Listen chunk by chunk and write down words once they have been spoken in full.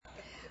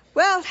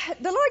Well,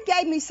 the Lord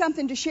gave me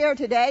something to share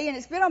today, and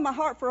it's been on my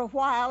heart for a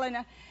while.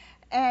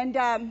 And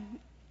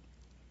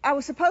I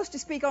was supposed to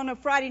speak on a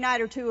Friday night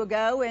or two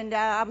ago, and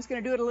I was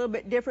going to do it a little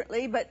bit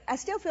differently, but I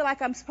still feel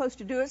like I'm supposed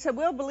to do it. So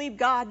we'll believe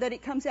God that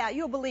it comes out.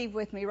 You'll believe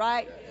with me,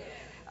 right?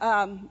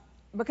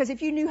 Because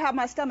if you knew how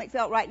my stomach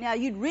felt right now,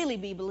 you'd really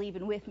be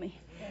believing with me.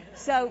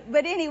 So,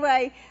 but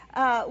anyway,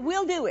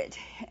 we'll do it.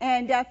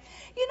 And the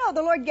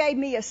Lord gave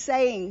me a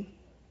saying.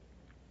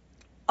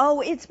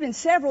 Oh, it's been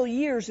several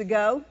years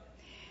ago.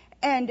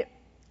 And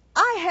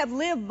I have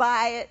lived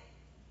by it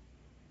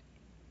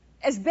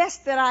as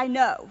best that I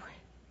know.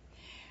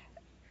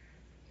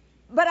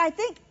 But I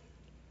think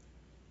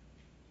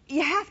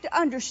you have to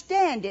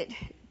understand it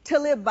to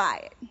live by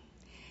it.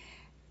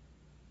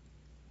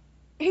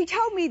 He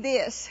told me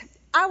this.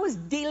 I was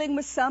dealing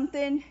with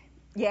something.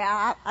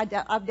 Yeah,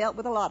 I've dealt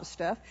with a lot of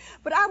stuff.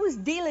 But I was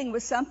dealing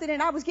with something,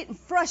 and I was getting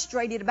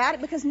frustrated about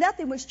it because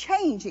nothing was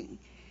changing.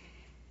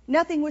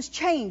 Nothing was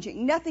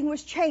changing. Nothing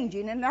was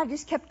changing. And I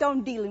just kept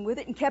on dealing with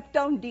it and kept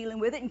on dealing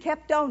with it and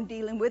kept on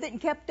dealing with it and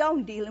kept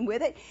on dealing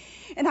with it.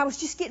 And I was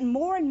just getting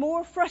more and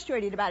more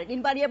frustrated about it.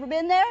 Anybody ever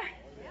been there?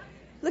 Yeah.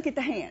 Look at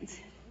the hands.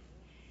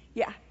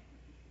 Yeah.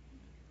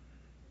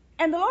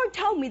 And the Lord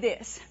told me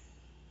this.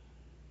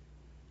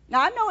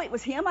 Now, I know it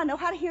was Him. I know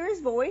how to hear His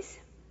voice.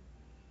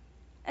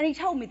 And He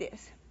told me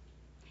this.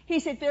 He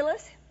said,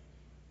 Phyllis,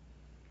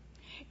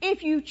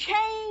 if you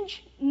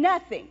change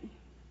nothing,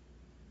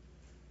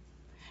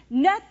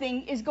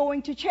 nothing is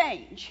going to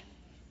change.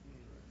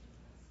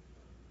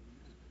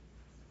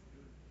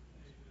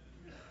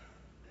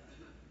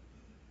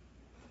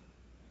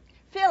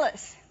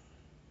 Phyllis,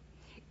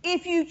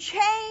 if you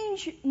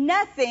change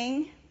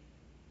nothing,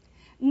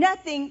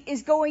 nothing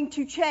is going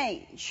to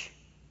change.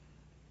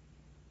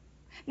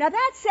 Now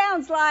that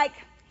sounds like,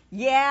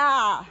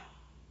 yeah,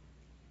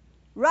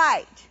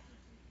 right.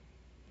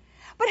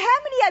 But how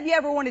many of you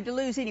ever wanted to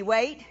lose any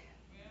weight?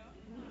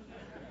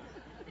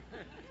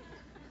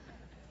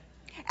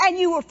 And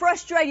you were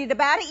frustrated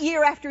about it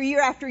year after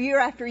year after year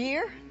after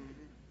year?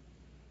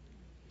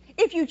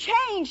 If you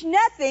change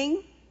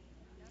nothing,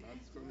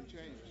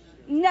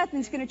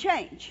 nothing's going to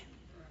change.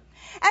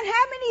 And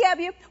how many of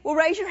you will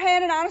raise your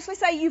hand and honestly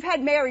say you've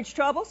had marriage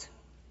troubles?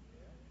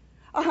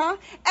 And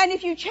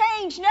if you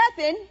change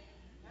nothing,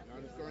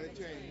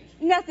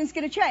 nothing's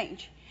going to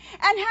change.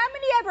 And how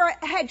many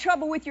ever had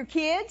trouble with your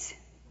kids?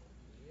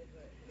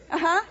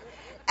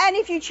 And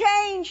if you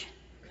change,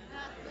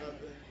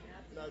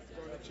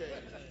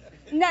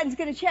 nothing's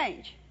going to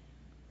change.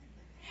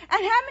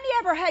 And how many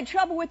ever had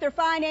trouble with their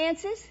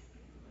finances?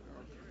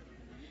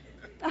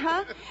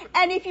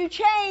 And if you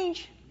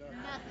change,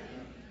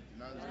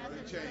 nothing's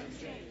going to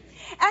change.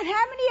 And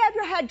how many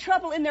ever had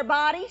trouble in their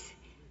bodies?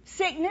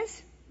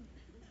 Sickness?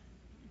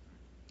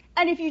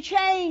 And if you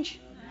change,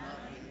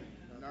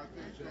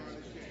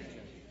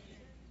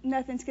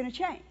 nothing's going to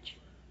change.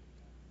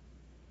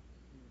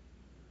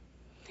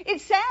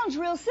 It sounds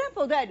real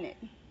simple, doesn't it?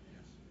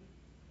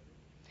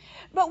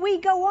 But we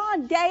go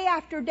on day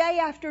after day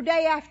after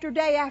day after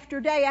day after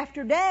day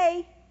after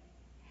day,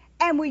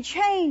 and we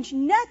change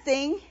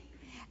nothing,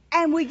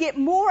 and we get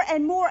more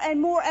and more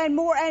and more and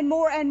more and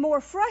more and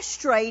more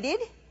frustrated,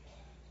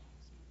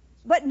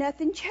 but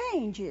nothing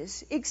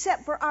changes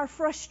except for our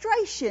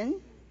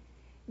frustration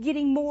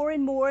getting more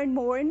and more and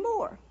more and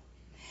more.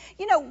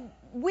 You know,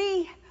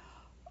 we,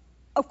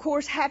 of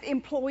course, have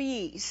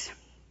employees,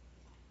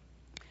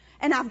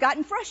 and I've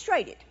gotten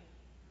frustrated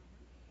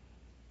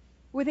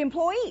with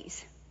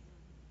employees.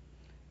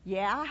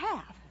 Yeah, I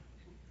have.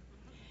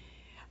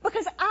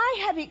 Because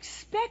I have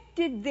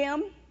expected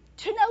them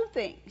to know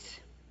things.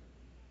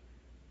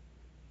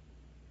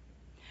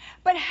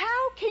 But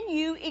how can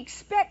you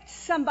expect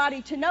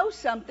somebody to know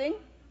something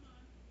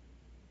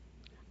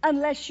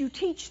unless you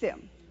teach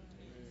them?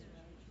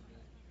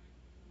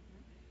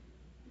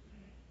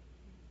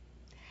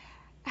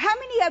 How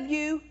many of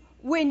you,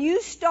 when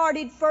you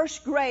started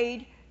first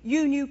grade,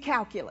 you knew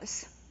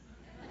calculus?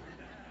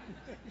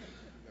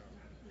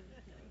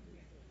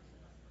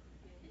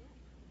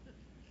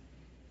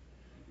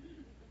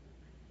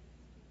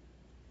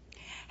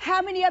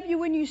 How many of you,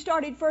 when you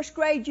started first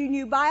grade, you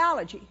knew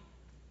biology?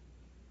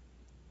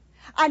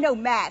 I know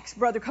Max,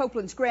 Brother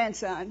Copeland's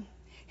grandson.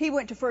 He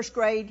went to first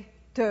grade,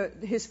 to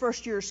his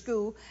first year of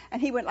school,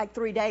 and he went like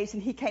 3 days,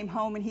 and he came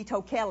home and he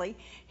told Kelly,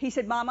 he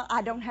said, Mama,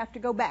 I don't have to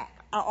go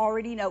back. I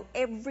already know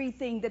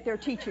everything that they're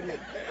teaching me.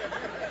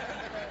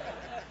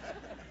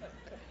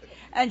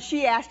 And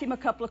she asked him a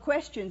couple of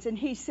questions, and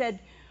he said,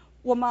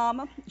 well,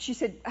 Mama, she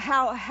said,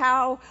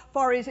 how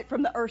far is it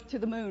from the earth to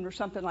the moon or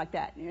something like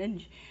that?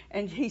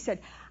 And he said,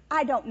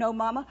 I don't know,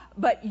 Mama,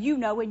 but you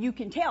know and you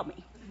can tell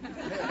me.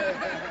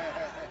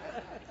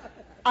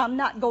 I'm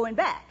not going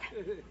back.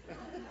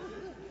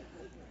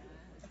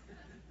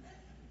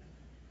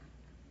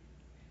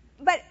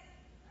 But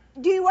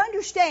do you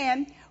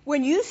understand,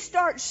 when you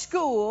start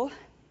school,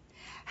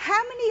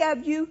 how many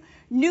of you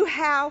knew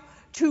how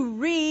to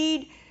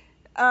read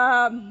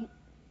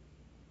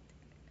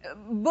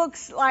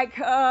books like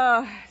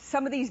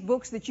some of these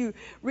books that you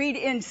read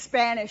in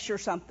Spanish or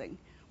something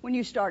when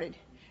you started?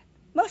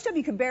 Most of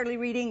you could barely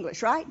read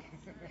English, right?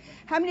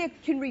 How many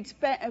can read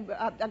Spanish?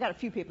 I got a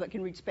few people that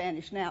can read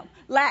Spanish now.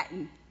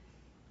 Latin.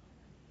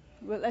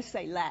 Well, let's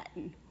say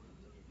Latin.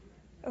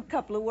 A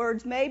couple of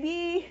words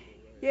maybe.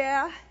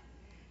 Yeah.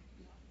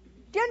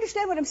 Do you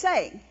understand what I'm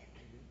saying?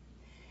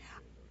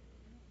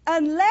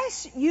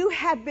 Unless you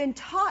have been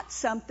taught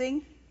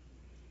something,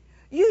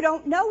 you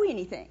don't know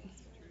anything.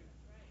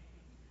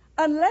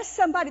 Unless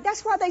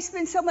that's why they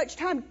spend so much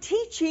time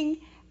teaching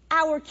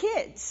our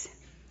kids.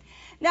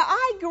 Now,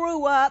 I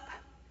grew up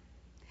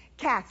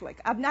Catholic.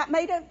 I've not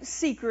made a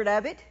secret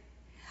of it.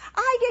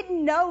 I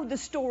didn't know the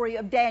story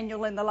of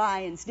Daniel in the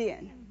lion's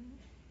den.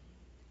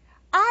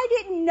 I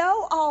didn't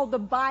know all the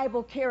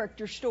Bible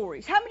character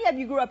stories. How many of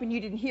you grew up and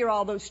you didn't hear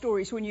all those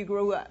stories when you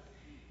grew up?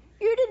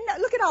 You didn't know.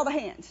 Look at all the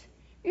hands.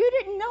 You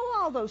didn't know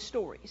all those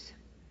stories.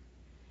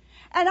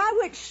 And I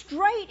went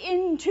straight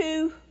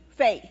into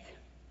faith.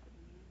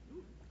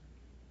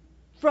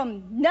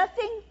 From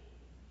nothing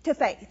to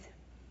faith.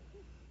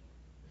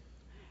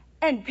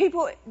 And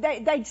people,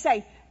 they'd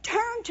say,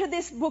 turn to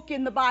this book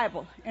in the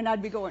Bible. And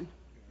I'd be going,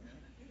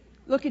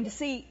 looking to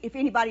see if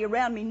anybody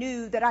around me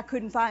knew that I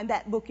couldn't find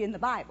that book in the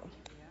Bible.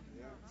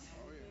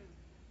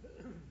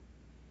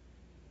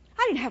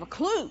 I didn't have a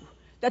clue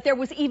that there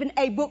was even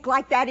a book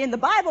like that in the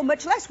Bible,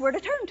 much less where to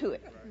turn to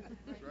it.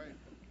 That's right.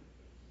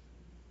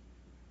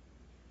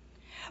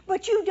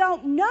 But you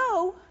don't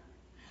know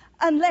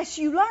unless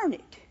you learn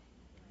it.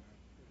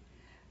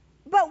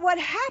 But what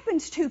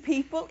happens to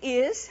people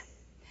is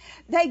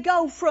they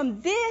go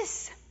from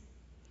this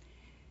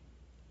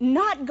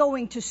not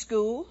going to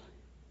school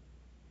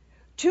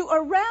to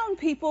around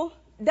people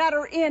that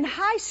are in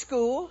high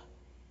school,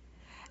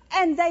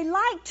 and they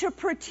like to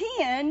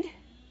pretend,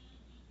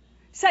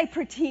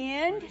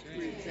 pretend,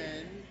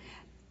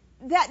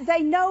 that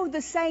they know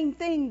the same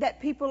thing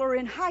that people are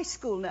in high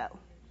school know.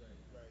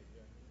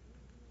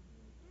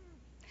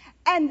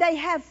 And they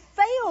have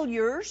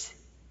failures.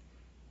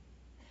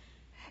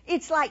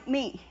 It's like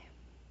me.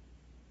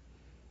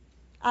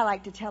 I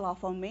like to tell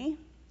off on me.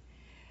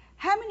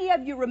 How many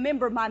of you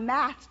remember my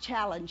math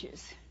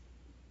challenges?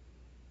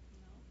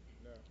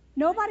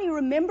 No. Nobody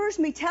remembers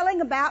me telling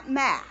about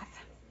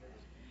math.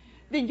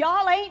 Then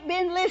y'all ain't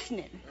been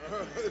listening.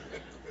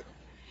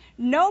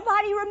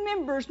 Nobody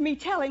remembers me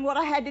telling what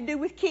I had to do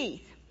with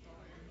Keith.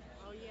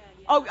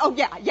 Oh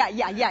yeah.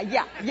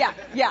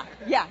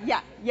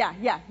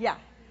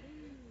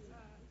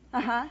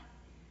 Uh-huh.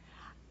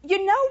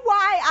 You know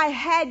why I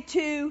had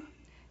to,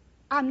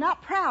 I'm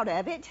not proud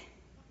of it,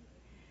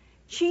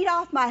 cheat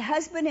off my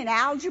husband in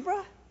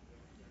algebra?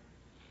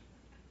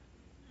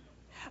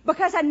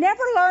 Because I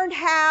never learned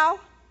how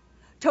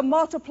to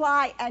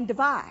multiply and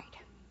divide.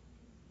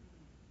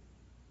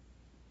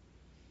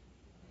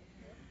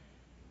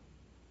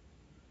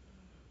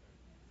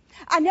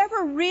 I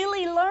never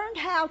really learned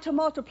how to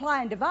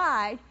multiply and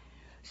divide,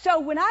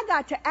 so when I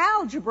got to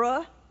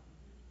algebra,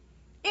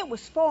 it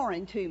was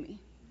foreign to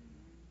me.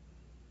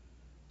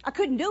 I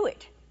couldn't do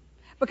it.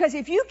 Because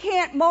if you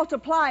can't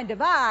multiply and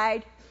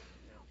divide,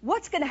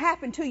 what's going to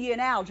happen to you in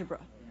algebra?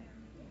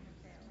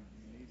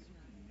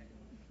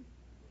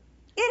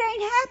 It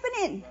ain't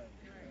happening.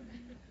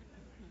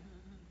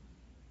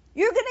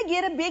 You're going to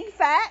get a big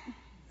fat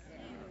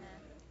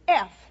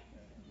F.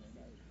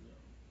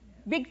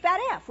 Big fat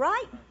F,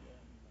 right?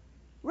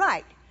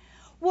 Right.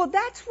 Well,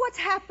 that's what's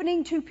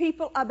happening to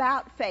people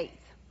about faith.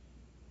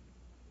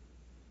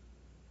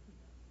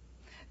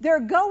 They're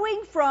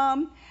going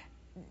from,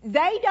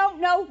 they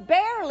don't know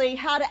barely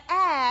how to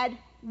add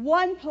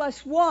 1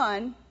 plus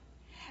 1,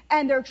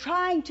 and they're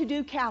trying to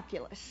do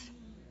calculus.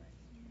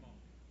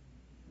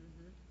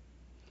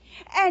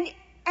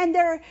 And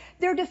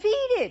they're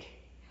defeated.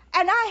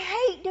 And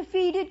I hate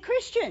defeated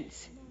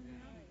Christians.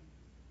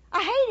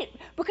 I hate it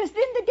because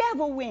then the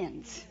devil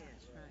wins.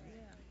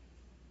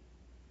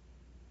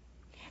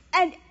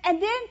 And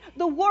then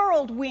the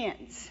world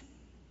wins.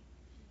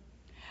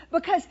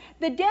 Because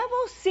the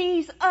devil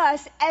sees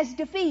us as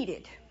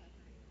defeated.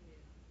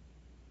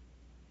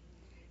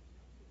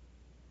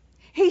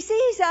 He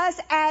sees us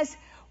as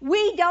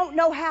we don't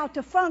know how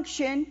to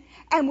function,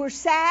 and we're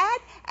sad,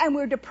 and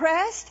we're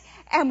depressed,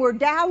 and we're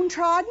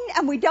downtrodden,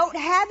 and we don't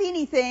have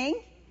anything.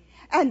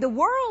 And the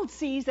world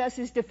sees us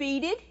as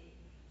defeated.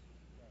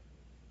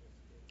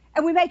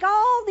 And we make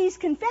all these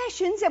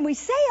confessions, and we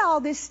say all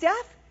this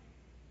stuff,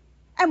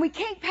 and we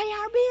can't pay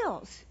our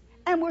bills,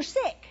 and we're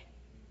sick.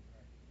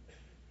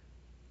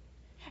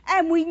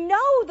 And we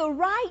know the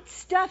right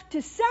stuff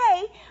to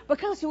say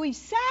because we've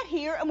sat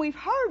here and we've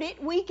heard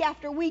it week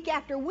after week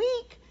after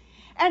week.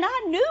 And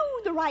I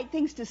knew the right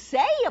things to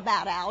say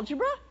about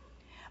algebra.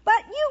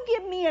 But you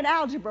give me an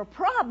algebra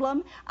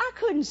problem, I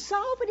couldn't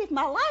solve it if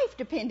my life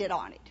depended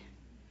on it.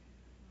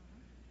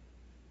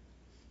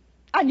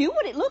 I knew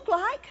what it looked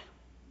like,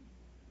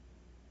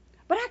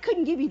 but I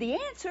couldn't give you the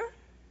answer.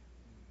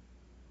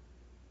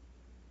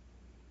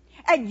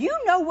 And you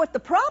know what the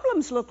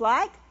problems look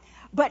like,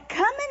 but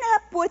coming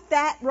up with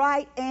that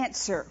right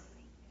answer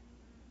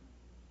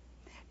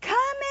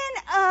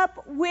coming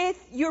up with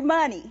your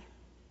money,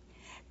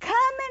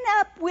 coming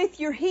up with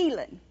your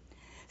healing,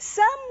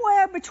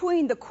 somewhere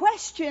between the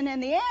question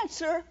and the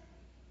answer,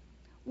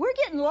 we're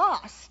getting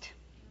lost.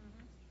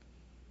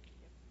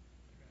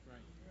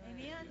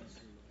 Amen.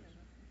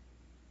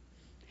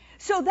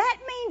 So that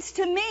means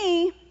to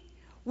me,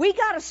 we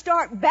got to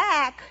start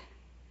back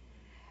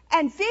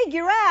and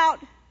figure out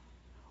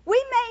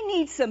we may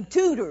need some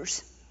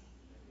tutors.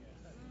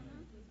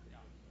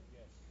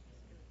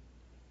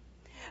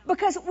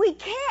 Because we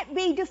can't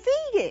be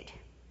defeated.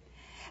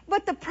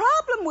 But the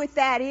problem with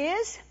that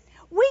is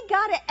we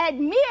got to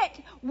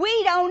admit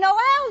we don't know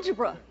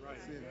algebra.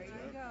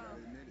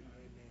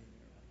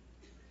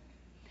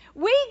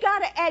 We got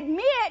to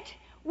admit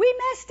we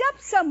messed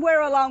up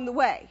somewhere along the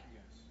way.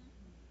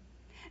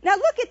 Now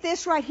look at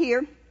this right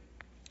here.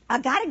 I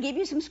got to give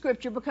you some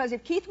scripture because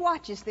if Keith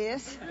watches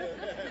this,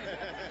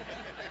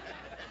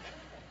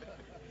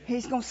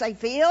 he's going to say,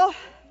 Phil,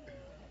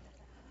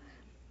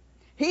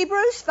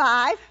 Hebrews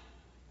 5,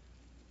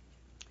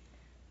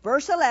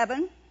 verse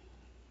 11.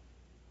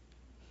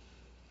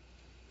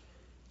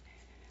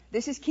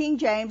 This is King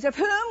James, of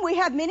whom we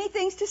have many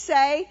things to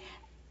say,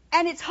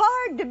 and it's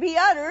hard to be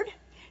uttered,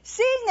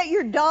 seeing that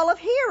you're dull of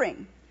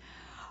hearing.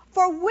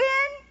 For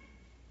when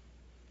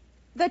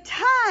the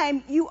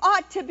time you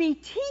ought to be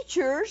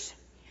teachers,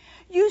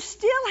 you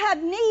still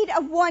have need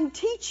of one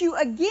teach you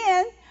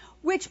again,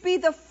 which be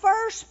the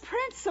first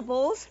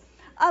principles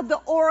of the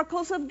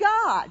oracles of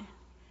God,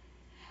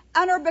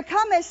 and are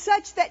become as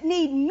such that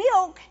need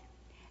milk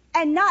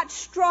and not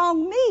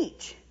strong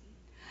meat.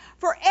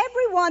 For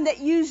everyone that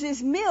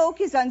uses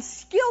milk is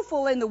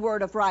unskillful in the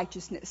word of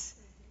righteousness.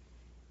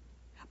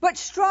 But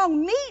strong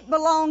meat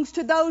belongs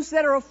to those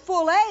that are of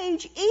full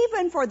age,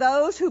 even for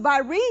those who by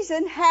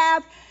reason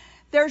have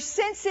their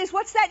senses.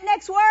 What's that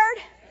next word?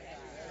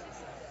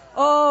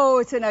 Oh,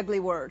 it's an ugly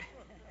word.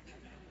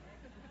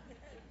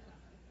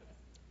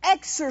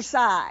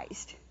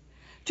 Exercised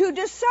to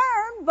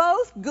discern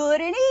both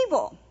good and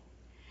evil.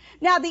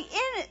 Now the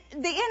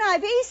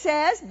NIV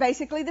says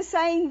basically the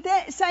same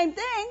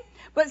thing,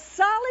 but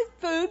solid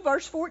food,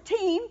 verse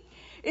 14,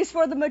 is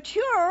for the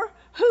mature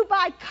who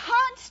by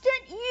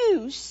constant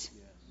use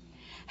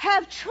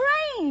have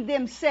trained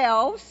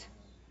themselves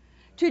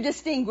to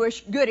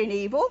distinguish good and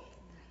evil.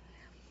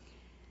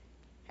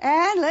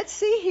 And let's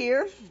see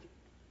here.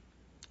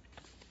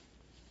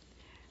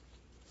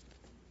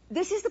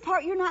 This is the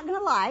part you're not going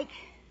to like.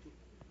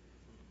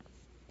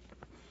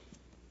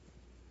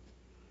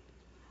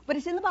 But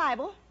it's in the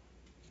Bible.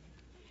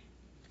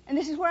 And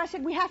this is where I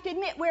said we have to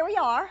admit where we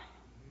are.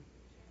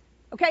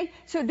 Okay,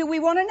 so do we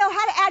want to know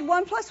how to add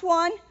 1 plus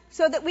 1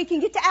 so that we can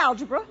get to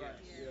algebra?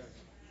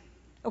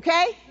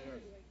 Okay?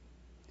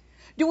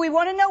 Do we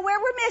want to know where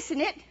we're missing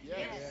it?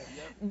 Yes.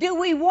 Do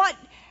we want,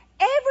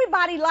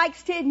 everybody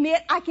likes to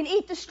admit I can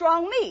eat the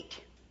strong meat.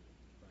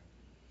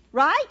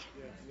 Right?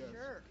 Yes.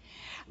 Sure.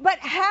 But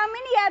how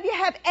many of you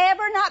have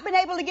ever not been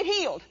able to get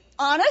healed?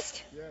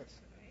 Honest? Yes.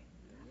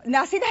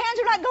 Now see, the hands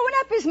are not going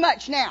up as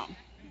much now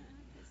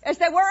as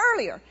they were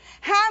earlier.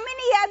 How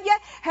many of you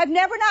have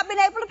never not been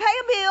able to pay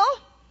a bill?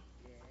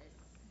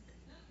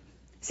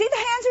 See, the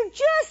hands are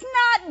just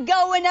not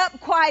going up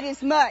quite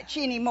as much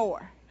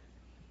anymore.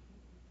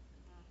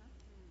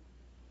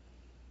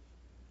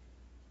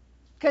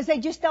 Because they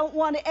just don't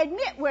want to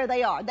admit where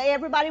they are.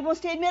 Everybody wants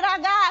to admit,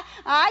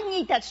 I can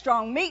eat that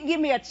strong meat. Give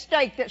me a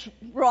steak that's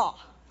raw.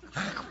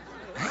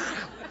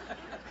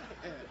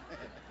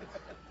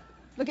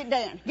 Look at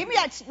Dan. Give me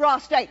that raw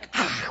steak.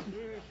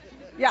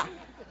 Yeah,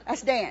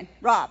 that's Dan.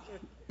 Rob.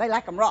 They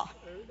like them raw.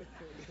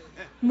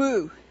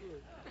 Moo.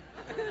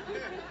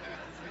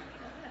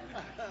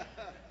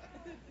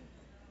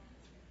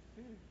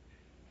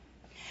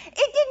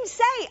 It didn't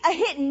say a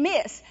hit and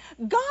miss.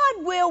 God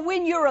will,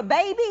 when you're a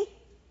baby,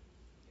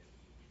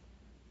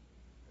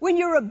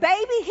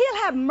 He'll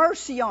have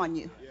mercy on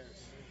you.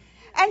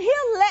 And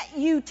He'll let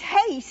you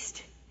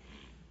taste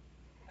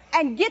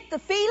and get the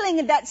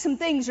feeling that some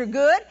things are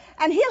good,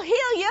 and He'll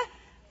heal you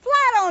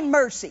flat on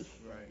mercy.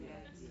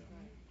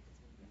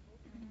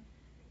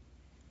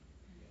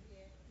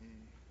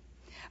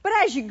 But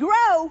as you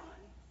grow,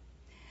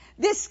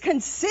 this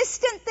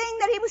consistent thing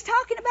that he was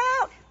talking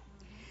about,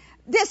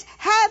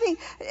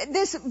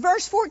 this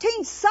verse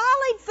 14,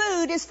 solid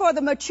food is for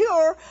the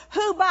mature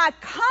who by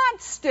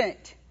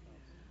constant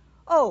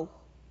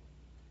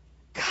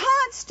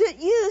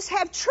use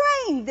have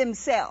trained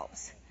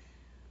themselves.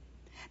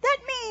 That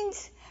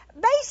means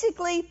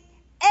basically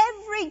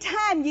every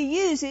time you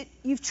use it,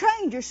 you've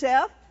trained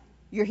yourself,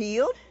 you're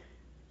healed,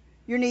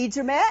 your needs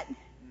are met.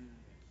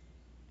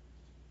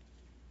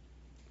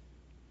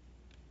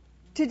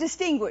 To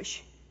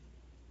distinguish.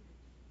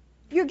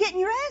 You're getting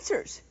your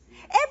answers.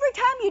 Every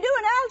time you do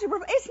an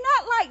algebra, it's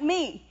not like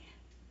me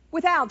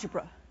with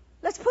algebra.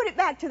 Let's put it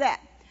back to that.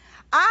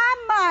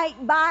 I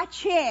might by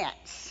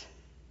chance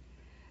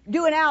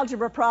do an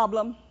algebra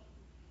problem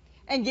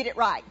and get it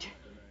right.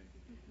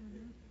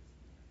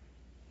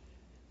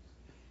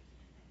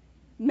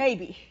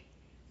 Maybe,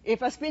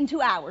 if I spend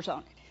 2 hours on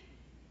it.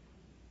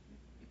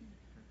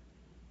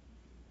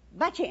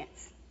 by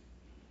chance.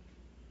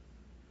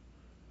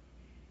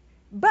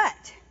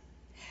 But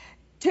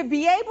to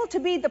be able to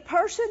be the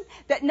person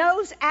that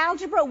knows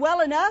algebra well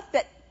enough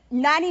that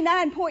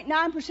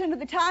 99.9% of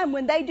the time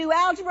when they do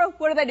algebra,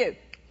 what do?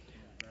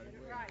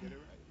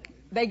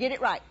 They get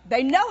it right.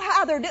 They know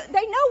how they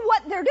know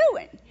what they're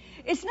doing.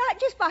 It's not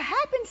just by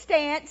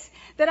happenstance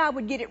that I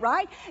would get it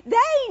right.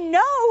 They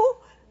know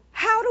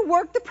how to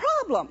work the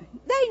problem.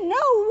 They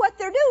know what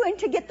they're doing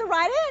to get the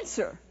right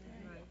answer.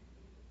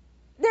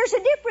 There's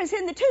a difference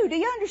in the two. Do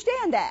you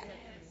understand that?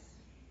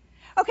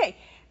 Okay,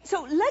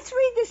 so let's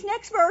read this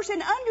next verse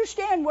and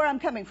understand where I'm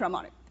coming from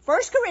on it.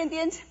 1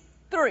 Corinthians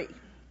 3.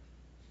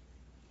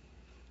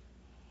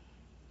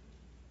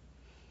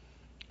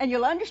 And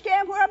you'll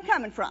understand where I'm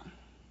coming from.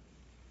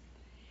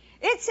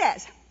 It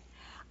says,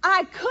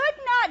 I could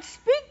not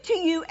speak to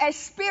you as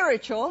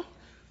spiritual,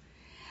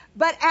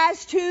 but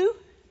as to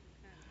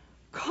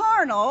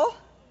carnal,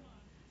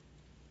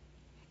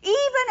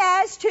 even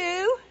as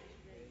to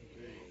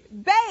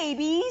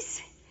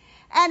babies,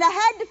 and I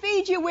had to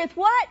feed you with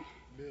what?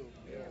 Milk.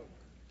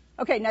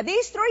 Okay, now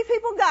these three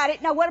people got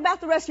it. Now what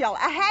about the rest of y'all?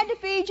 I had to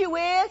feed you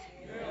with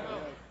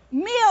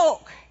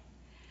milk.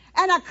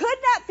 And I could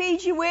not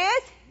feed you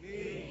with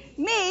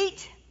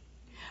meat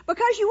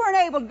because you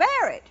weren't able to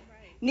bear it.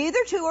 Neither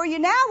too are you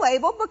now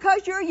able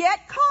because you're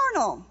yet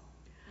carnal.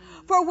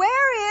 For where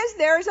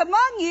there's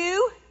among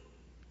you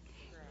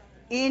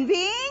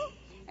envying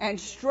and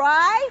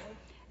strife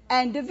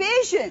and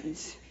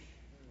divisions.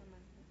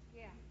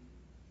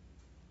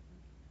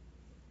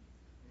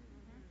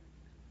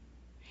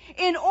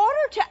 In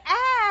order to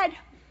add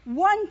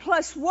 1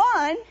 plus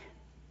 1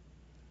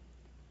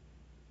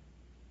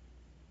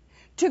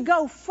 to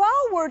go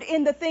forward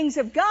in the things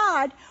of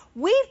God,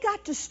 we've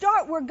got to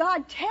start where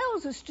God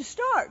tells us to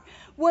start.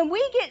 When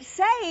we get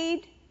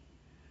saved,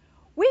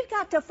 we've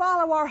got to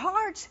follow our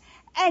hearts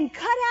and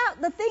cut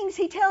out the things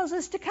He tells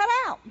us to cut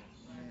out.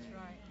 That's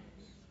right.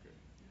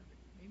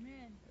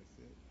 Amen.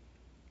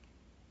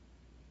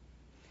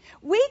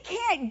 We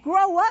can't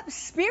grow up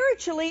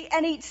spiritually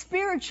and eat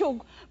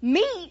spiritual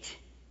meat.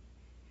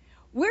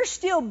 We're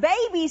still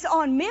babies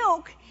on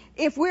milk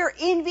if we're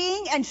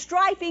envying and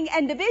strifing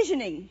and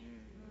divisioning.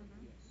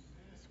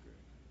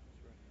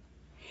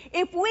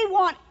 If we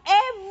want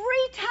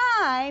every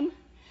time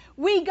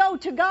we go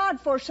to God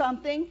for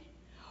something,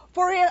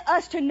 for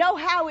us to know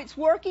how it's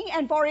working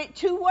and for it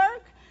to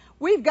work,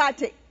 we've got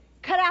to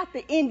cut out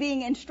the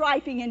envying and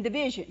strifing and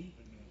division.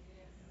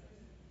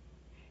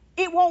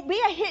 It won't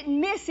be a hit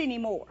and miss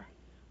anymore.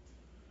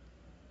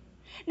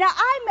 Now,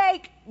 I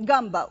make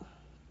gumbo.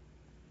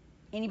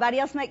 Anybody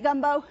else make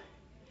gumbo?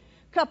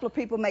 A couple of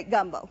people make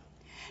gumbo.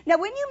 Now,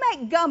 when you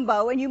make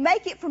gumbo and you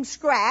make it from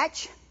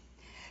scratch,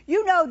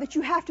 you know that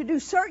you have to do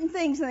certain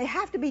things and they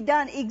have to be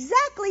done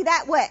exactly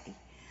that way.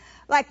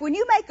 Like when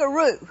you make a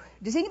roux.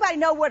 Does anybody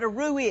know what a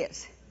roux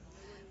is?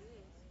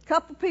 A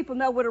couple of people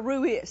know what a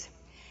roux is.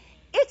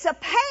 It's a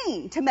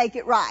pain to make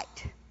it right.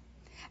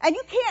 And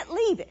you can't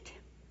leave it.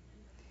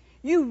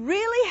 You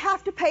really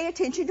have to pay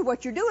attention to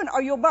what you're doing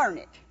or you'll burn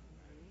it.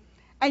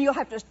 And you'll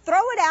have to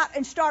throw it out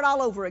and start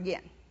all over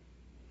again.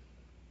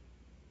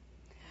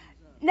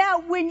 Now,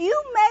 when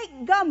you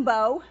make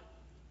gumbo,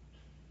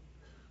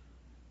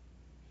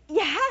 you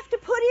have to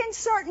put in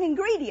certain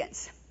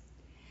ingredients.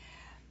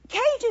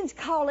 Cajuns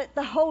call it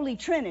the Holy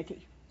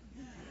Trinity.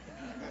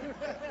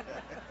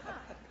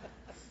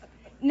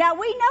 Now,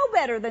 we know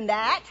better than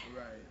that,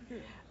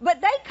 but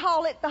they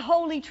call it the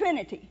Holy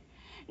Trinity.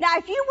 Now,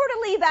 if you were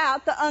to leave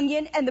out the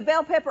onion and the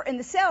bell pepper and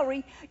the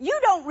celery, you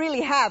don't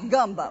really have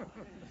gumbo.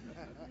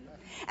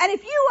 And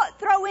if you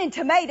throw in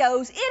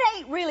tomatoes, it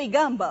ain't really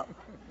gumbo.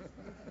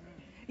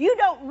 You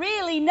don't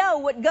really know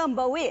what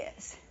gumbo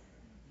is.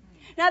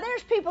 Now,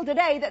 there's people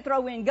today that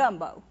throw in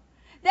gumbo.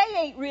 They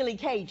ain't really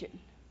Cajun.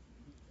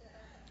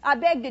 I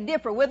beg to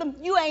differ with them.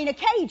 You ain't a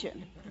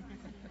Cajun.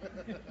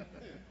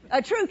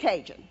 A true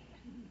Cajun.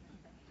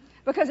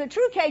 Because a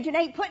true Cajun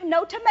ain't putting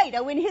no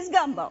tomato in his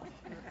gumbo.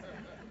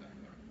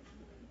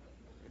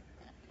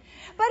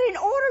 But in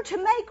order to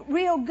make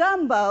real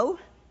gumbo,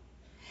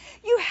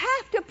 you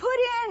have to put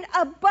in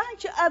a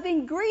bunch of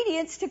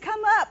ingredients to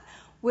come up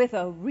with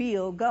a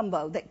real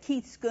gumbo that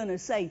Keith's going to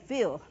say,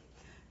 Phil,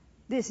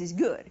 this is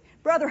good.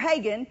 Brother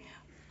Hagin,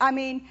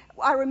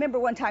 I remember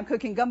one time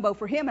cooking gumbo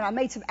for him, and I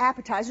made some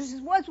appetizers.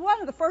 It was one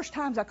of the first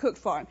times I cooked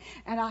for him.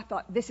 And I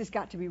thought, this has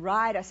got to be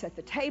right. I set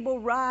the table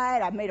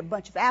right. I made a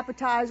bunch of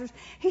appetizers.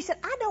 He said,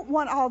 I don't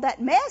want all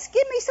that mess.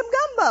 Give me some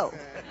gumbo.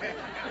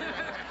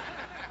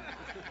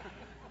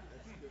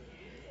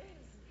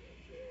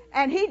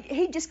 And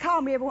he'd just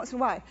call me every once in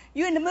a while.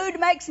 You in the mood to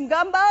make some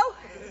gumbo?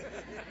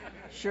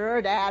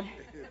 Sure, Dad.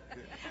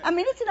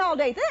 It's an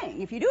all-day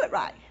thing if you do it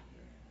right.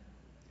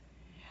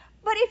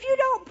 But if you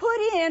don't put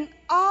in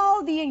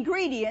all the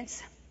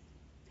ingredients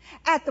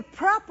at the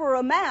proper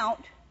amount,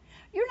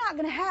 you're not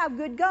going to have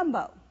good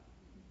gumbo.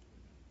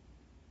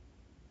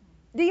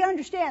 Do you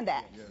understand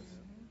that? Yes.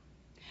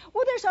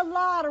 Well, there's a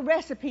lot of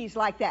recipes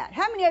like that.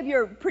 How many of you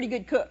are pretty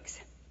good cooks?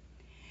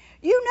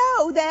 You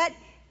know that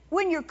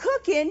when you're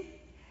cooking,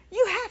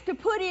 You have to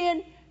put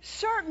in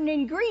certain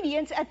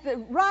ingredients at the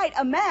right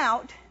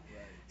amount.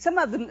 Some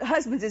of the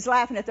husbands is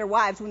laughing at their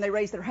wives when they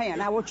raise their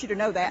hand. I want you to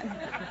know that.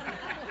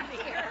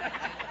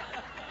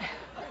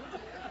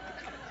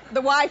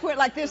 The wife went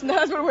like this and the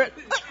husband went.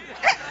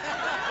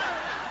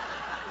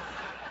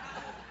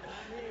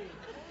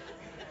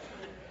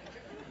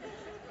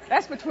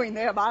 That's between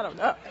them. I don't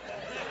know.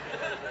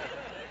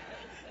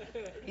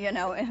 You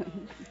know,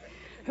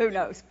 who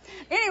knows?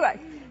 Anyway,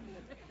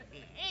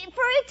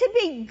 for it to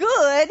be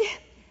good,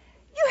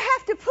 you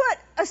have to put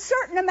a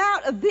certain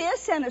amount of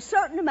this and a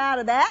certain amount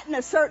of that and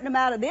a certain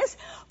amount of this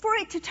for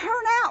it to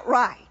turn out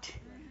right.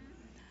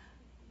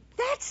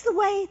 That's the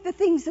way the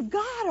things of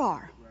God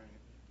are.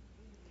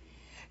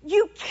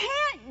 You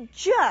can't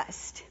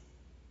just,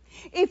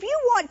 if you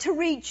want to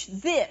reach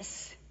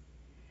this,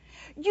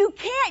 you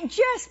can't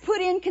just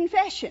put in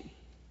confession.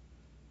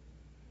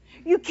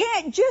 You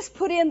can't just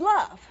put in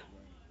love.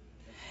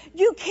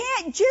 You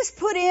can't just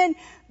put in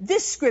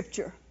this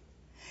scripture.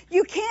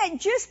 You can't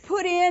just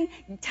put in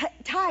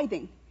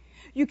tithing.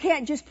 You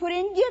can't just put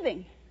in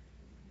giving.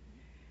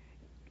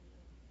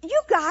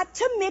 You got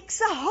to mix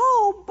a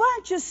whole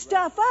bunch of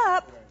stuff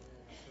up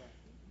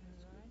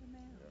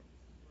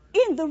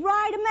in the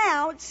right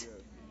amounts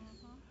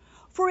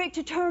for it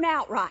to turn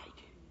out right.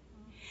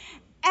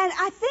 And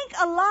I think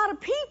a lot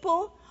of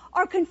people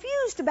are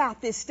confused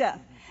about this stuff.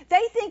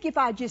 They think if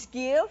I just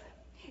give,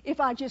 if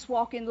I just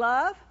walk in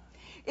love,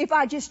 if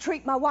I just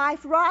treat my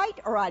wife right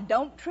or I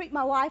don't treat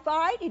my wife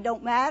right, it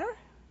don't matter.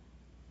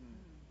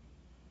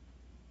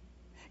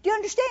 Do you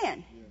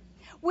understand? Yes.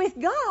 With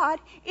God,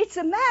 it's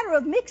a matter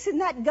of mixing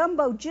that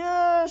gumbo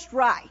just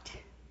right.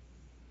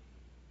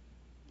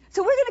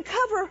 So we're going to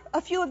cover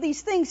a few of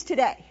these things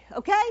today,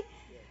 okay?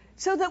 Yes.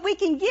 So that we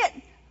can get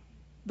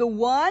the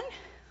 1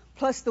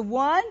 plus the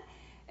 1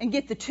 and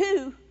get the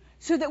 2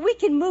 so that we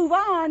can move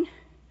on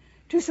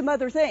to some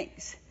other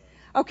things.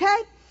 Okay?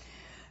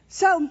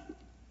 So,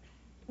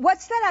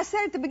 what's that I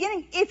said at the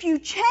beginning? If you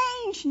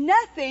change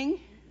nothing,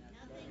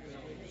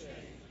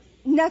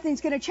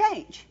 nothing's going to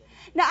change.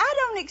 Now, I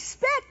don't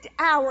expect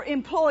our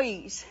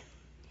employees.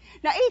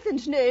 Now,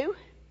 Ethan's new.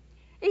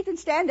 Ethan,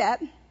 stand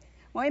up. I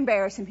won't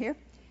embarrass him here.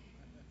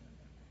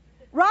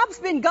 Rob's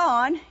been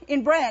gone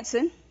in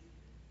Branson,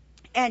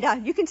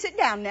 and you can sit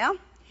down now.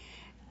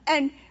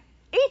 And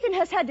Ethan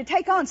has had to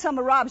take on some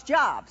of Rob's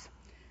jobs.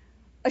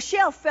 A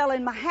shelf fell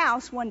in my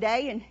house one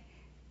day, and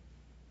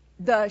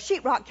the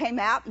sheetrock came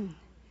out, and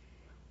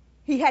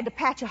he had to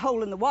patch a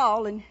hole in the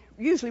wall, and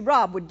usually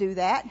Rob would do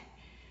that.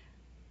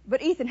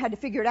 But Ethan had to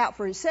figure it out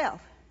for himself.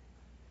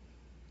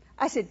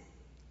 I said,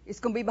 it's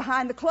going to be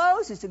behind the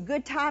clothes. It's a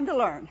good time to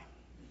learn.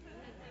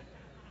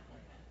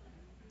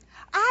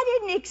 I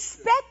didn't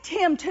expect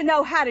him to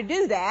know how to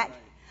do that.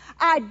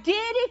 I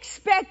did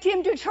expect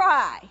him to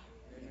try.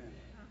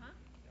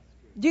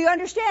 Do you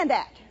understand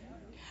that?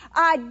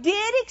 I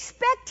did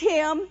expect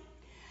him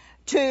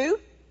to,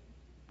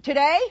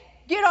 today,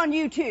 get on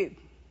YouTube.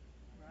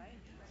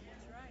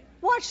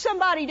 Watch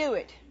somebody do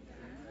it.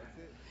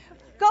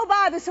 Go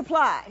buy the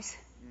supplies.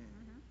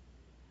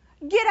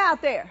 Get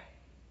out there.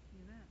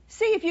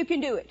 See if you can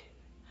do it.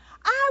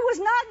 I was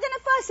not going to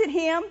fuss at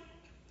him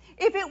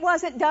if it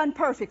wasn't done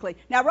perfectly.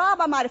 Now,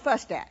 Rob, I might have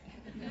fussed at.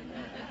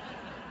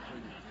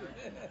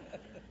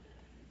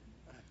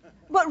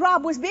 But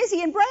Rob was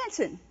busy in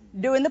Branson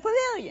doing the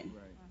pavilion.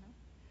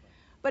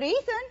 But Ethan,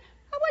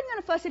 I wasn't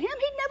going to fuss at him.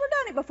 He'd never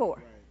done it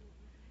before.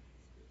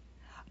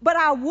 But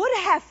I would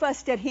have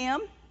fussed at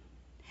him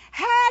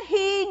had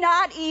he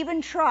not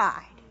even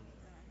tried.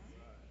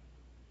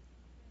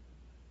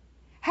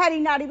 Had he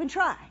not even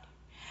tried.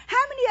 How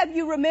many of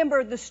you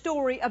remember the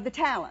story of the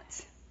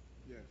talents?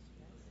 Yes.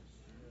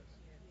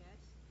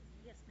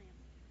 Yes, ma'am.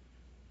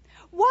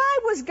 Why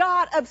was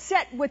God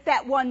upset with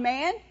that one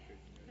man?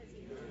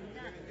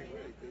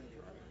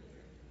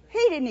 He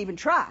didn't even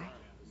try.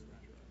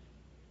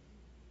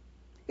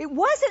 It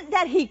wasn't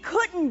that he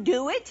couldn't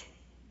do it.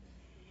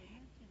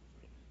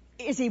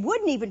 Is he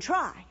wouldn't even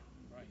try.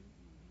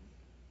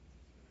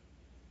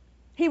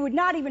 He would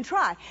not even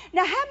try.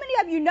 Now, how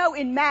many of you know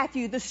in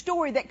Matthew the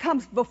story that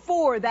comes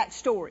before that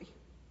story?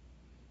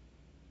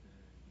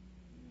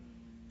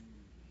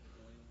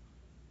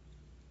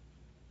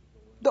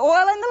 The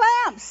oil and the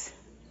lamps.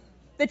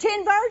 The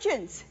 10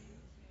 virgins.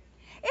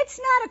 It's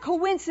not a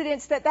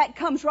coincidence that that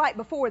comes right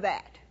before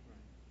that.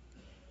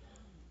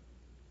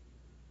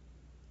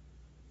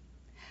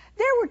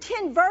 There were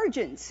 10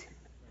 virgins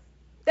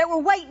that were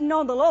waiting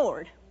on the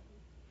Lord.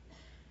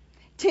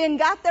 10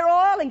 got their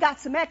oil and got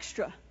some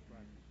extra.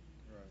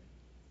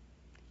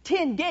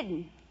 10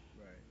 didn't.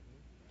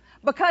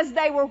 Because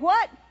they were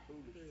what?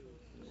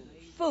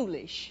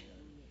 Foolish.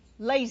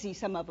 Lazy,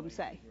 some of them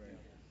say.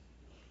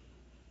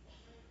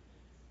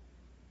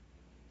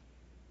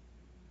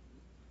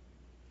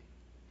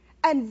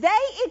 And they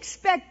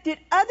expected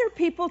other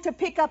people to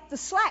pick up the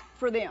slack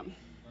for them.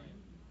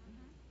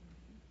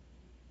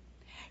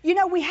 You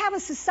know, we have a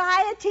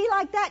society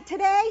like that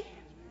today.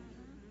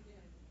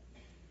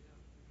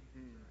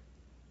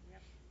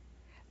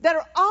 that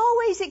are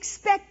always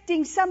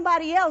expecting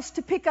somebody else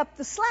to pick up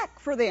the slack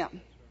for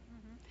them.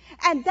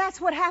 And that's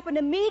what happened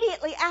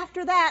immediately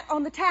after that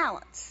on the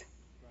talents.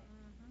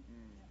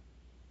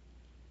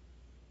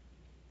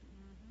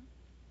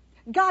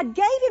 God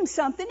gave him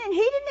something, and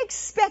he didn't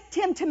expect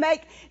him to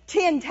make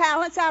 10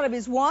 talents out of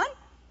his one.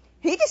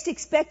 He just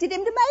expected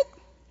him to make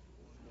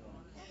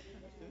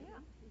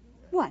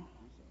one.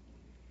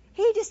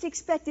 He just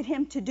expected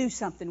him to do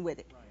something with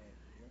it.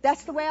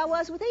 That's the way I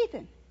was with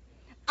Ethan.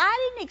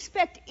 I didn't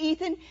expect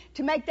Ethan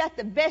to make that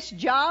the best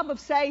job of,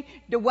 say,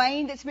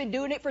 Dwayne that's been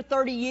doing it for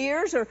 30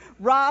 years or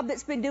Rob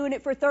that's been doing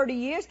it for 30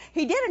 years.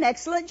 He did an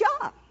excellent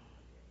job.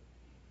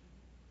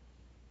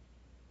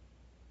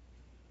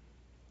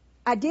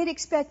 I did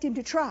expect him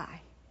to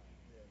try.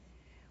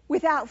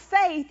 Without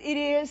faith, it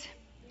is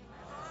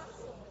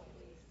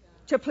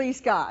to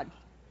please God.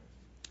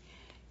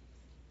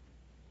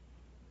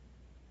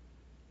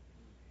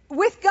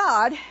 With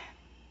God,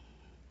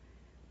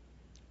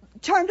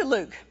 turn to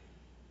Luke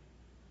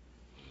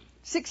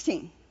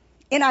 16,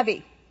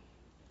 NIV.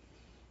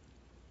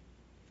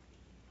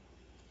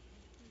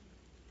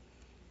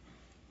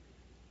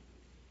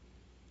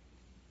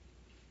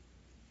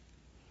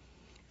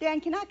 Dan,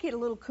 can I get a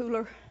little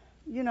cooler?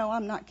 You know,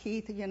 I'm not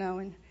Keith,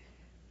 and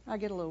I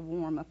get a little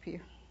warm up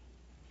here.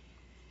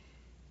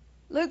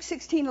 Luke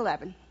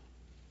 16:11.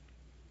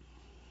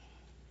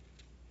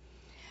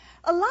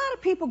 A lot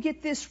of people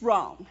get this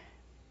wrong.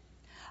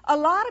 A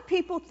lot of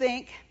people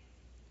think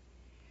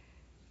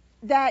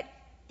that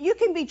you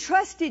can be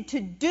trusted to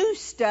do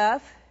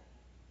stuff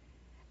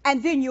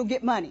and then you'll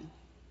get money.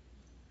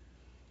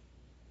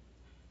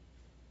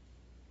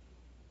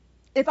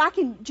 If I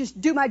can just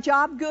do my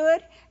job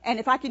good, and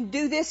if I can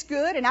do this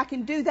good, and I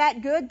can do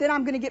that good, then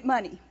I'm going to get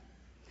money.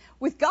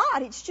 With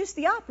God, it's just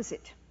the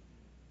opposite.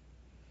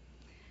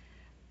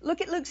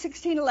 Look at Luke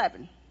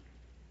 16:11.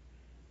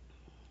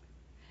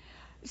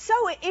 So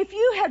if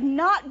you have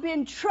not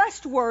been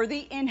trustworthy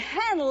in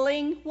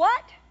handling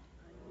what?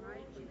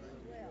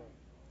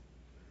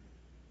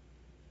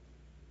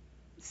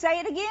 Say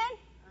it again.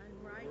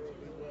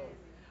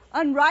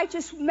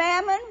 Unrighteous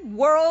mammon,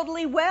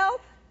 worldly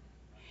wealth.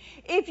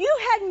 If you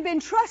hadn't been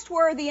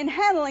trustworthy in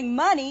handling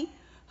money,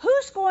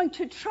 who's going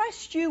to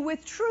trust you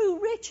with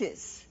true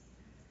riches?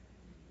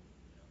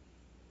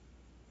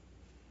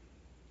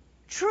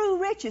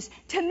 True riches.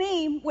 To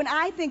me, when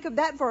I think of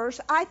that verse,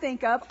 I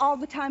think of all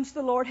the times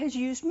the Lord has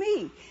used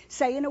me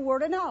saying a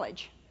word of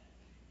knowledge.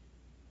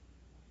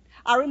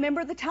 I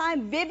remember the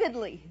time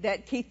vividly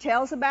that Keith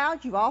tells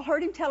about, you've all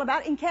heard him tell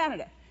about, in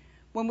Canada,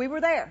 when we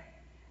were there.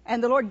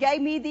 And the Lord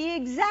gave me the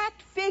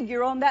exact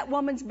figure on that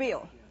woman's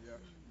bill.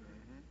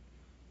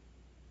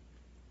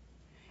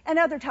 And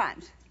other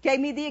times, gave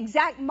me the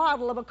exact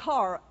model of a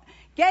car.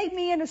 Gave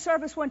me in a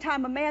service one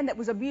time a man that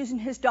was abusing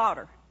his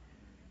daughter.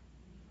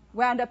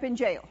 Wound up in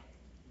jail.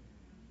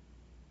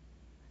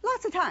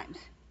 Lots of times.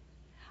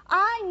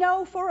 I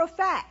know for a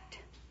fact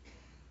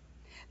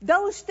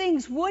those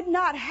things would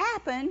not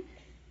happen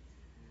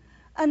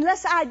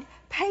unless I'd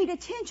paid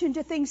attention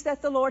to things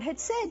that the Lord had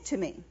said to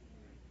me.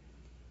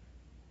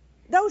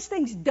 Those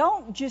things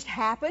don't just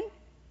happen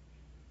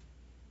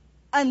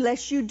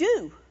unless you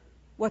do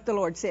what the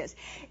Lord says.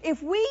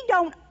 If we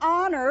don't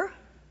honor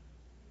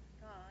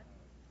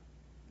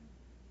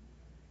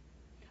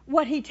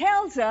what He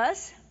tells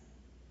us,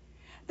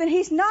 then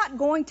He's not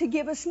going to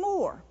give us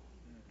more.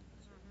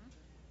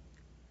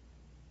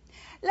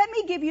 Let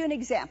me give you an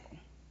example.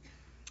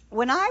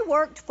 When I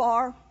worked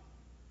for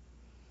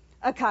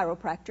a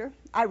chiropractor,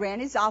 I ran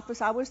his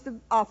office. I was the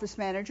office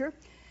manager.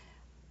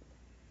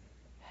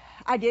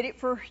 I did it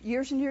for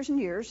years and years and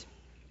years.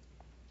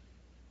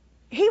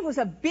 He was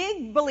a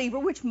big believer,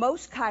 which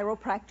most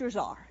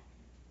chiropractors are.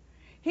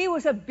 He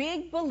was a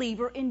big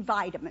believer in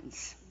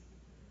vitamins.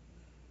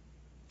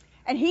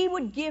 And he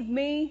would give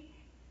me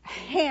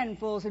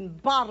handfuls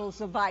and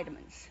bottles of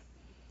vitamins.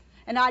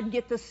 And I'd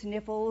get the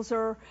sniffles,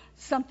 or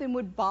something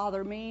would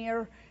bother me,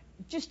 or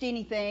just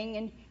anything.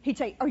 And he'd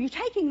say, "Are you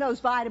taking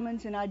those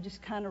vitamins?" And I'd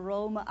just kind of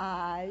roll my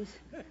eyes.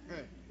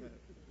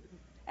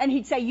 And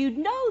he'd say, "You'd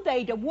know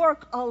they'd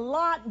work a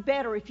lot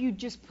better if you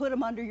just put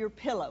them under your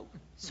pillow,"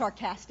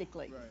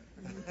 sarcastically.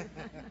 Right.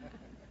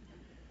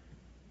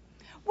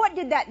 What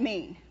did that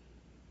mean?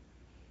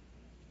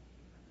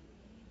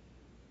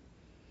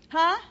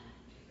 Huh?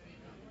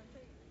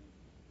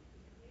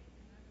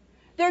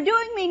 They're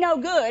doing me no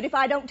good if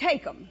I don't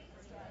take them.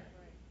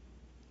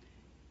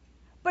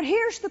 But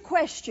here's the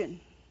question.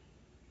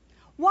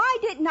 Why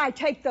didn't I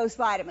take those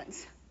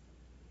vitamins?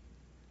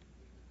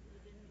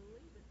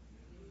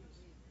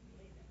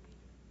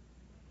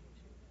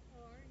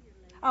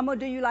 I'm going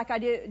to do you like I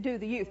do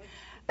the youth.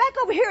 Back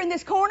over here in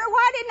this corner,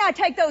 why didn't I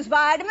take those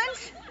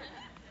vitamins?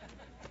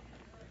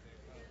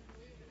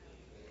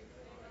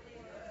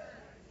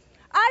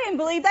 I didn't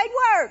believe they'd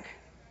work.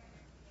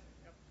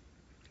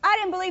 I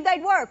didn't believe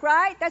they'd work,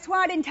 right? That's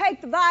why I didn't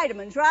take the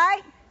vitamins,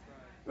 right?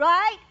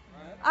 Right?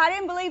 I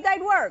didn't believe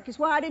they'd work. That's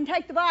why I didn't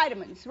take the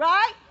vitamins,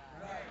 right?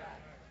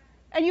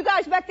 And you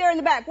guys back there in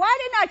the back, why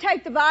didn't I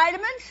take the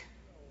vitamins?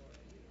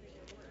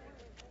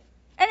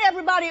 And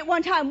everybody at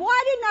one time,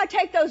 why didn't I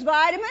take those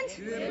vitamins?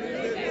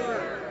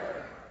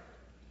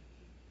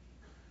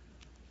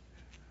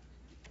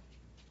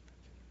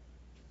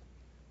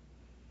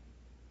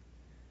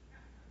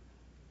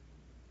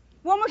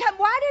 One more time,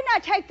 why didn't I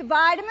take the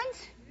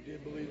vitamins?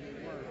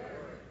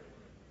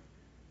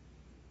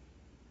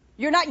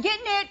 You're not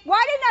getting it.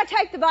 Why didn't I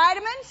take the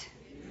vitamins?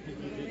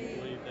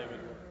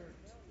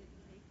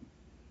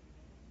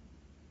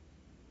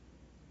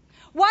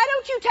 Why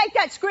don't you take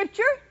that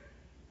scripture?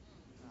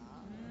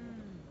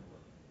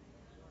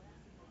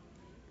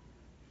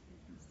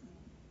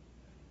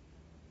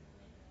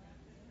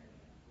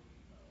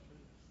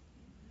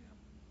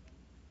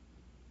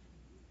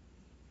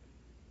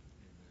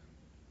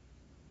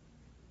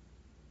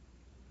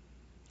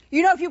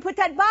 You know, if you put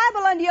that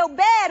Bible under your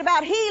bed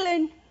about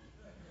healing,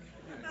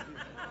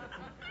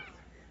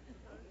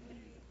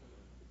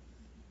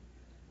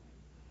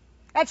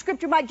 that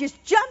scripture might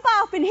just jump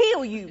off and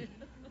heal you.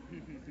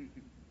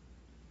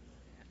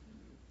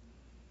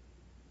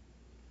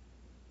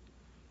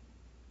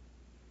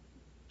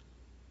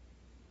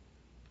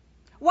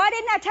 Why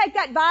didn't I take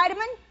that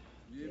vitamin?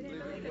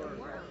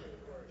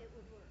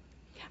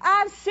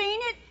 I've seen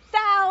it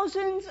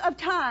thousands of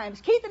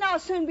times. Keith and I will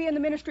soon be in the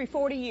ministry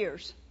 40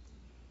 years.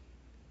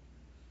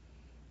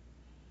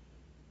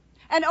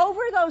 And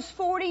over those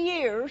 40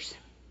 years,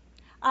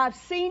 I've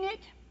seen it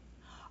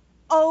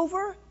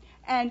over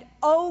and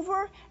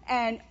over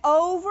and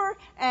over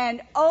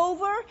and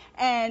over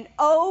and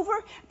over.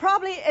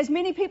 Probably as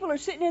many people are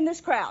sitting in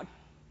this crowd.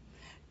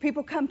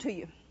 People come to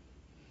you.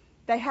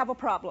 They have a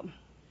problem.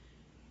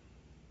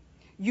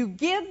 You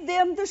give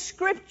them the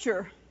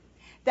scripture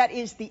that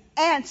is the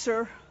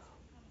answer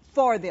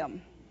for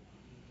them.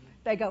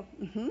 They go,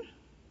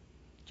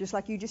 just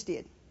like you just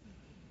did.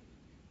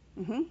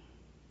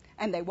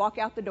 And they walk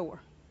out the door.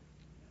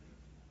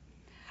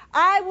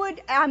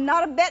 I'm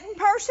not a betting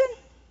person,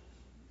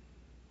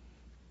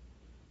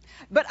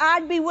 but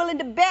I'd be willing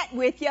to bet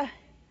with you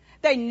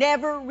they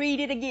never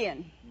read it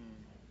again.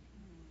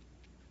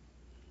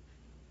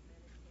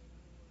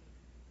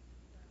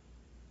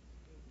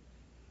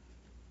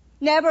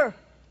 Never.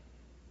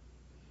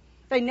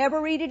 They never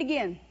read it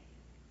again.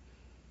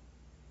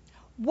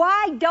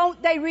 Why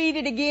don't they read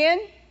it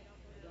again?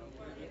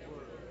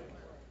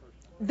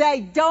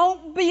 They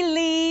don't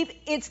believe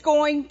it's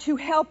going to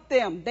help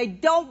them. They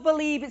don't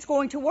believe it's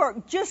going to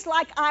work. Just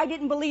like I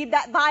didn't believe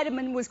that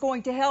vitamin was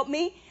going to help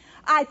me.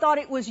 I thought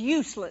it was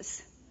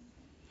useless.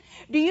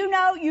 Do you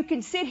know you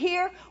can sit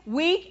here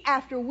week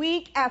after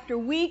week after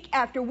week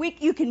after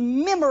week. You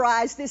can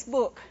memorize this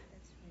book.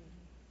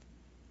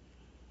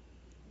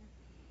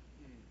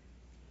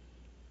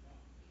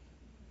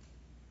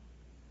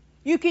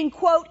 You can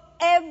quote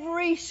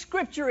every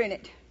scripture in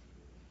it.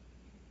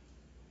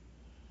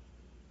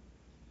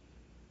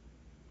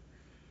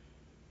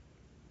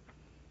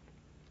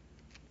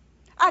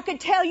 I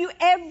could tell you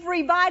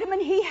every vitamin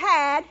he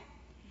had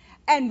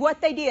and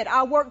what they did.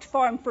 I worked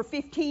for him for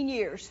 15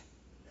 years.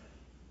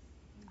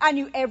 I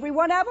knew every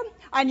one of them.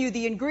 I knew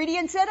the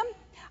ingredients in them.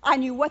 I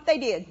knew what they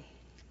did.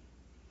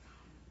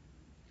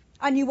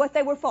 I knew what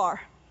they were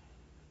for.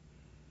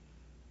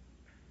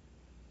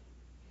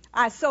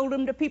 I sold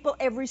them to people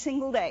every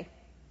single day.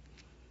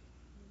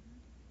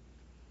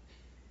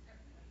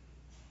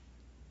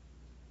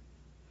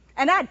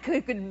 And I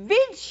could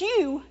convince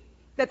you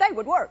that they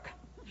would work.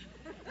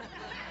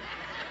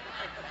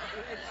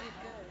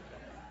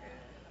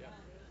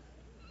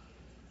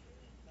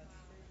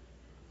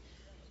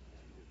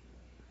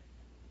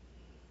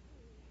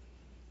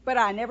 But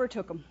I never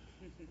took them.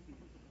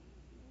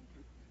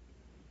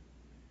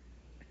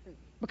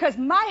 Because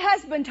my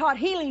husband taught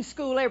healing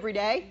school every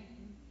day.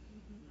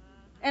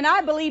 And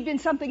I believed in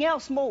something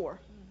else more.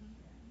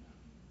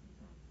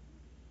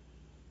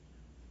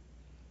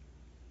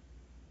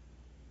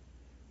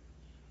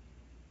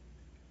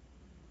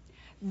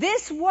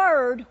 This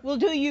word will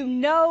do you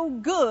no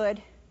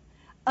good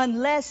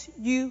unless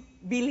you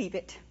believe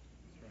it.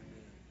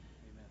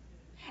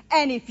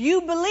 And if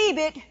you believe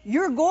it,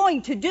 you're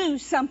going to do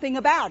something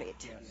about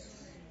it.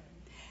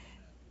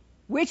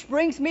 Which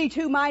brings me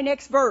to my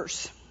next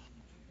verse.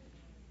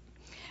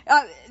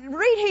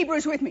 Read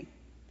Hebrews with me.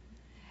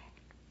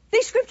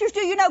 These scriptures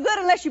do you no good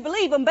unless you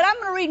believe them, but I'm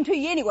going to read them to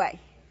you anyway.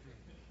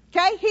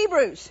 Okay?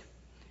 Hebrews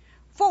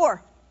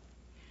 4,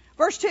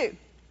 verse 2.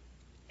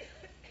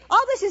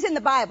 All this is in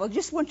the Bible.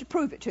 Just want to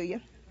prove it to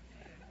you.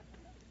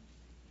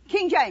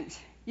 King James.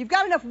 You've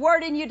got enough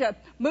word in you to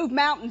move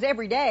mountains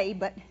every day,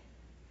 but...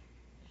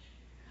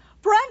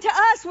 For unto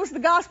us was the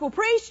gospel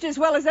preached as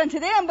well as unto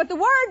them, but the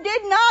word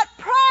did not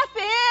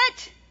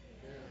profit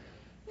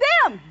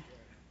them,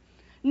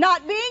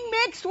 not being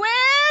mixed with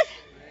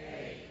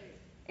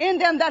in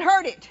them that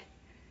heard it.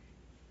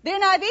 The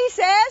NIV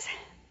says,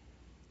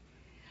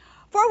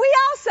 for we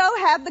also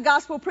have the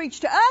gospel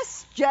preached to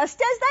us,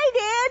 just as they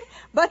did,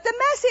 but the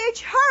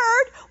message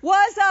heard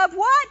was of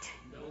what?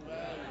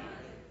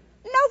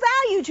 No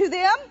value to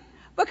them,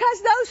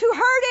 because those who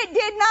heard it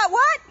did not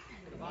what?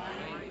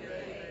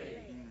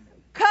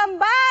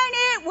 Combine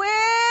it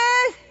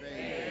with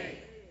faith.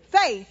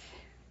 faith.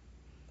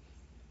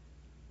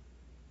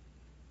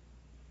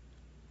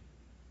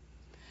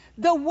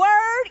 The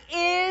word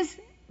is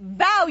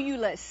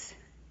valueless.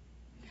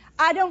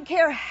 I don't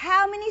care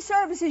how many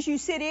services you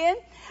sit in.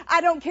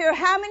 I don't care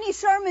how many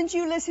sermons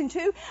you listen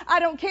to. I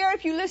don't care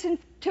if you listen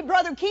to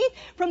Brother Keith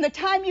from the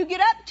time you get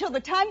up till the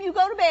time you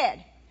go to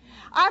bed.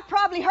 I've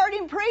probably heard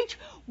him preach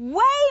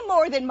way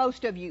more than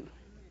most of you.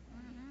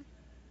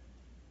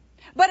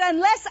 But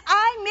unless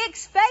I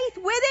mix faith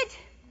with it,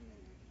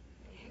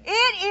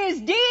 it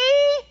is D-E-A.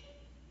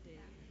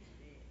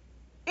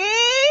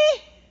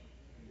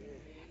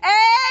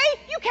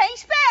 You can't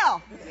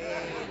spell.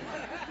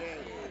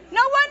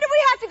 No wonder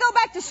we have to go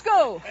back to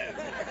school.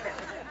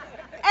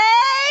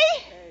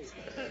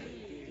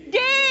 A-D.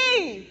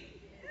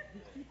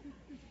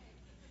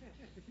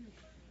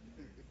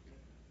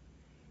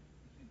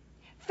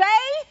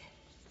 Faith,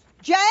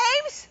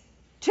 James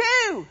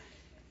 2.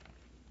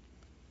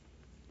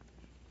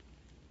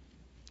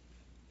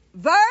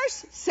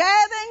 Verse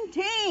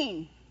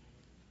 17.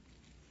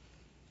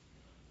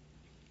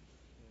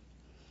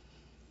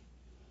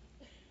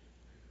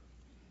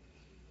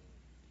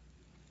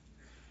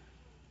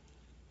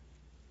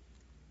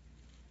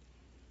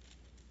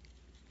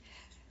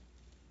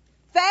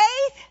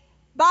 Faith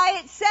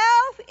by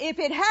itself, if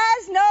it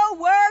has no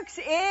works,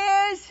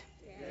 is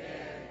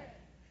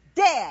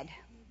dead.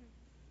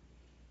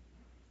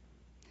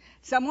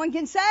 Someone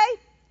can say,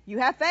 you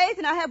have faith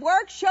and I have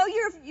works. Show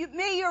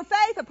me your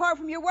faith apart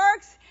from your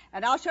works,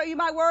 and I'll show you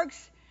my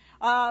works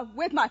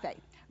with my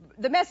faith.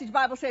 The Message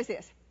Bible says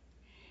this.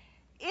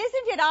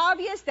 Isn't it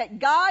obvious that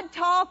God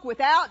talk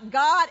without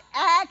God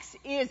acts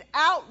is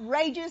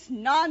outrageous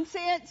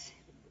nonsense?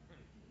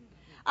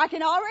 I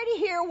can already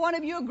hear one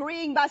of you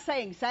agreeing by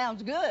saying,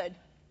 sounds good.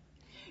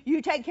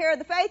 You take care of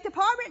the faith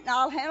department and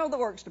I'll handle the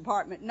works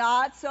department.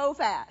 Not so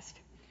fast.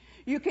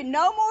 You can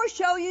no more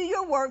show you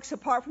your works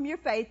apart from your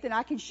faith than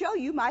I can show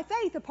you my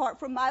faith apart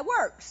from my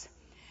works.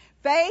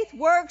 Faith,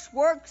 works,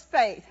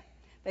 faith.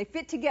 They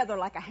fit together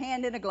like a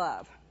hand in a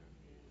glove.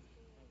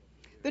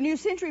 The New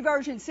Century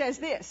Version says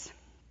this.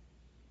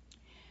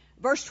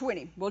 Verse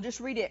 20. We'll just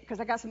read it because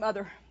I got some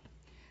other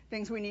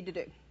things we need to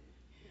do.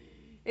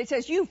 It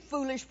says, you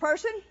foolish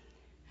person,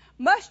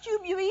 must you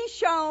be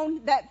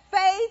shown that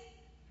faith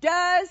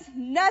does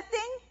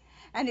nothing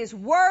and is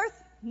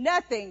worth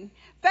nothing?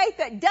 Faith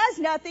that does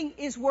nothing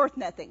is worth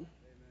nothing.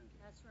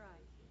 That's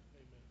right.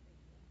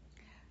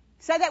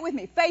 Say that with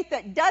me. Faith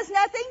that does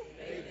nothing,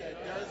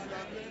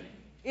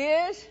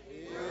 is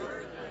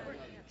worth nothing.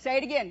 Say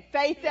it again.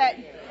 Faith that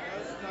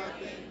Does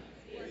nothing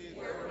is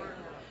worth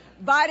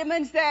nothing.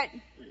 Vitamins that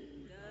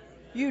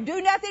you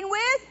do nothing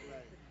with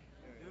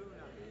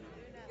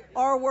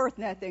are worth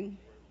nothing.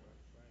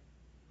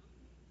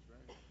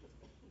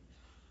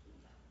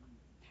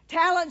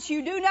 Talents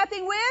you do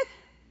nothing with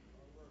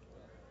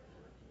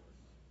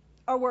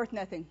are worth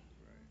nothing.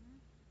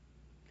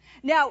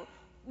 Now,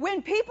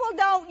 when people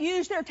don't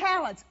use their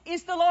talents,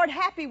 is the Lord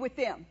happy with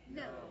them?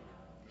 No.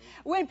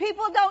 When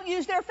people don't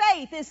use their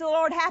faith, is the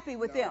Lord happy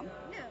with them?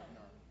 No.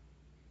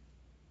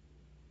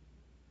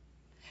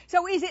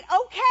 So is it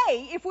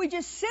okay if we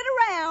just sit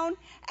around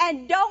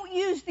and don't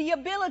use the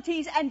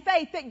abilities and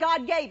faith that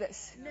God gave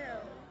us? No.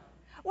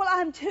 Well,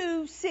 I'm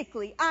too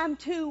sickly. I'm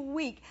too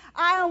weak.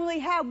 I only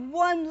have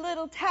one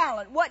little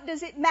talent. What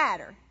does it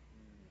matter?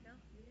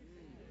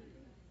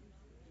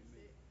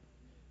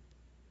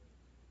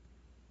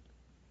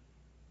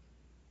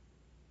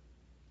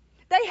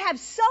 They have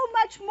so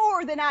much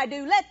more than I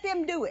do. Let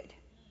them do it.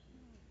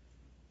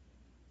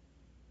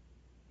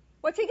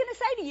 What's he going to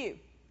say to you?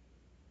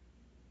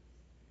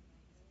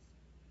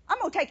 I'm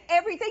going to take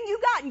everything you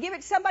got and give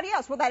it to somebody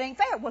else. Well, that ain't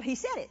fair. Well, he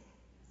said it.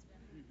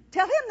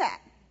 Tell him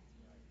that.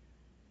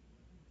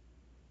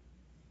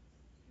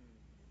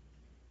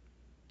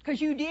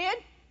 Because you did?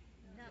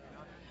 No.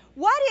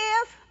 What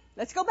if,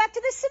 let's go back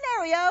to this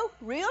scenario,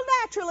 real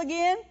natural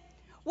again.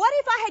 What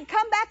if I had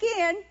come back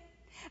in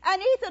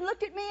and Ethan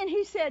looked at me and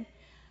he said,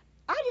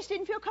 I just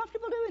didn't feel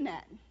comfortable doing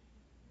that.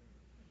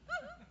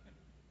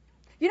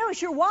 You know,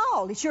 it's your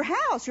wall. It's your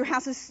house. Your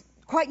house is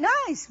quite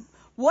nice.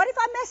 What if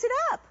I mess it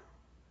up?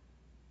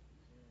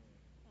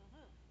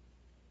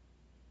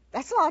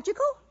 That's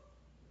logical.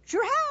 It's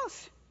your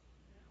house.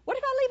 What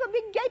if I leave a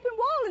big gaping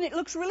wall and it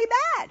looks really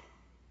bad?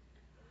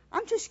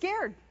 I'm too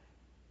scared.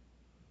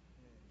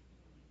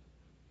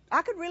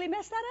 I could really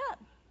mess that up.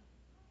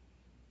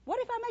 What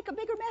if I make a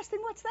bigger mess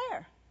than what's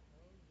there?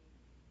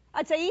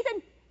 I'd say,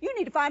 Ethan, you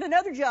need to find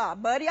another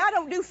job, buddy. I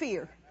don't do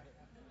fear.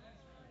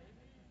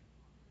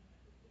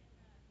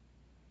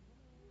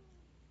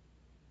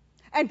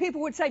 And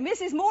people would say,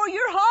 Mrs. Moore,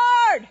 you're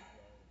hard.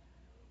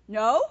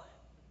 No.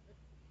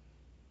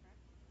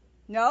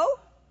 No.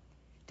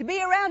 To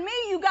be around me,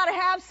 you got to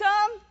have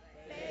some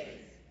faith.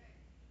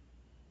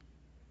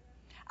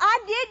 I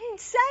didn't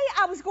say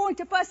I was going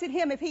to fuss at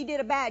him if he did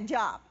a bad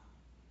job.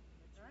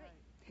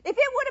 If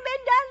it would have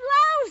been done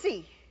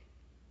lousy.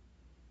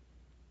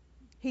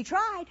 He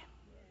tried.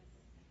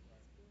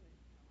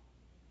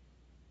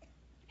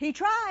 He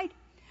tried.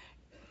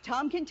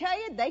 Tom can tell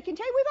you, they can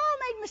tell you, we've all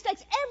made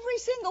mistakes. Every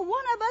single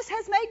one of us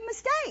has made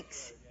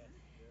mistakes.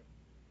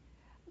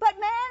 But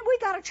man, we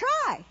got to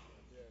try.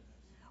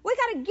 We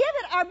got to give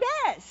it our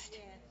best.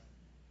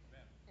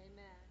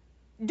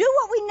 Amen. Do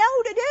what we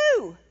know to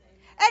do.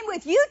 And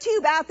with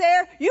YouTube out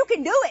there, you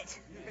can do it.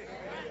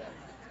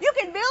 You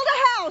can build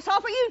a house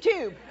off of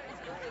YouTube.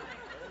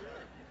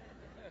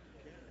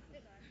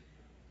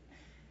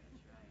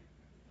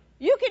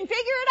 You can figure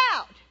it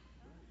out.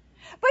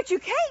 But you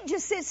can't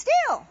just sit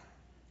still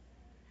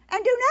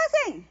and do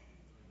nothing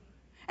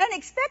and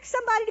expect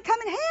somebody to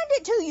come and hand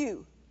it to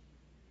you.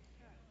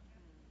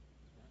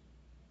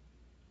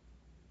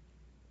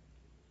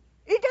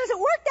 It doesn't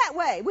work that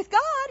way with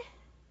God.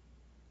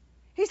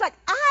 He's like,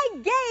 I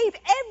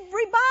gave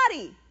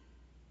everybody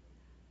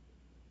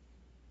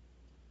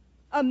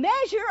a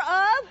measure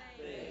of,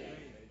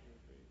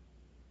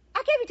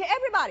 I gave it to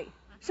everybody.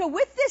 So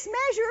with this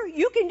measure,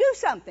 you can do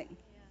something.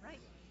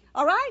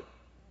 All right?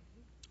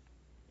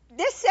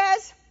 This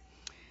says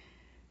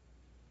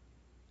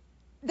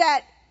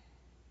that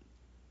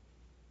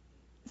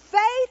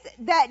faith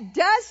that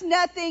does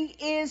nothing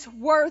is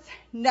worth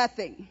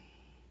nothing.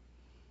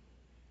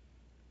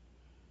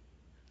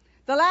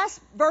 The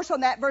last verse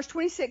on that, verse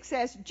 26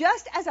 says,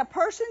 just as a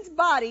person's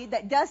body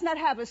that does not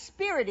have a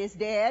spirit is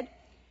dead,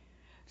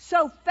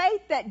 so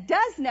faith that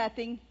does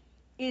nothing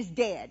is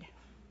dead.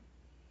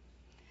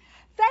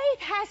 Faith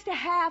has to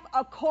have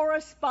a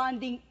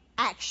corresponding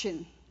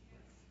action.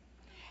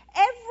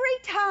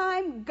 Every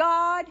time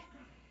God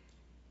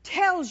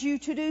tells you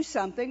to do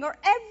something, or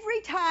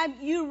every time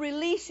you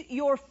release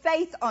your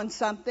faith on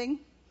something,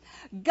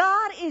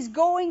 God is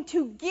going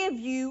to give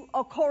you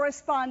a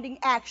corresponding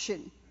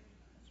action.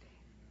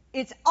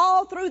 It's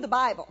all through the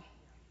Bible.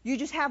 You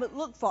just haven't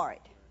looked for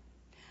it.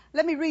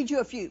 Let me read you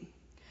a few.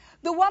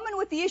 The woman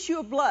with the issue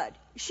of blood,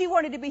 she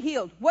wanted to be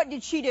healed. What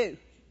did she do?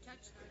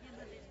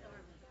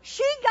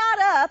 She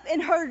got up in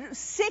her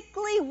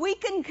sickly,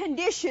 weakened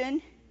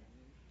condition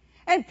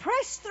and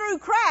pressed through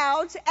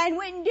crowds and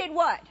went and did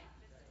what?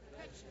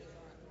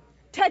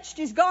 Touched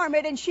his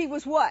garment, and she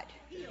was what?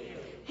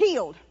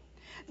 Healed.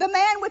 The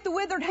man with the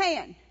withered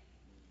hand.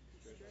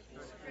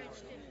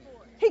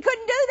 He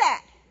couldn't do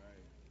that.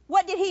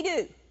 What did he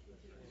do?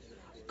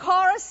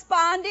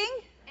 Corresponding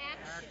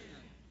Action.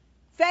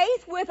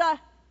 faith with a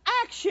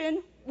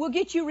action will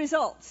get you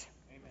results.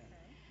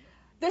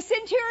 The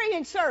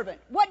centurion servant,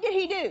 what did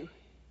he do?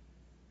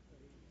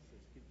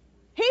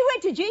 He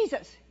went to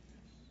Jesus.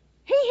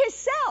 He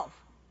himself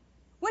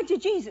went to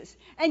Jesus.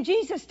 And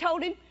Jesus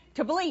told him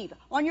to believe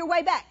on your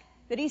way back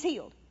that he's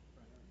healed.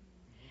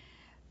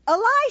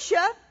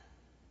 Elisha,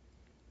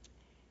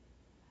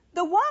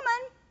 the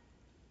woman,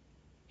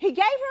 he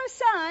gave her a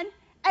son.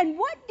 And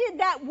what did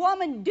that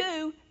woman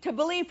do to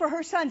believe for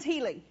her son's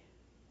healing?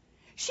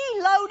 She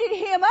loaded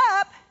him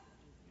up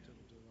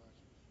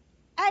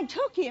and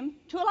took him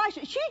to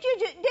Elisha. She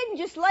didn't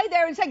just lay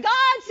there and say,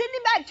 God, send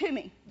him back to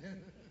me.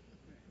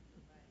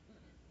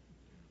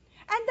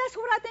 And that's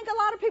what I think a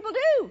lot of people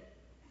do.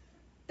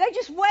 They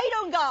just wait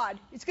on God.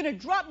 It's going to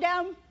drop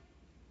down.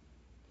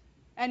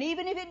 And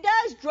even if it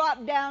does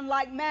drop down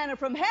like manna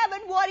from heaven,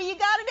 what do you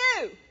got to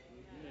do?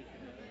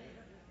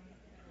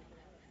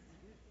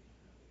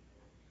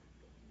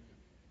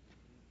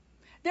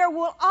 There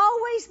will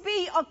always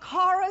be a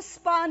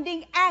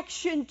corresponding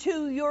action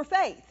to your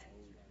faith.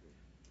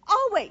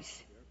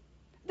 Always.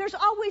 There's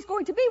always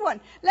going to be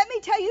one. Let me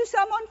tell you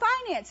some on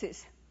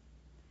finances.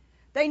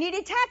 They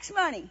needed tax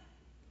money.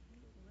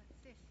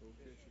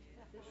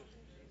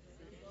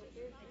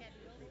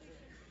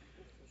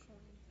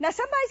 Now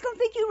somebody's going to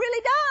think you're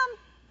really dumb.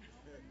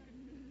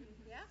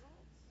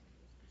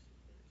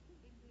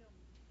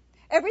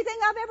 Everything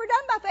I've ever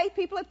done by faith,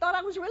 people have thought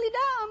I was really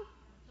dumb.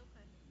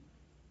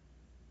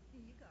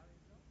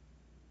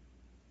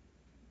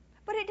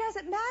 But it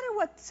doesn't matter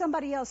what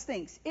somebody else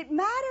thinks. It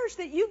matters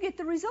that you get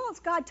the results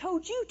God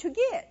told you to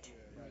get.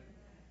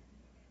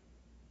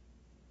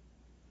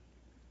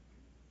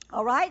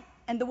 All right?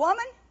 And the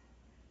woman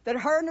that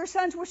her and her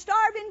sons were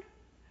starving,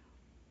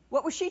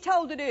 what was she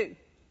told to do?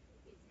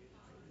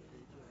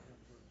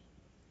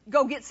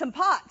 Go get some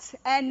pots.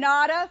 And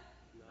not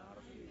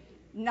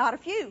a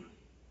few.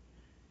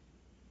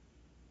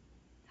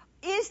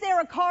 Is there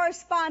a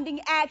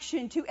corresponding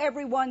action to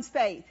everyone's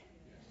faith?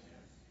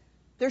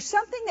 There's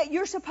something that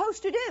you're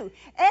supposed to do.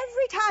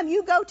 Every time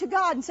you go to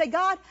God and say,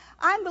 God,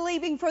 I'm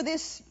believing for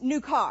this new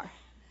car.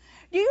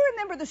 Do you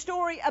remember the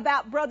story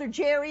about Brother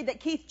Jerry that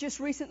Keith just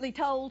recently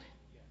told?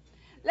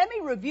 Let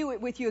me review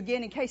it with you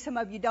again in case some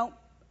of you don't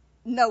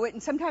know it.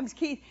 And sometimes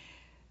Keith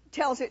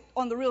tells it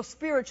on the real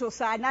spiritual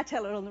side, and I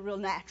tell it on the real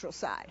natural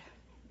side.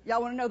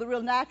 Y'all want to know the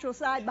real natural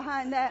side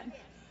behind that?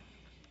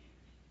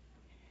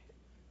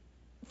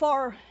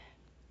 For,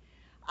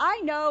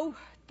 I know,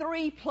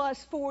 3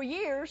 + 4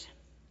 years,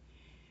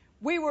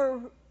 we were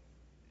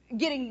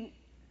getting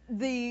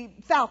the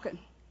Falcon,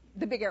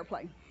 the big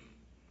airplane,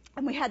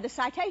 and we had the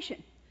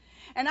citation.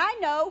 And I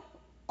know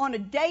on a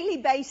daily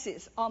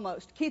basis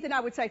almost, Keith and I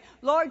would say,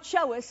 Lord,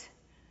 show us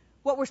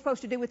what we're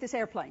supposed to do with this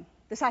airplane.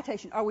 The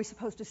citation. Are we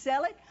supposed to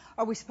sell it?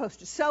 Are we supposed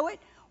to sow it?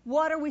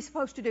 What are we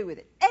supposed to do with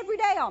it? Every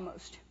day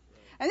almost.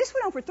 And this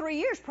went on for 3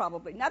 years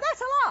probably. Now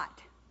that's a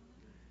lot.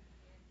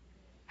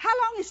 How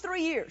long is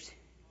 3 years?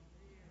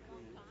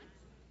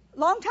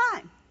 Long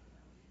time.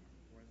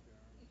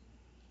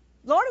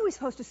 Lord, are we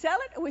supposed to sell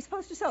it? Are we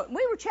supposed to sow it? And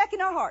we were checking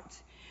our hearts.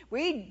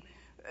 We'd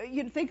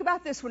think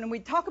about this one, and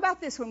we'd talk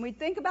about this one, we'd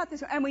think about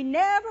this one, and we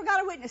never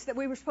got a witness that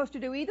we were supposed to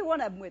do either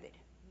one of them with it.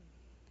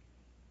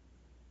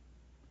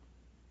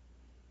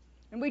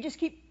 And we just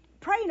keep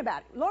praying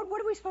about it. Lord,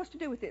 what are we supposed to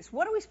do with this?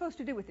 What are we supposed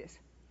to do with this?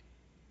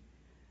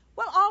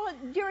 Well,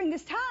 during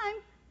this time,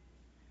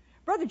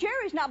 Brother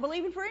Jerry's not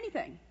believing for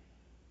anything.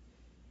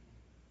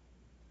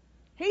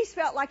 He's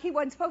felt like he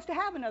wasn't supposed to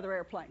have another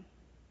airplane.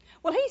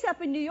 Well, he's up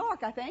in New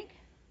York, I think.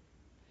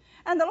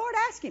 And the Lord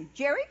asked him,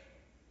 Jerry,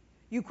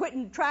 you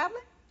quitting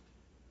traveling?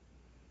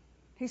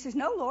 He says,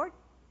 no, Lord.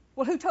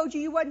 Well, who told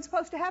you wasn't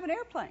supposed to have an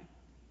airplane?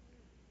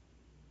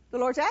 The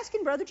Lord's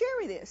asking Brother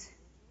Jerry this.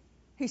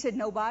 He said,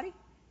 nobody.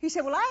 He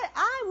said, well,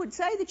 I would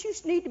say that you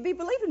need to be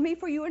believing me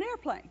for you an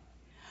airplane.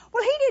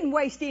 Well, he didn't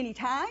waste any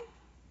time.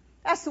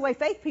 That's the way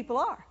faith people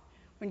are.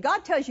 When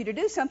God tells you to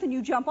do something,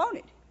 you jump on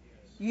it.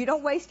 You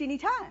don't waste any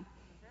time.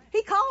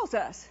 He calls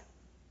us.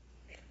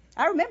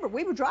 I remember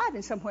we were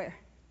driving somewhere,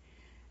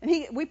 and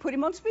we put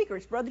him on speaker.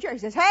 It's Brother Jerry. He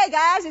says, hey,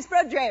 guys, it's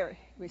Brother Jerry.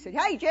 We said,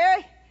 hey,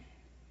 Jerry.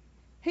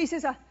 He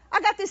says,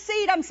 I got this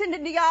seed I'm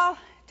sending to y'all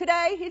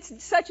today.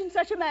 It's such and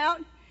such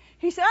amount.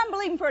 He said, I'm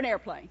believing for an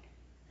airplane.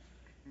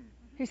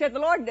 He said, the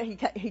Lord,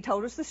 he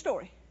told us the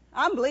story.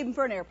 I'm believing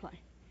for an airplane.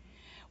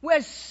 Well,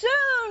 as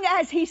soon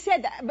as he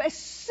said that, as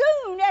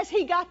soon as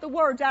he got the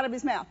words out of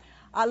his mouth,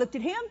 I looked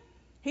at him,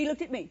 he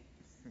looked at me.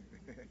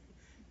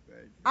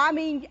 I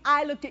mean,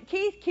 I looked at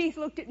Keith, Keith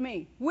looked at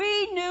me.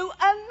 We knew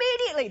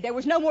immediately. There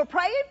was no more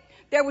praying.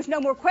 There was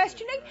no more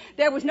questioning.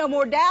 There was no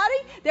more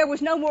doubting. There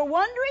was no more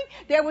wondering.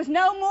 There was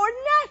no more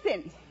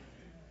nothing.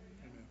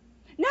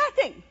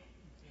 Nothing.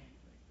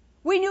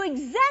 We knew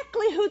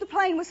exactly who the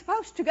plane was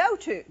supposed to go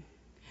to.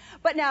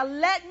 But now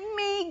let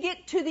me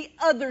get to the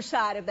other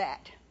side of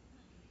that.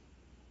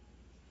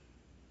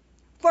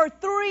 For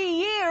 3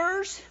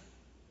 years,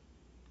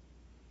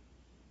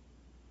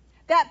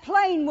 that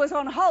plane was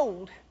on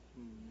hold.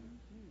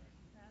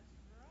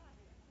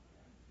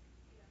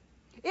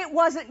 It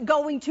wasn't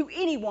going to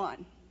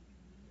anyone.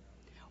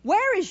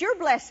 Where is your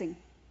blessing?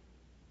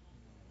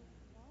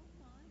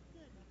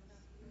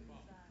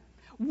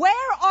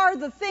 Where are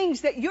the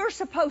things that you're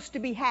supposed to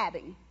be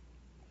having?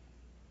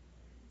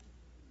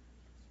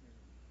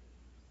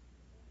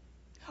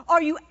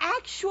 Are you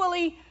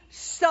actually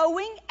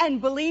sowing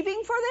and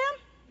believing for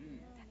them?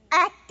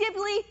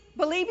 Actively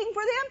believing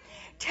for them?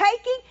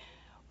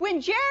 When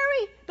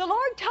the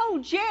Lord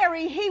told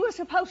Jerry he was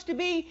supposed to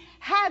be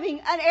having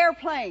an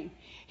airplane,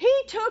 he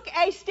took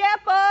a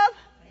step of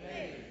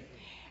faith.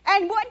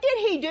 And what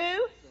did he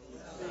do?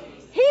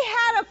 He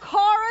had a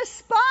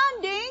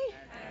corresponding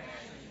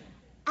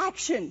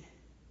action.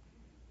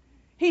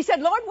 He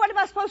said, Lord, what am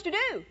I supposed to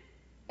do?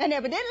 And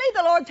evidently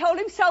the Lord told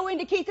him, sow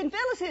into Keith and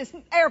Phyllis's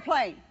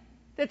airplane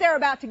that they're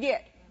about to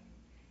get.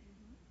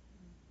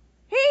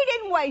 He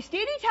didn't waste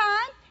any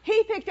time.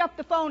 He picked up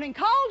the phone and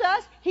called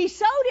us. He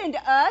sowed into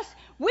us.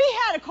 We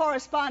had a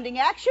corresponding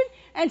action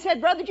and said,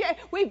 Brother Jerry,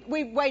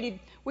 we waited.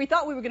 We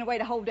thought we were going to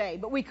wait a whole day,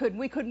 but we couldn't.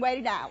 We couldn't wait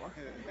an hour.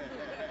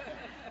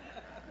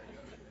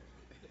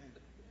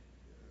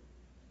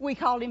 We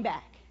called him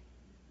back.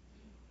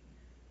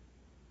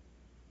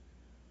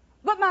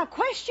 But my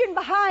question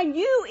behind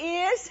you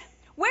is,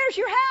 where's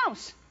your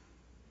house?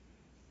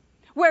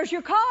 Where's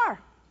your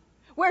car?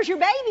 Where's your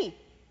baby?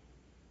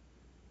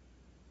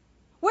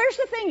 Where's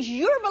the things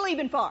you're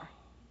believing for?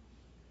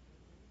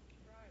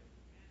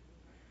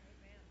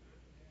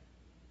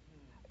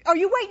 Are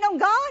you waiting on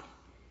God?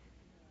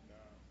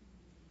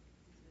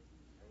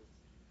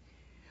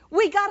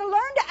 We got to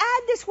learn to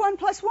add this 1 +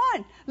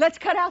 1. Let's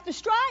cut out the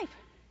strife.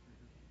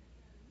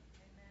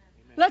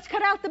 Let's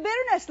cut out the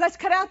bitterness. Let's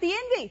cut out the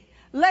envy.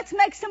 Let's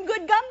make some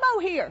good gumbo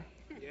here.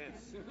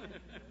 Yes.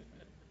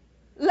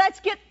 Let's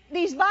get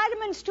these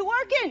vitamins to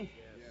working.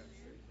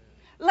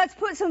 Let's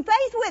put some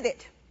faith with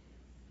it.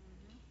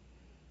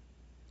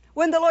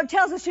 When the Lord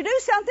tells us to do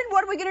something,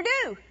 what are we going to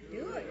do?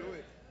 Do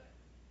it.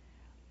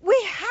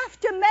 We have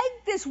to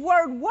make this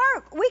word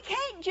work. We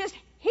can't just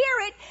hear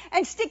it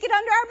and stick it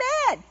under our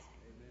bed. Amen.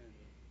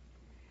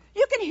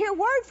 You can hear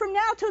word from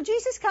now till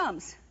Jesus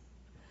comes.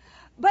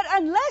 But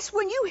unless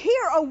when you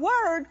hear a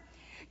word,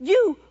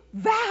 you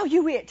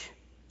value it.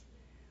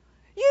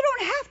 You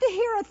don't have to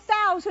hear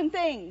 1,000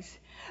 things.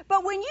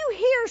 But when you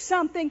hear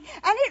something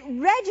and it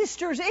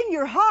registers in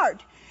your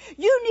heart,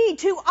 you need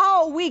to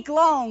all week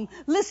long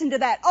listen to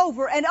that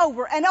over and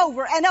over and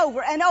over and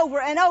over and over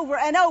and over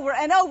and over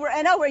and over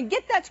and over and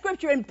get that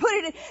scripture and put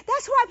it in.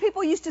 That's why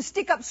people used to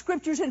stick up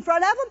scriptures in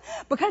front of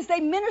them, because they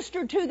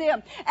ministered to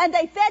them and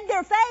they fed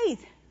their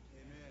faith.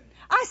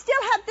 I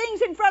still have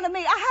things in front of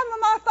me. I have them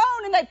on my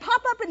phone and they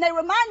pop up and they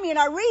remind me and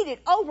I read it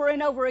over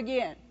and over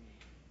again.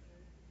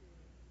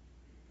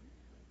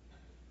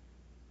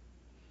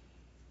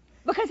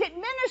 because it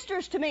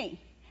ministers to me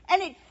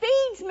and it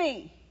feeds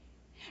me.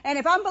 And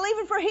if I'm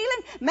believing for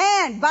healing,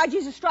 man, by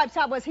Jesus' stripes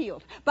I was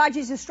healed. By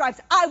Jesus'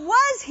 stripes I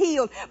was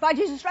healed. By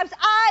Jesus' stripes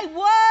I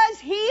was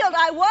healed.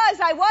 I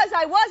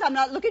was. I'm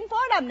not looking for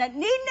it. I'm not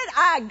needing it.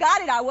 I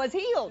got it. I was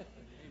healed.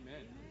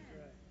 Amen.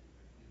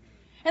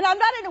 And I'm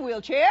not in a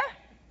wheelchair.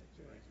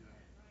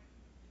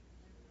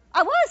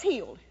 I was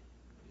healed.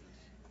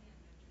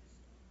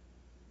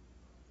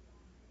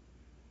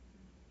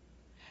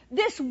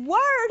 This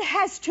word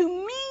has to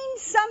mean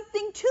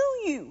something to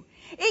you.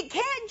 It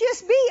can't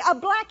just be a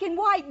black and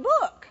white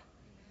book.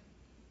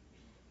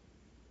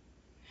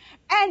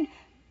 And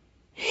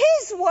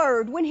His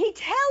word, when He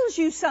tells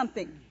you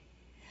something,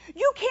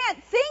 you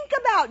can't think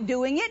about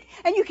doing it,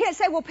 and you can't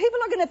say, well, people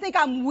are going to think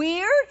I'm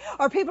weird,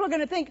 or people are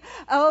going to think,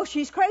 oh,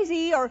 she's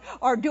crazy, or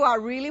do I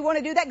really want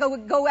to do that?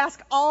 Go ask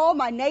all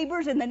my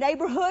neighbors in the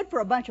neighborhood for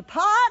a bunch of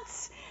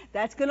pots.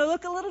 That's going to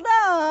look a little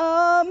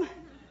dumb.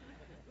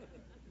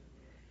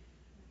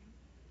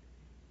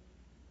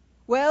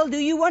 Well, do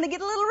you want to get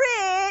a little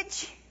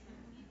rich?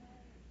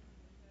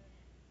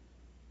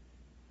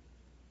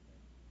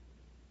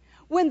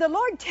 When the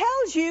Lord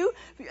tells you,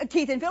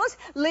 Keith and Phyllis,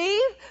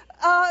 leave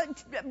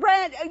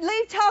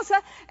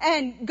Tulsa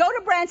and go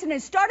to Branson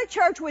and start a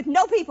church with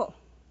no people.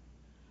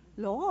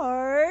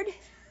 Lord.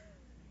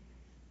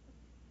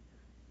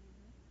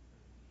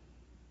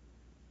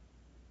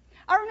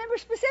 I remember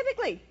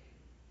specifically,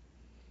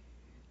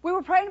 we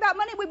were praying about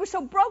money. We were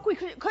so broke we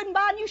couldn't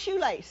buy a new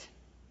shoelace.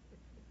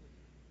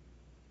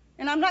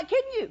 And I'm not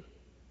kidding you.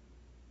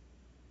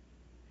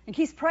 And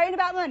Keith's praying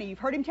about money. You've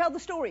heard him tell the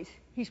stories.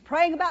 He's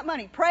praying about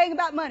money.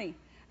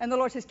 And the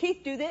Lord says,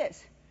 Keith, do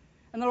this.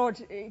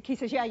 And Keith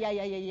says,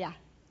 yeah.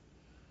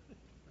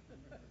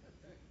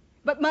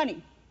 But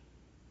money.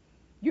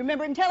 You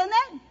remember him telling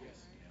that? Yes.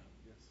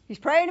 He's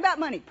praying about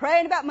money.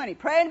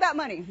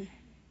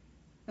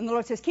 And the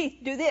Lord says, Keith,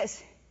 do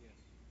this.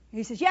 And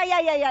he says,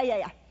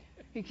 yeah.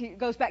 He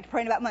goes back to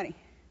praying about money.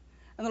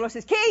 And the Lord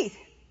says, Keith,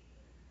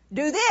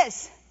 do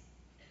this.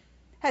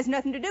 Has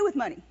nothing to do with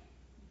money.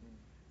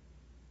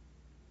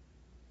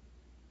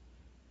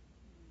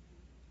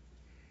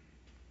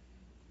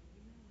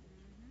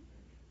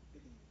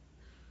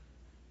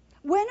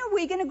 When are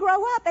we going to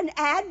grow up and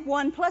add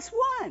 1 plus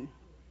 1?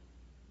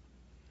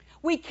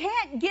 We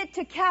can't get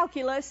to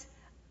calculus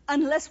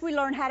unless we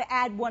learn how to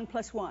add 1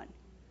 plus 1.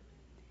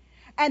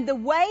 And the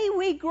way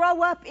we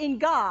grow up in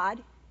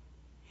God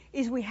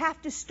is we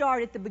have to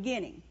start at the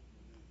beginning.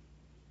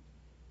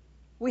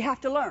 We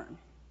have to learn.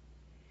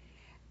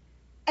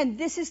 And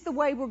this is the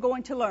way we're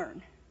going to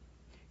learn.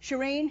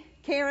 Shireen,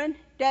 Karen,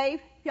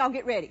 Dave, y'all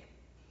get ready.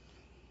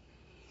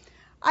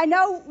 I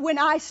know when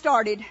I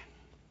started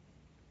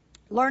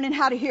learning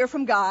how to hear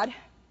from God,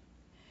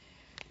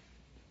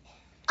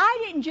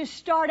 I didn't just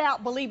start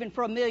out believing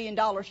for $1 million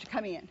to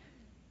come in.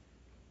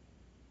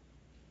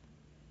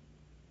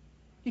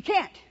 You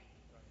can't.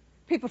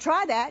 People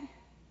try that.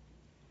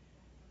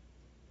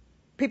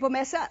 People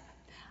mess up.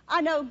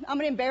 I know I'm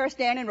going to embarrass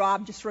Dan and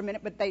Rob just for a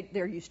minute, but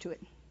they're used to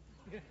it.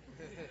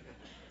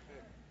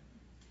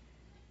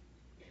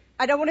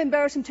 I don't want to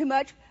embarrass them too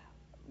much,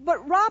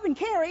 but Rob and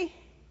Carrie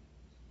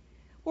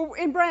were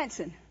in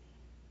Branson.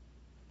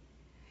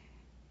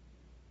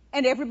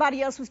 And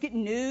everybody else was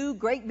getting new,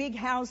 great big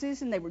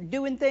houses, and they were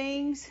doing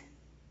things.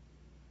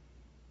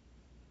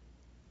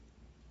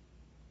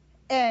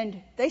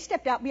 And they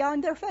stepped out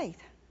beyond their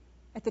faith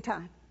at the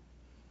time.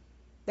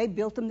 They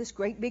built them this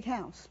great big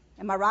house.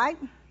 Am I right?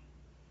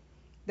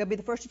 They'll be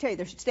the first to tell you.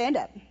 They should stand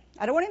up.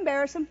 I don't want to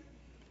embarrass them.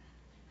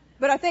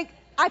 But I think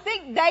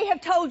they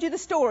have told you the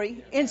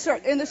story in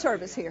the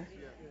service here.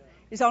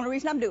 It's the only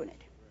reason I'm doing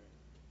it.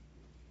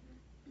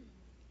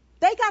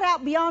 They got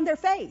out beyond their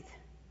faith.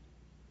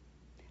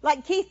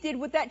 Like Keith did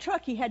with that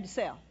truck he had to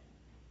sell.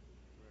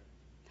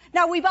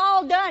 Now, we've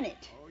all done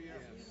it.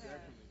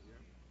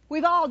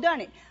 We've all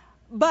done it.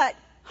 But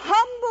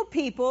humble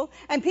people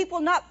and people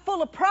not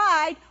full of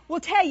pride will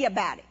tell you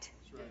about it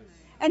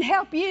and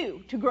help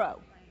you to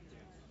grow.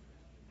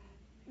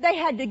 They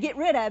had to get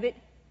rid of it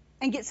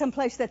and get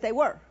someplace that they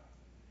were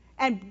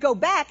and go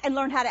back and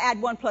learn how to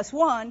add 1 plus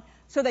 1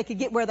 so they could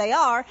get where they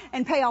are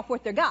and pay off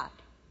what they got.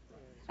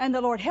 And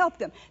the Lord helped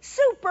them.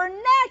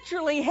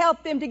 Supernaturally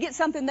helped them to get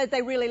something that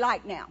they really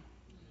like now.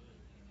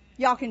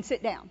 Y'all can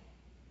sit down.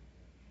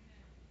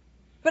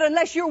 But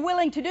unless you're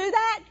willing to do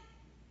that,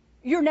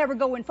 you're never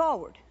going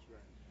forward.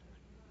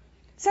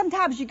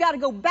 Sometimes you got to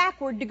go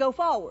backward to go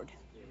forward.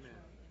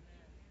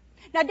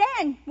 Now,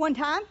 Dan, one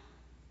time,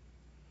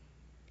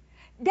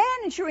 Dan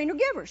and Shireen are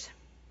givers.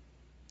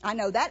 I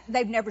know that.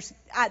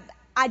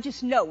 I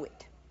just know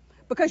it.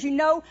 Because you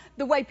know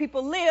the way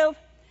people live.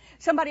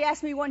 Somebody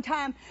asked me one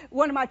time,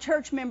 one of my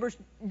church members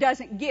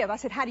doesn't give. I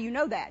said, how do you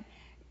know that?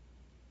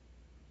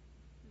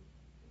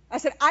 I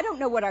said, I don't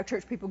know what our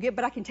church people give,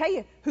 but I can tell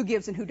you who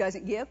gives and who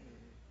doesn't give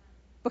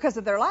because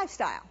of their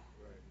lifestyle.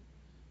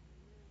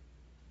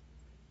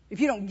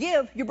 If you don't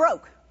give, you're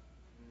broke.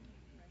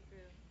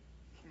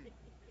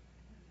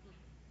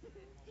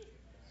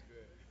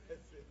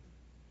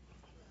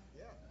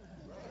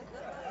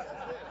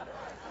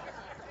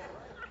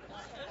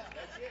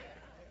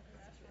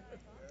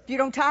 If you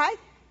don't tithe,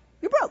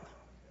 you're broke.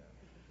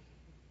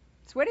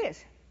 That's what it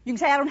is. You can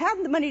say, I don't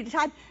have the money to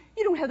tithe.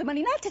 You don't have the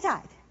money not to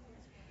tithe.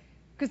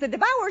 Because the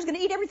devourer is going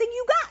to eat everything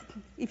you got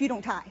if you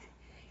don't tithe.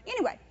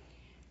 Anyway,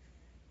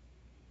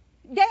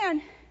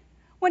 Dan,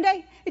 one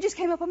day, it just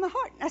came up on my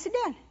heart. I said,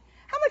 Dan,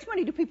 how much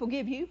money do people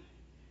give you?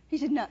 He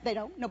said, no, they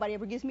don't. Nobody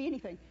ever gives me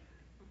anything.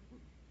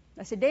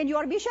 I said, Dan, you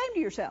ought to be ashamed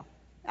of yourself.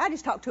 I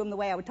just talked to him the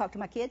way I would talk to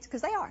my kids,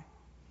 because they are.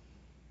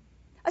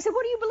 I said,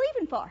 what are you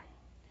believing for?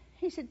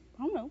 He said,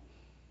 I don't know.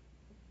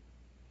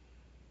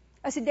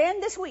 I said, Dan,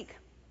 this week,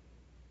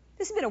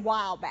 this has been a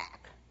while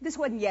back. This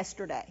wasn't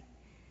yesterday.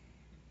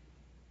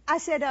 I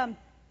said,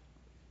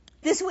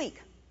 this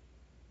week,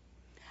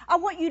 I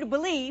want you to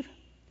believe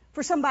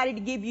for somebody to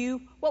give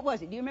you, what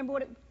was it? Do you remember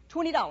what it was?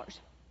 $20.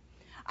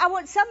 I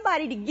want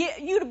somebody to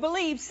get you to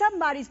believe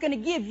somebody's going to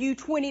give you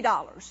 $20.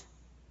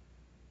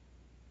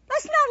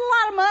 That's not a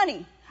lot of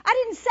money.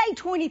 I didn't say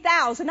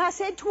 20,000. I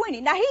said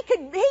 20. Now he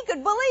could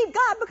believe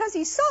God because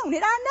he's sown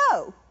it. I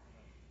know.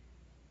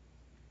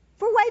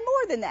 For way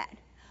more than that.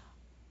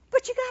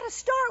 But you got to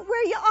start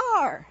where you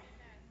are.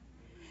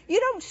 You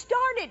don't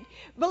start it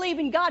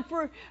believing God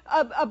for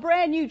a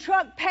brand new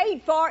truck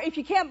paid for if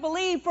you can't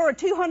believe for a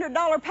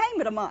 $200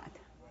 payment a month.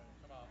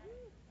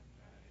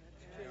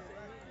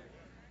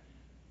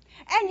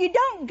 And you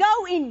don't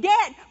go in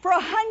debt for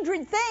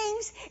 100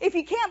 things if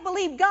you can't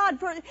believe God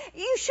for.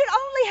 You should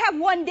only have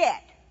one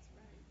debt.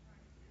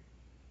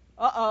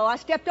 Uh-oh, I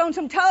stepped on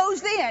some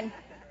toes then.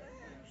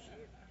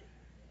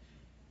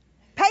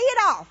 Pay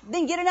it off,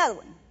 then get another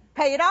one.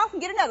 Pay it off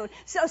and get another one.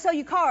 So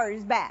your car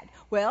is bad.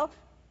 Well,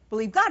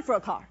 believe God for a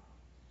car.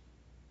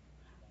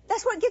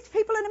 That's what gets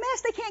people in a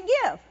mess. They can't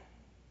give.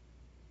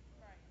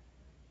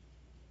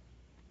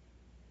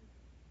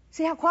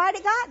 See how quiet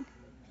it got?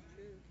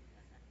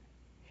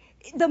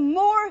 The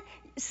more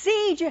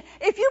seed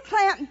if you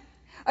plant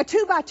a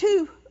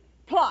 2x2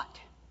 plot,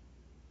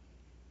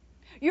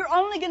 you're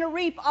only going to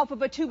reap off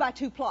of a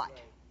 2x2 plot.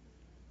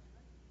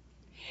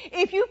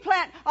 If you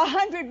plant a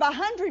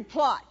 100x100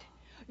 plot,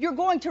 you're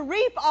going to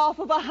reap off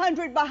of a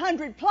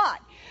 100x100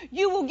 plot.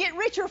 You will get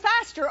richer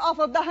faster off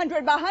of the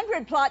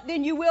 100x100 plot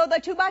than you will the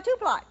 2x2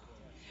 plot.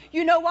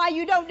 You know why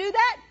you don't do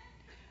that?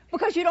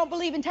 Because you don't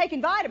believe in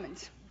taking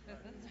vitamins.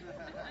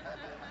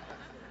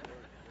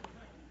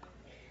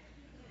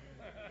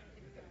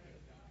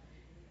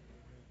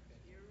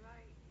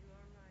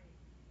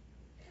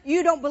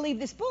 You don't believe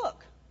this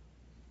book.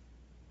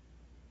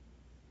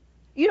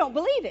 You don't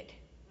believe it.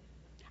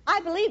 I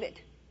believe it.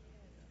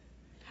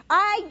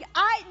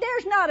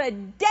 There's not a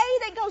day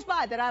that goes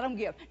by that I don't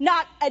give.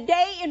 Not a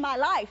day in my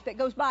life that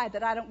goes by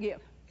that I don't give.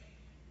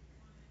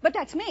 But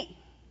that's me.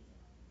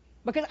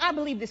 Because I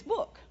believe this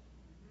book.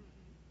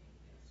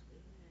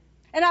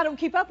 And I don't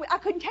keep up with, I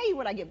couldn't tell you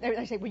what I give.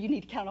 They say, well, you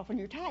need to count off on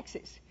your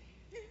taxes.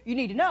 You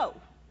need to know.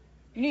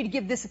 You need to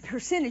give this a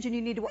percentage and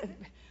you need to,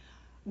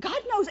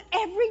 God knows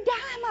every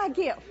dime I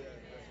give.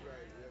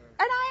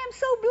 And I am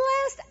so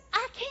blessed,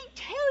 I can't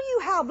tell you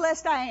how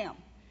blessed I am.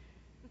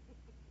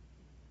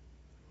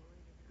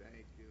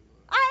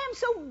 I am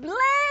so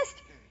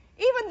blessed.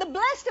 Even the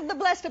blessed of the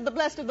blessed of the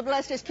blessed of the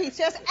blessed, as Keith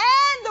says,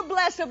 and the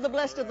blessed of the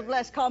blessed of the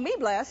blessed call me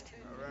blessed.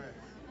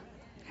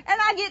 And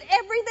I get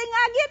everything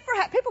I get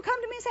for half. People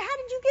come to me and say, how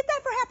did you get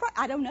that for half price?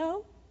 I don't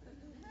know.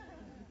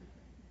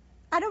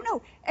 I don't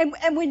know.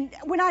 And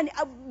when I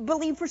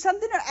believe for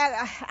something,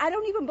 I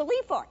don't even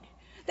believe for it.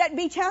 That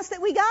beach house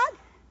that we got,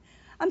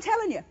 I'm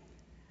telling you,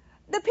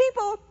 the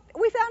people,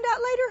 we found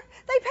out later,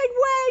 they paid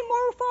way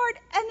more for it,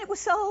 and it was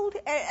sold.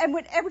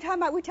 And every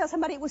time we tell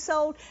somebody it was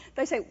sold,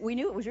 they say, we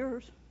knew it was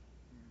yours,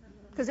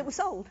 because it was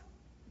sold.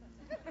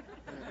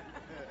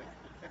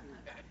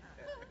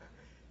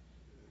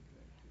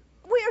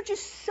 We are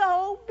just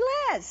so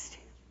blessed.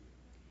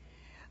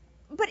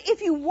 But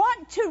if you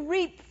want to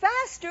reap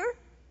faster,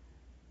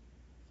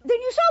 then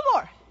you sow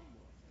more.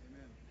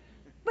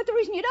 But the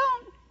reason you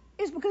don't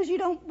is because you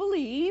don't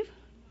believe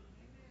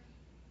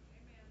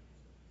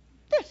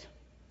this.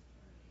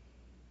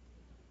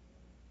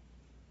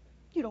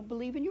 You don't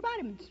believe in your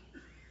vitamins.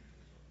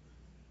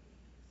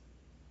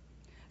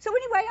 So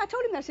anyway, I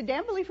told him, I said,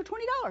 Dan, believe for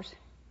 $20.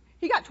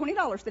 He got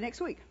 $20 the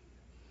next week.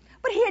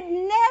 But he had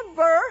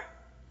never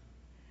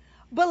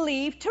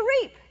believed to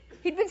reap.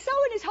 He'd been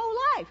sowing his whole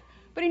life,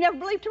 but he never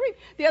believed to reap.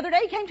 The other day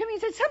he came to me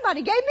and said,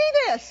 somebody gave me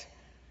this.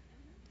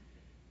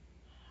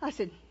 I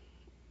said,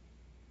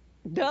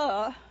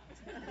 duh.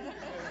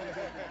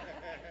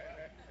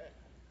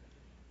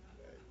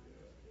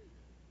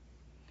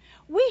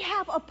 We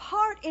have a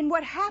part in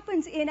what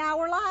happens in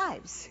our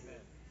lives.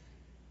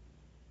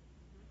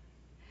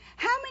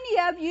 How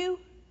many of you,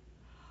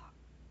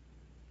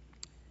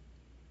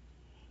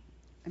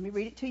 let me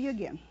read it to you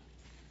again.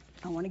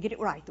 I want to get it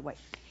right the way.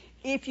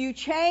 If you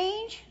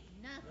change,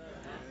 nothing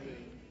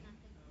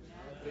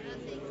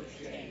will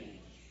change.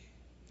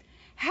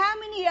 How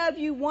many of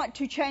you want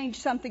to change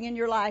something in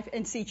your life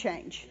and see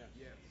change?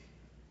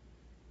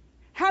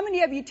 How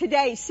many of you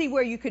today see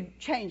where you could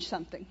change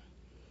something?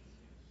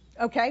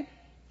 Okay.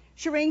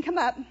 Shireen, come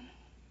up.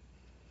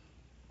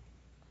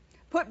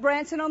 put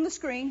Branson on the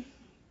screen.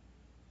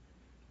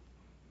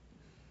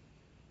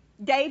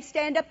 Dave,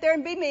 stand up there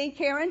and be me.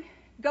 Karen,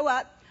 go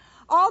up.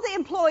 All the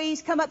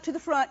employees come up to the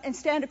front and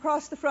stand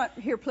across the front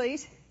here,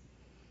 please.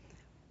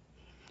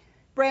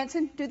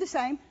 Branson, do the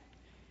same.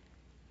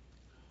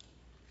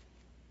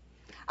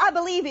 I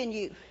believe in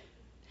you.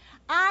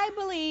 I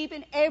believe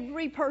in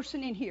every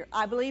person in here.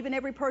 I believe in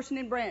every person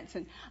in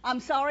Branson. I'm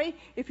sorry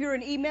if you're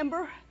an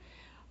E-member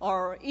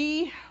or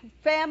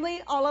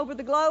E-family all over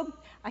the globe,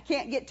 I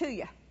can't get to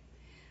you.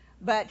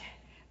 But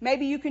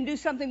maybe you can do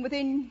something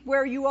within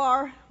where you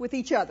are with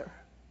each other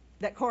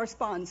that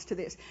corresponds to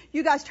this.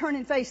 You guys turn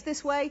and face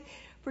this way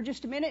for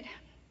just a minute.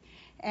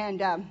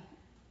 And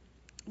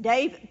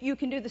Dave, you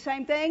can do the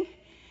same thing.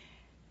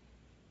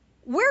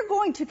 We're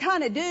going to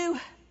kind of do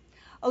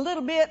a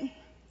little bit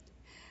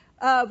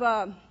of,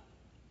 I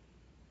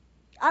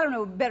don't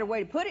know a better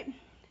way to put it,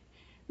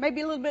 maybe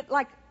a little bit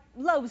like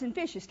loaves and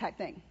fishes type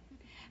thing.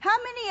 How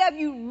many of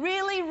you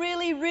really,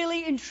 really,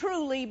 really and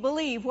truly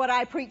believe what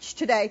I preached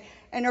today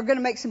and are going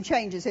to make some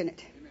changes in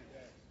it?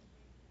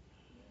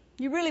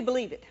 You really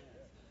believe it.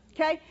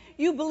 Okay?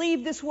 You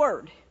believe this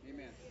word.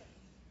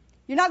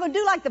 You're not going to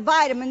do like the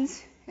vitamins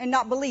and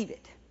not believe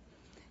it.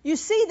 You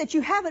see that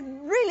you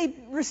haven't really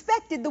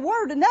respected the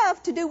word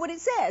enough to do what it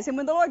says. And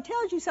when the Lord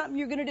tells you something,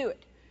 you're going to do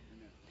it.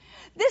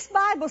 This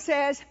Bible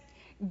says,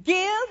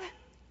 give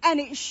and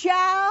it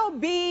shall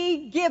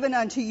be given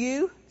unto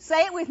you.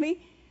 Say it with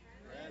me.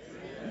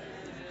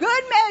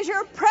 Good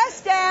measure,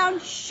 pressed down,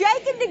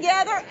 shaken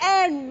together,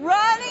 and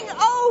running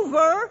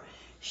over,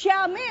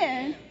 shall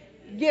men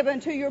give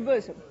unto your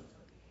bosom.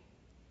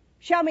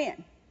 Shall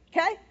men.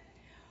 Okay?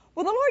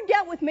 Well, the Lord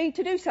dealt with me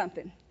to do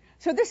something.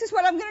 So this is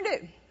what I'm going to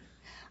do.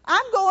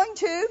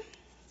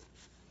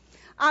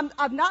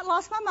 I've not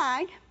lost my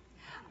mind.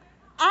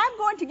 I'm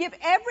going to give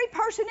every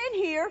person in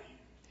here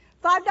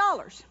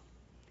 $5.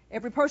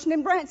 Every person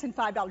in Branson,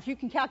 $5. You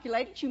can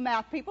calculate it, you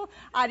math people.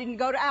 I didn't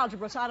go to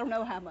algebra, so I don't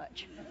know how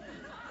much.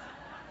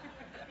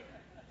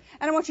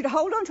 And I want you to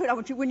hold on to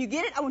it. When you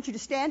get it, I want you to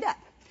stand up.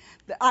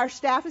 Our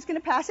staff is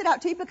going to pass it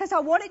out to you because I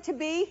want it to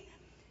be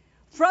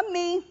from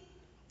me,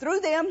 through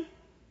them,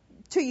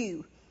 to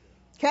you.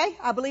 Okay?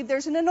 I believe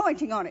there's an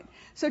anointing on it.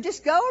 So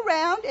just go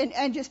around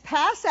and just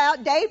pass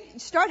out. Dave,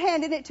 start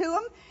handing it to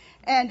them.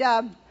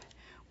 And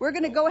we're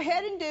going to go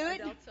ahead and do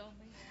it.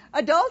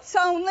 Adults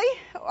only.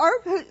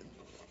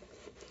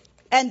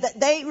 And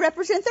they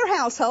represent their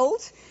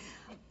households.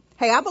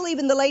 Hey, I believe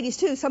in the ladies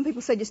too. Some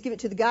people say just give it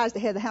to the guys, the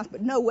head of the house.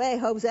 But no way,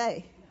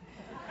 Jose.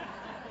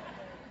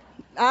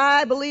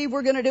 I believe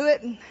we're going to do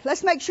it. And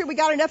let's make sure we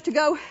got enough to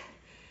go.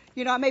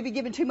 You know, I may be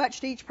giving too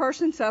much to each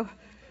person, so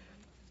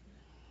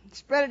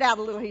spread it out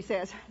a little, he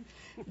says.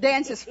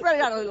 Dan says, spread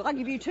it out a little. I'll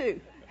give you 2.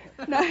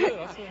 No.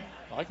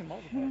 I can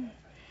multiply.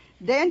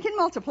 Dan can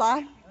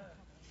multiply.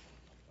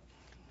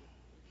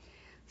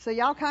 So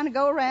y'all kind of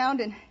go around,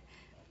 and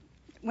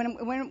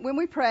when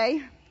we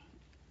pray,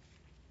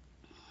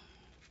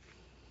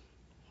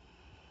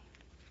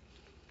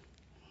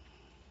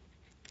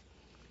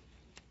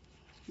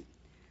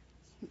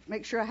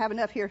 make sure I have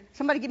enough here.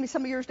 Somebody give me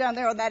some of yours down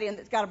there on that end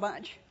that's got a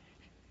bunch.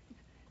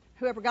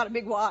 Whoever got a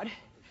big wad.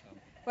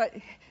 But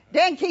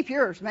Dan, keep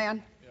yours,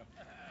 man.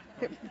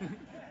 Yeah.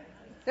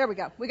 There we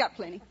go. We got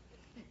plenty.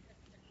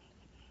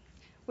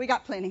 We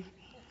got plenty.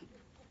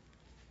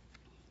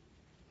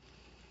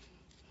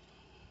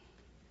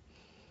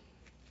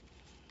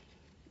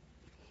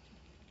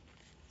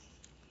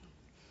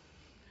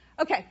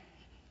 Okay.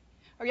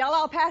 Are y'all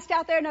all passed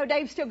out there? No,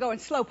 Dave's still going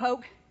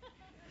slowpoke.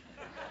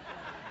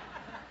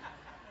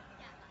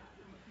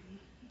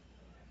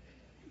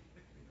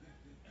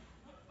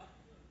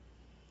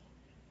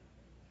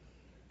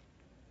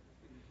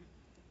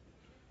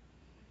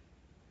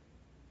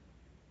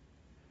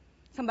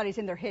 Somebody's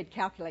in their head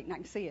calculating. I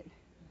can see it.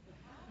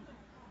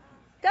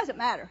 Doesn't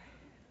matter.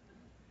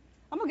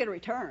 I'm going to get a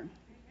return.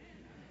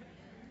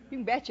 You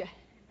can betcha.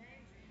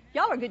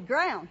 Y'all are good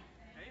ground.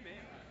 Amen.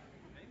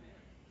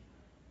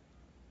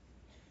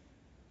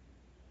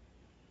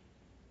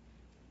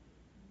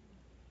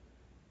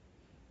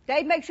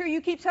 Dave, make sure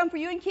you keep some for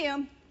you and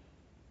Kim.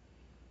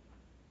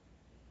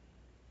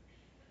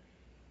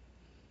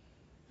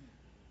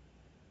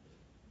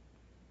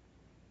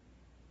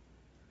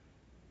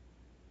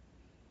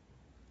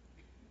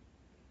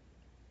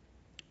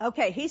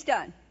 Okay, he's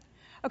done.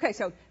 Okay,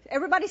 so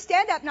everybody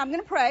stand up, and I'm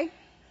going to pray.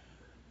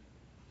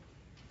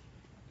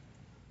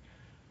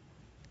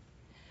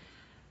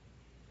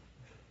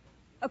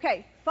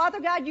 Okay,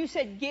 Father God, you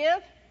said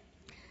give.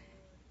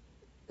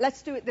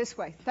 Let's do it this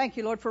way. Thank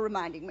you, Lord, for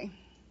reminding me.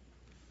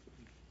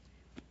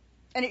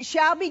 And it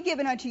shall be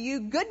given unto you,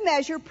 good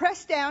measure,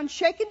 pressed down,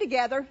 shaken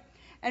together,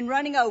 and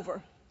running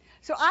over.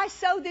 So I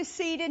sow this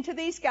seed into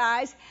these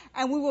guys,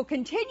 and we will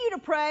continue to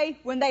pray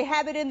when they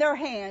have it in their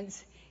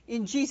hands.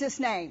 In Jesus'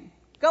 name.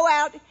 Go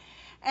out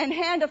and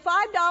hand a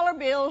 $5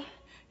 bill.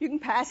 You can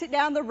pass it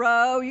down the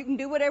row. You can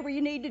do whatever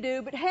you need to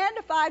do, but hand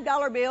a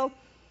 $5 bill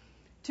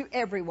to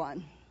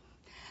everyone.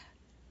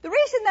 The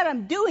reason that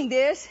I'm doing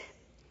this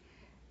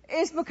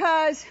is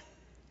because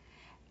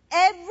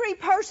every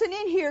person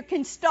in here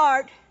can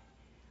start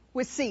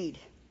with seed.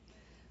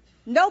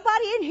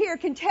 Nobody in here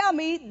can tell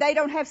me they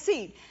don't have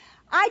seed.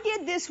 I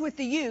did this with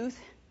the youth,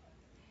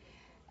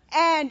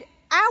 and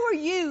our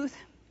youth,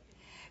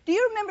 do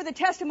you remember the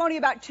testimony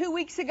about 2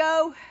 weeks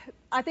ago?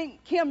 I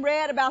think Kim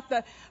read about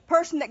the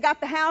person that got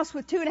the house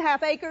with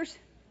 2.5 acres.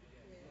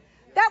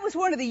 That was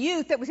one of the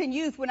youth that was in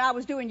youth when I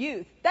was doing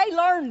youth. They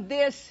learned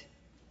this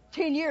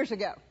 10 years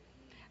ago.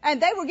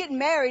 And they were getting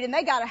married, and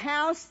they got a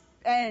house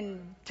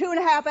and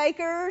 2.5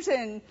 acres,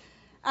 and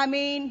I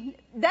mean,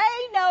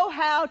 they know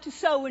how to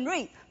sow and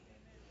reap.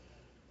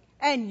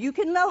 And you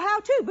can know how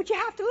to, but you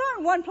have to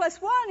learn 1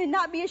 + 1 and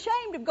not be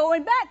ashamed of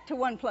going back to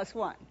 1 +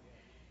 1.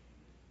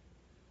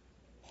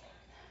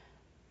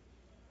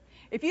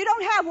 If you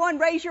don't have one,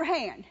 raise your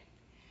hand.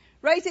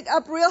 Raise it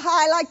up real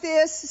high like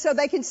this so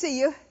they can see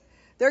you.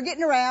 They're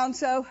getting around,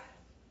 so.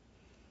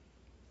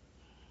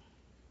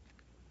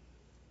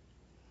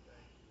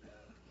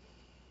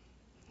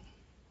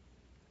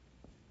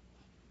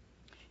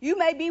 You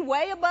may be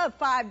way above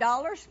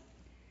 $5,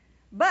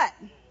 but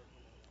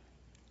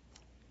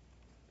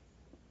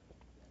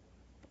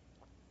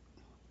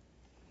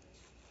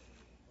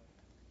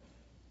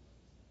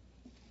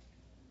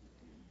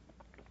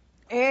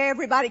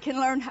everybody can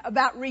learn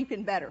about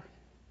reaping better.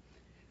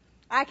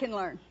 I can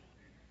learn.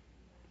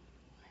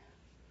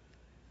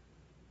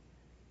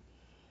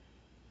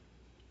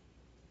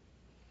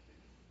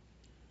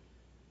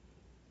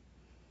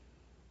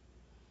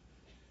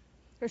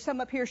 There's some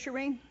up here,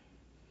 Shireen,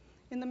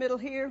 in the middle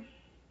here.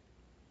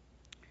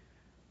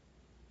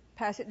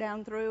 Pass it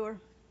down through her.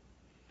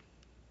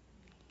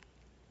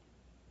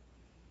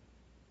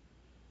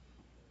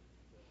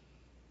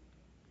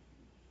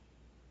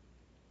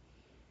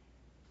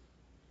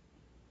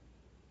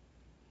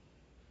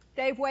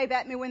 Dave, wave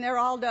at me when they're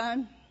all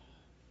done.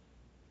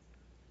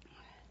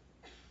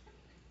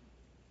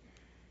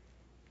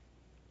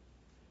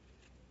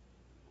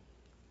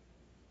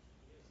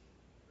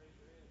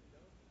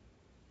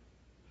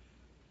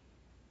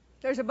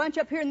 There's a bunch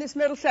up here in this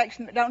middle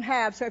section that don't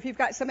have, so if you've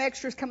got some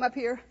extras, come up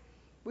here.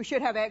 We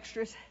should have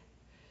extras.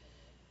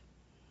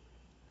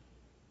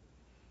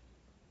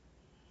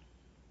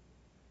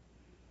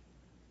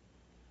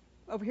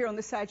 Over here on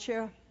this side,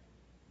 Cheryl.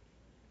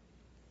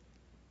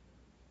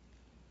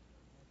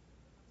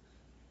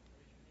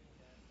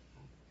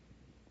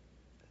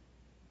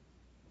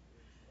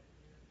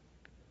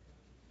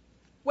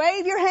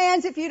 Wave your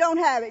hands if you don't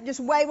have it. Just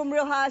wave them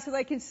real high so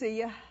they can see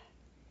you.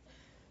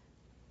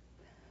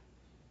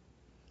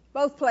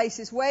 Both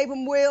places. Wave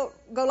them. We'll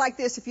go like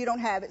this if you don't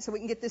have it so we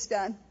can get this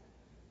done.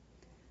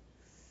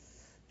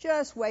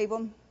 Just wave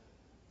them.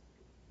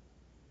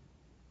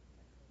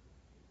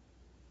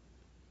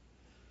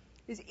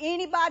 Is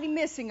anybody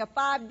missing a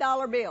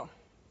 $5 bill?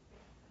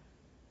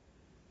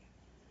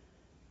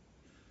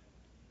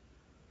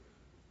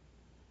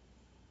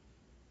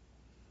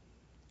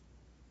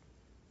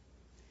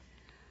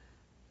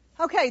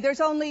 Okay, there's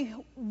only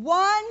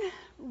one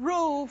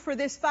rule for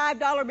this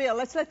 $5 bill.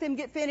 Let's let them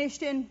get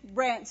finished in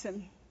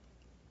Branson.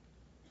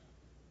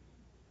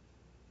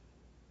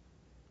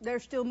 They're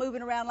still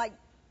moving around like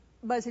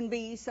buzzing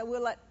bees, so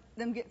we'll let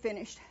them get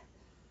finished.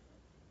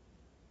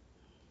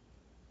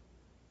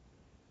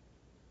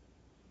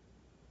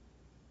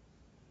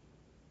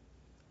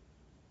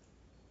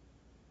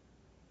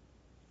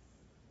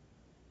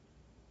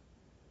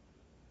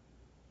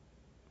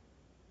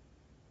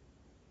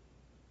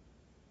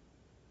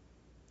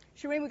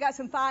 Shireen, we got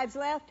some 5s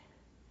left.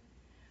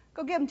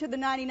 Go give them to the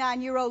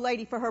 99-year-old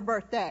lady for her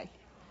birthday.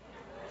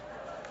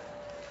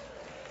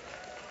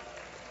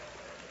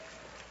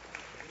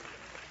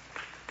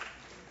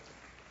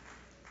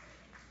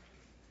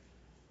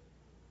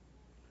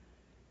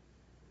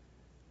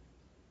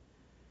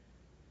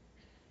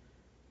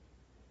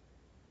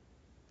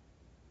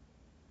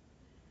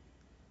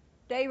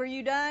 Dave, are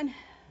you done?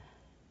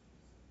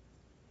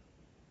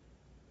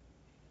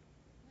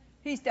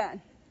 He's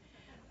done.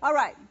 All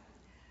right.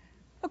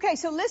 Okay,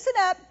 so listen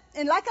up.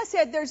 And like I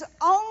said, there's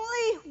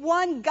only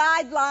one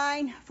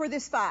guideline for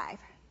this 5.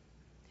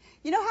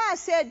 You know how I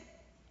said,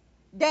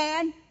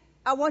 Dan,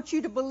 I want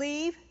you to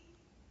believe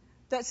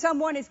that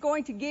someone is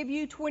going to give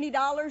you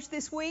 $20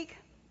 this week?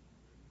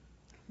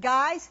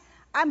 Guys,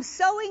 I'm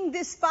sowing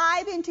this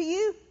 5 into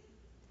you.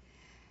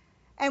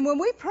 And when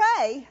we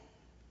pray,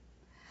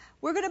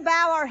 we're going to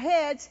bow our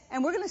heads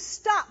and we're going to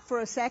stop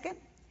for a second.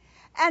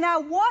 And I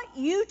want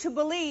you to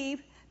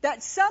believe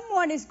that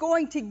someone is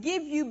going to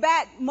give you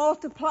back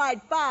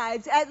multiplied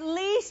 5s, at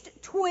least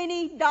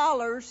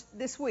 $20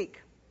 this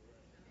week.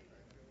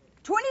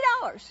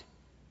 $20.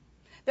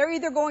 They're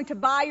either going to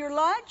buy your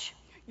lunch,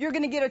 you're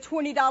going to get a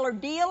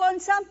 $20 deal on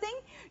something,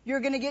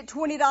 you're going to get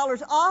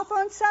 $20 off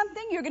on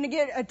something, you're going to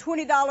get a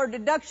 $20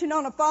 deduction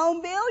on a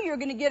phone bill, you're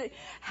going to get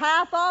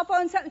half off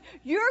on something.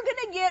 You're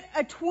going to get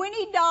a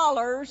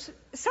 $20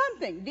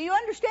 something. Do you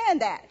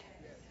understand that?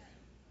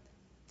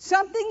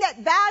 Something that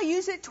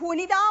values at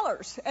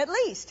 $20 at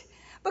least.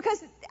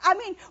 Because, I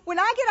mean, when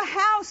I get a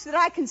house that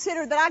I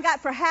consider that I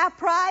got for half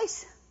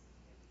price,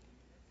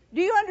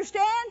 do you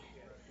understand?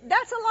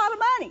 That's a lot of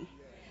money.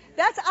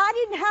 I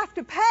didn't have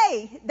to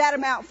pay that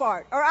amount for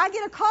it. Or I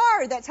get a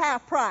car that's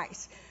half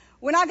price.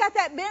 When I got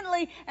that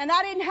Bentley and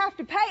I didn't have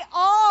to pay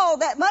all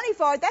that money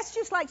for it, that's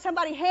just like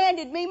somebody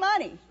handed me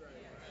money.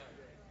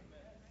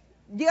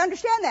 Do you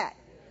understand that?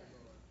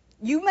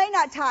 You may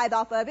not tithe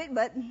off of it,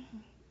 but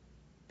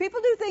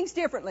people do things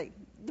differently.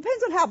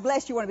 Depends on how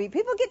blessed you want to be.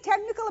 People get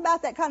technical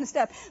about that kind of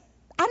stuff.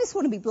 I just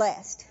want to be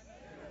blessed.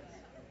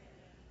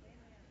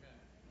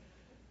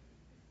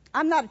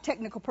 I'm not a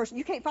technical person.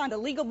 You can't find a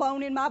legal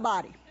bone in my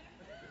body.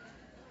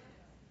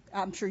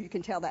 I'm sure you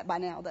can tell that by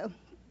now, though.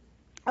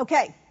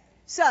 Okay,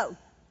 so,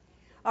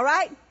 all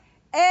right,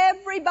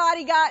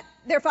 everybody got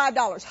their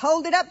 $5.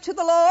 Hold it up to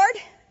the Lord.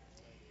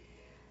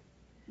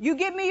 You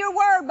give me your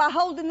word by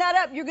holding that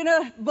up. You're going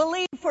to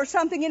believe for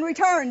something in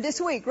return this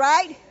week,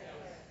 right?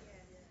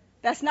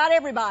 That's not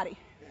everybody.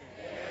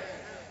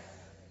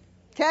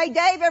 Okay,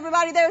 Dave,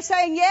 everybody there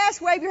saying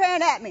yes, wave your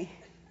hand at me.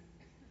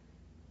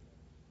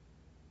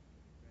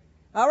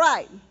 All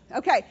right,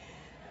 okay.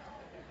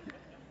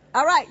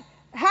 All right,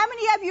 how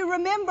many of you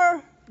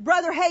remember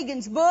Brother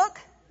Hagin's book?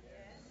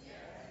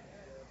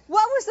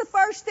 What was the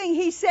first thing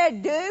he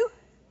said do?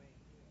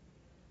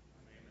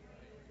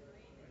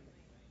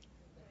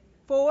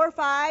 4,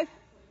 5.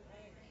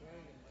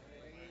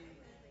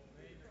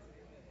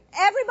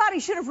 Everybody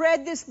should have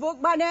read this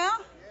book by now.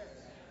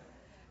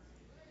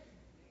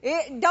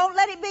 Don't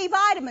let it be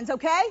vitamins,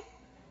 okay?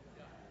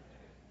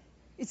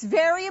 It's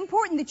very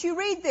important that you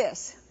read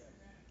this.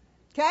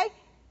 Okay?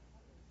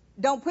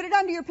 Don't put it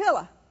under your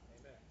pillow.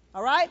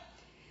 All right?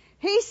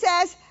 He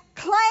says,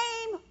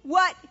 claim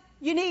what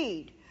you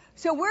need.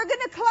 So we're going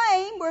to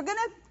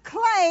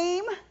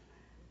claim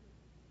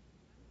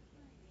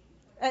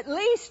at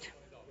least,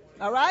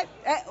 all right,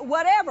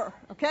 whatever,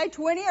 okay,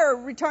 20 or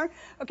return.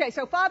 Okay,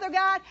 so Father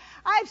God,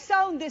 I've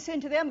sown this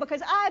into them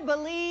because I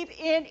believe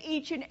in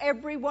each and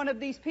every one of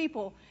these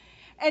people.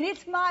 And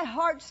it's my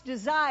heart's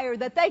desire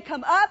that they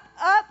come up,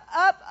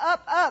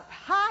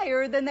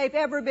 higher than they've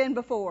ever been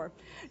before.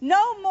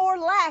 No more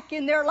lack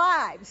in their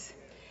lives.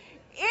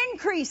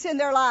 Increase in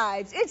their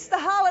lives. It's the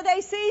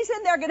holiday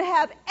season. They're going to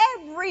have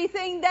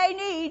everything they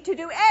need to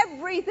do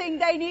everything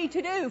they need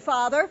to do,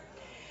 Father.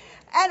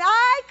 And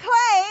I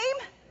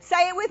claim,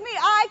 say it with me,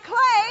 I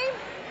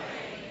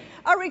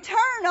claim a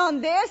return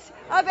on this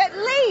of at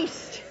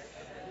least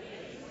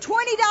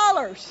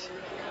 $20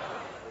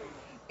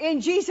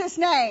 in Jesus'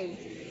 name.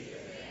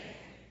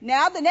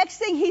 Now, the next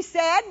thing he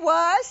said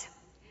was,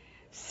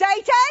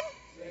 Satan,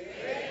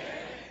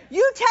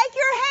 you take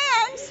your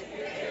hands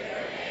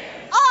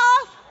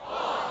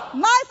off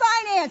my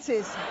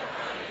finances.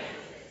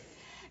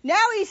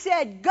 Now he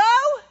said, go,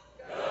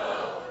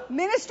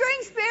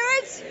 ministering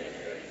spirits,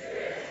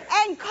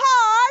 and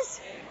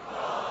cause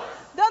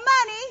the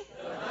money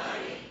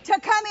to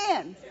come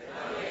in.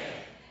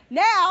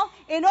 Now,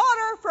 in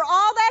order for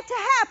all that to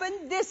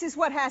happen, this is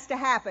what has to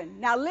happen.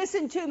 Now,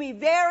 listen to me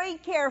very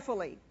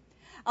carefully.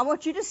 I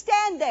want you to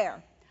stand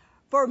there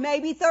for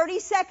maybe 30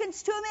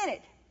 seconds to a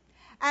minute.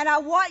 And I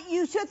want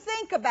you to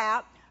think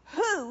about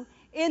who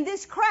in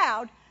this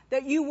crowd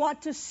that you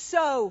want to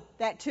sow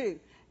that to.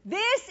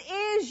 This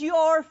is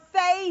your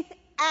faith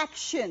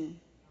action.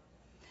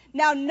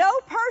 Now, no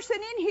person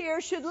in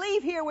here should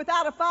leave here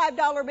without a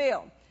 $5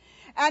 bill.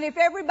 And if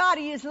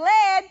everybody is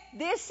led,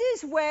 this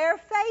is where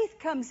faith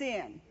comes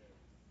in.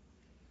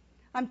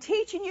 I'm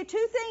teaching you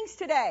two things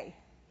today.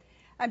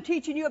 I'm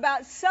teaching you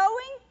about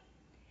sowing,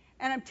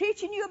 and I'm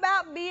teaching you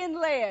about being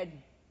led.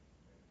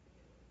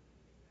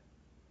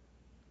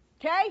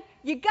 Okay?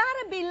 You got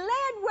to be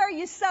led where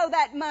you sow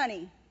that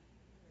money.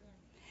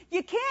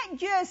 You can't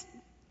just...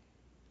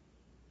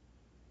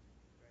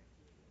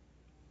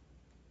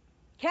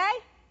 Okay?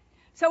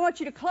 So I want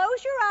you to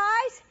close your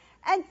eyes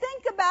and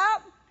think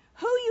about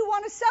who you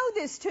want to sow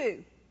this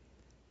to.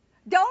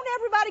 Don't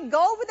everybody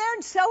go over there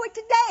and sow it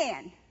to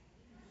Dan.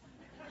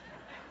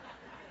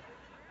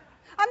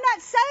 I'm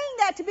not saying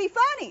that to be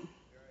funny.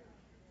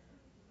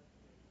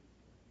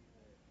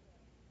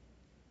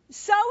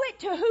 Sow it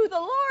to who the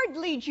Lord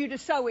leads you to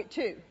sow it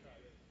to.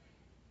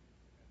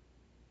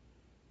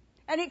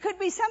 And it could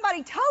be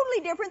somebody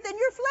totally different than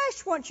your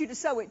flesh wants you to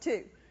sow it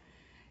to.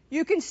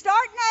 You can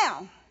start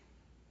now.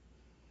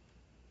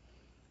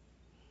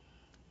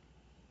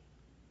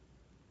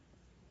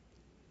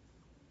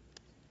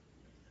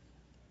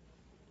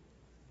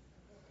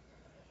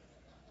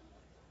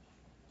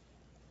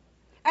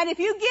 And if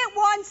you get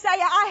one, say,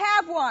 I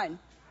have one.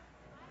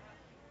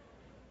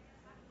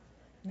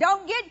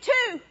 Don't get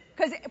two,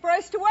 because for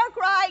us to work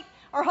right,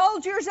 or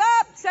hold yours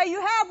up, say you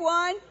have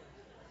one.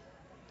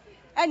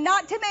 And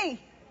not to me.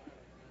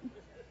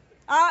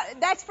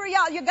 That's for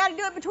y'all. You got to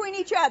do it between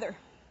each other.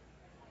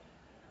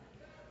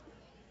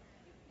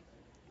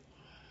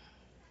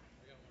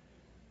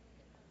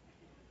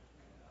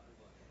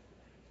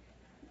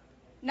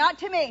 Not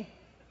to me.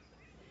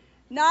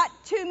 Not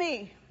to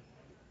me.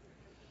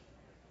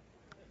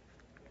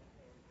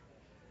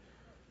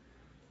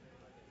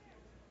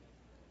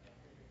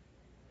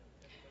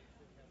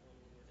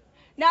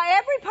 Now,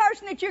 every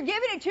person that you're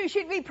giving it to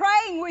should be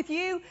praying with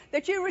you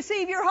that you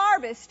receive your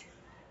harvest.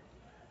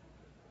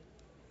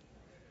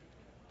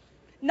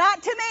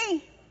 Not to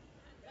me.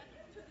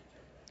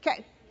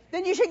 Okay.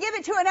 Then you should give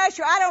it to an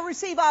usher. I don't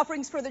receive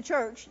offerings for the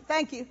church.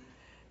 Thank you.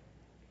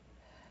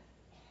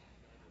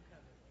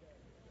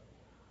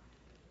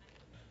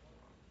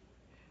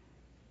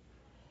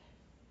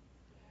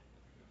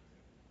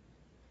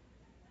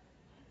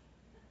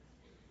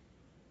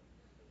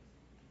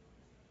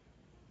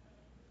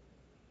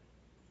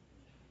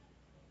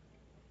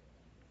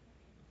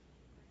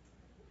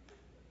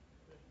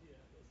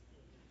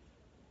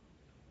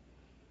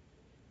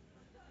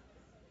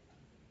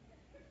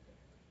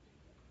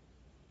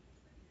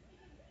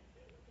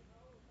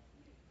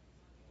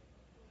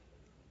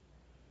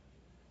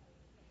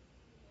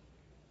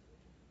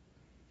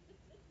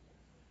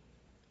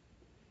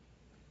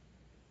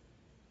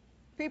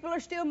 People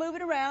are still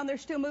moving around. They're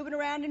still moving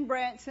around in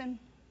Branson.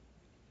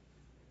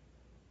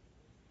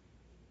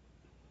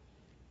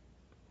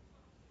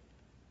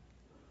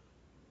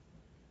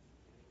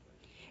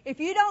 If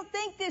you don't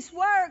think this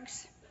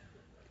works,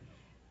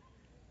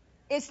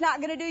 it's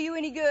not going to do you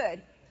any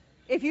good.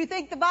 If you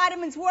think the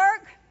vitamins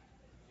work,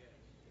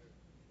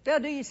 they'll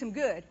do you some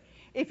good.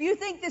 If you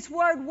think this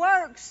word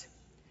works,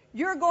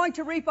 you're going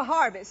to reap a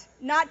harvest.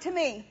 Not to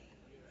me.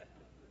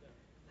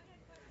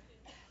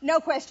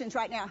 No questions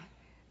right now.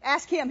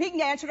 Ask him. He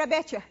can answer it, I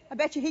bet you. I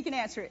bet you he can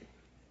answer it.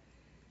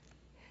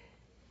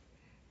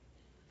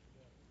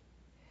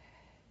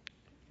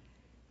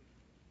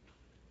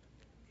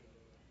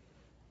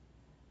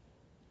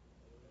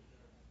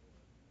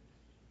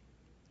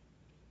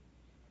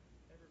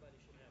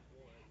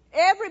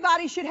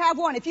 Everybody should have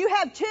one. If you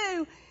have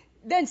two,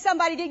 then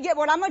somebody did get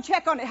one. I'm going to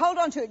check on it. Hold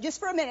on to it just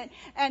for a minute.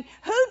 And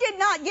who did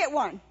not get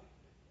one?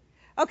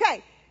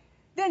 Okay.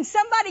 Then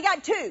somebody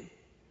got two.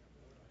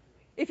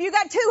 If you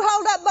got two,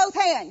 hold up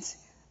both hands.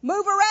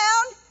 Move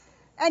around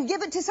and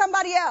give it to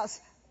somebody else.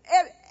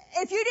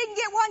 If you didn't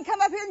get one,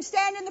 come up here and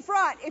stand in the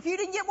front. If you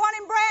didn't get one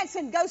in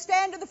Branson, go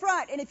stand to the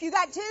front. And if you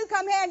got two,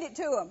 come hand it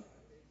to them.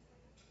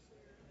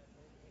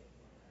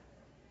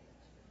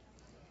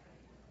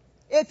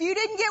 If you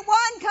didn't get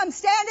one, come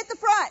stand at the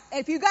front.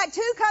 If you got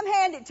two, come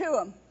hand it to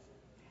them.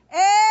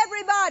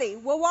 Everybody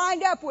will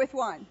wind up with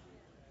one.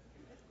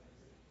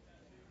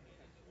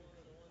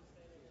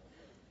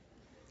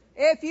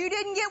 If you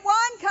didn't get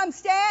one, come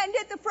stand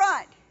at the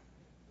front.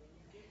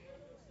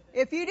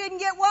 If you didn't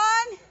get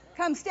one,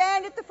 come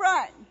stand at the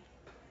front.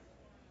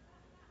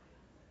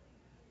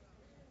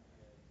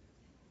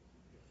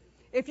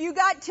 If you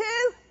got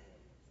two,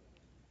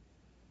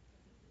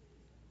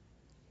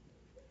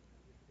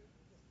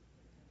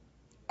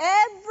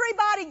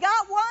 everybody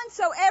got one,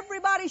 so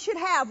everybody should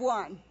have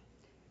one.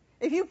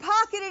 If you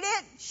pocketed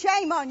it,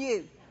 shame on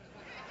you.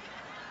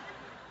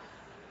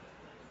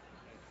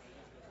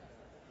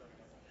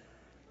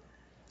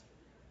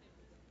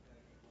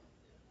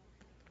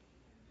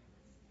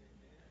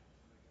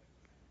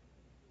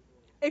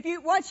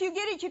 Once you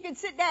get it, you can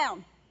sit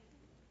down.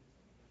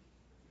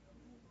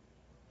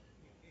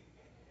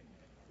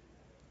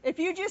 If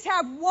you just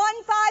have one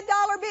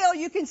 $5 bill,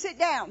 you can sit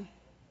down.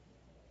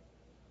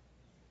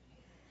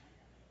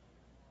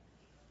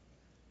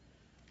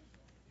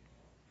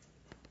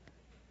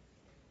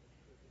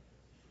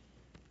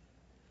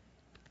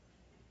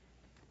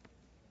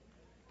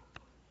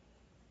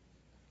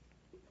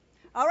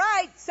 All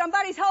right,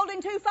 somebody's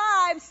holding 2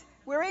 5s.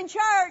 We're in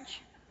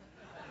church.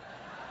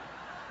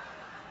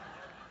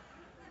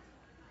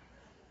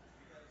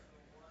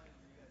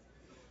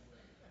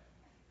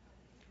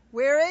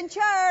 We're in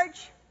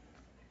church.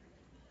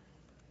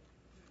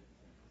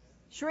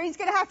 Shereen's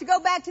going to have to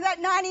go back to that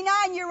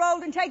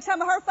 99-year-old and take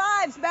some of her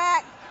 5s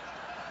back.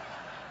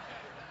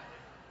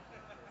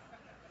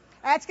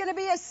 That's going to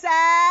be a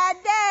sad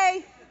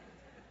day.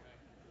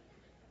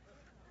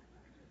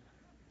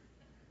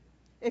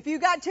 If you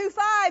got 2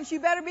 5s,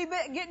 you better be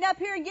getting up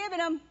here and giving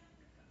them.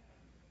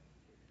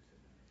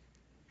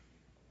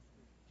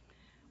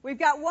 We've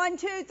got 1,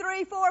 2,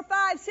 3, 4,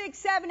 5, 6,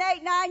 7,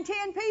 8, 9,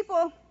 10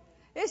 people.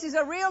 This is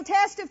a real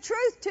test of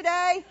truth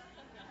today.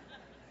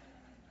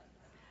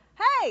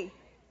 Hey,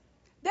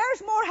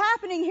 there's more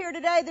happening here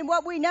today than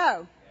what we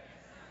know.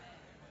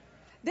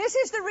 This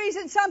is the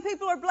reason some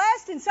people are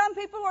blessed and some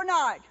people are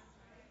not.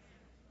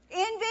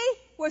 Envy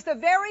was the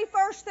very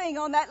first thing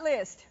on that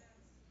list.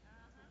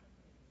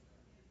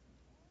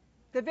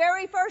 The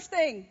very first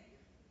thing.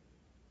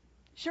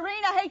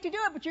 Shereen, I hate to do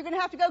it, but you're going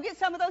to have to go get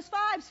some of those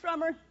 5s from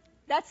her.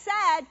 That's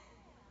sad.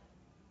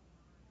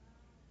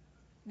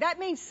 That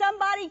means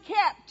somebody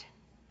kept.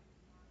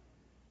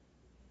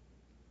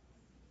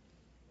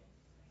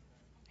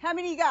 How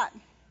many you got?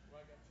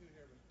 Well, I got 2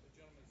 here, but the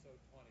gentleman sold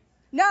 20.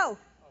 No.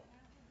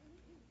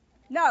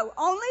 No,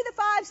 only the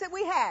 5s that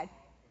we had.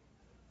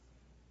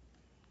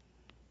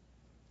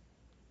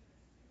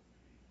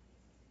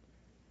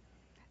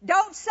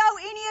 Don't sow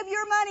any of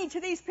your money to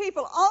these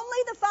people. Only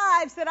the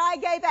 5s that I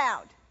gave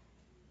out.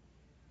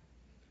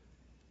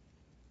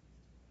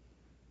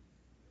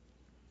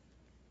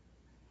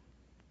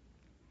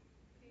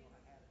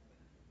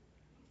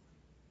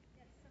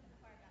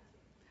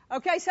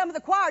 Okay, some of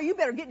the choir, you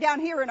better get down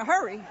here in a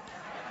hurry.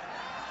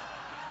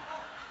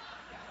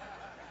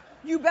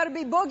 You better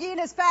be boogieing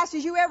as fast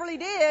as you ever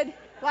did,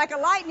 like a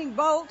lightning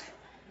bolt.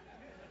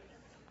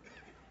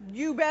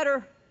 You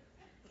better.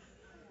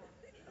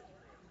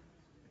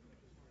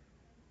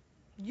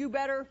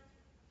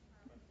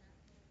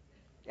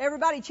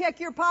 Everybody check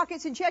your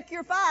pockets and check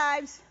your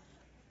fives.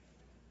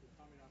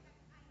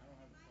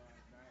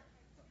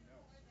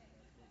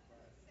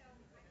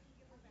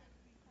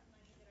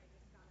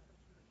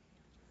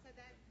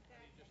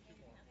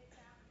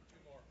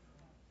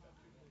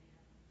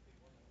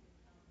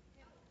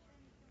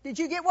 Did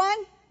you get one?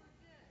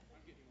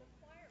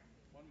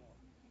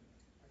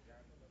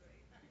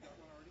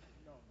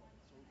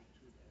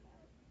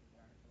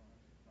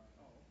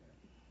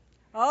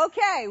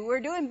 Okay, we're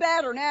doing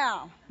better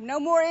now. No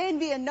more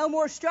envy and no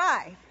more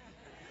strife.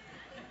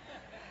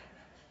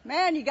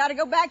 Man, you got to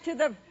go back to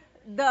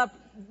the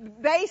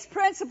base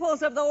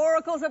principles of the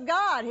oracles of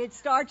God. It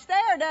starts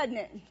there, doesn't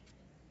it?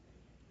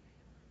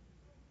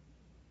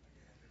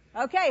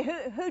 Okay,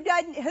 who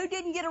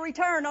didn't get a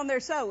return on their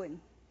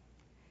sowing?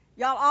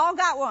 Y'all all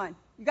got one.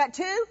 You got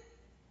two?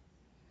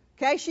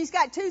 Okay, she's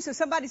got two, so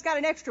somebody's got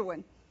an extra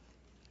one.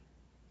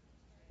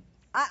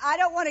 I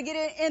don't want to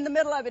get in the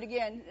middle of it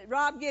again.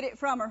 Rob, get it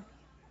from her.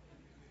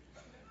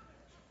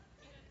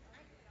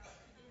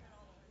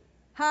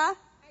 Huh?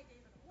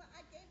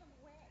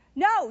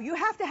 No, you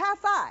have to have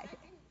 5.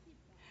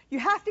 You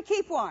have to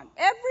keep one.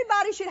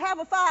 Everybody should have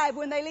a 5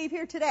 when they leave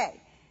here today.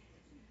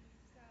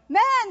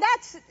 Man,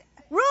 that's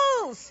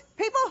rules.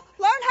 People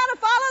learn how to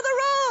follow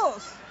the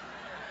rules.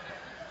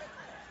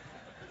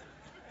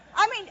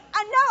 I mean,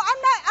 I'm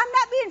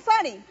not being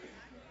funny.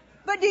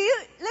 But do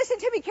you, listen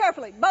to me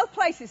carefully, both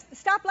places.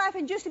 Stop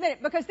laughing just a minute,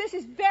 because this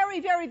is very,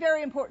 very,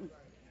 very important.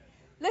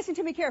 Listen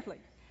to me carefully.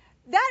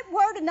 That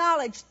word of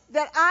knowledge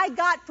that I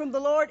got from the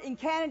Lord in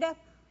Canada,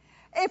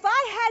 if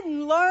I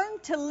hadn't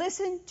learned to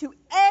listen to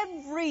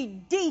every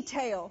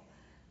detail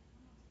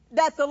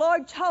that the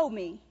Lord told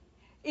me,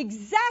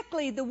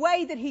 exactly the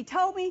way that He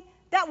told me,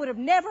 that would have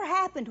never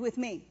happened with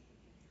me.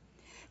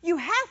 You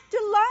have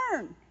to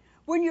learn,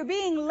 when you're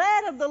being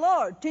led of the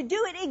Lord, to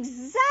do it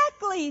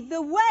exactly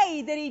the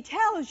way that He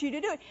tells you to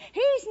do it.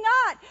 He's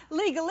not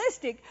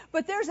legalistic,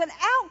 but there's an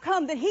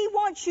outcome that He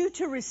wants you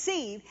to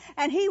receive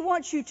and He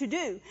wants you to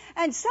do.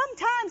 And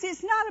sometimes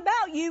it's not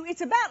about you,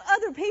 it's about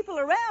other people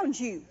around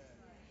you.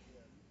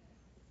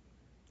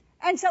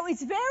 And so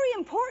it's very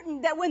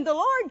important that when the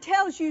Lord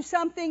tells you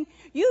something,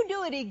 you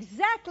do it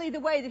exactly the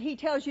way that He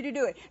tells you to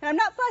do it. And I'm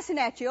not fussing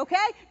at you, okay?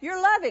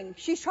 You're loving.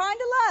 She's trying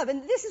to love,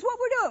 and this is what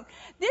we're doing.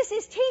 This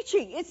is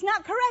teaching. It's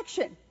not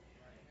correction.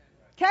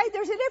 Okay?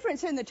 There's a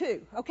difference in the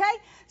two, okay?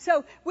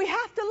 So we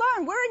have to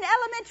learn. We're in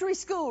elementary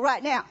school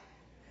right now,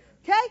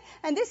 okay?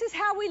 And this is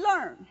how we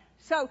learn.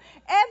 So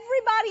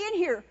everybody in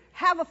here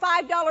have a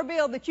 $5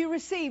 bill that you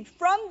received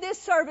from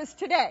this service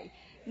today.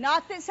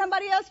 Not that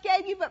somebody else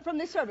gave you, but from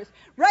this service.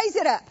 Raise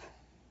it up.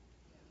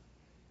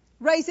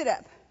 Raise it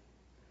up.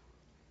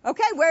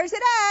 Okay, where's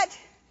it at?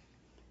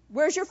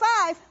 Where's your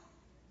 5?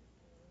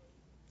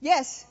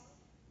 Yes.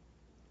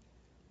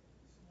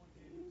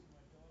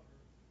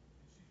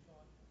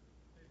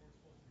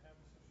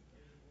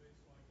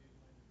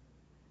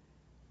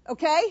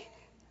 Okay,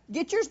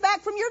 get yours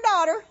back from your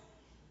daughter.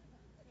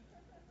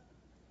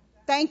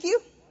 Thank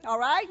you. All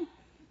right.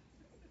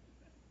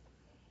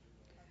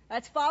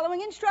 That's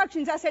following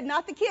instructions. I said,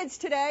 not the kids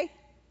today.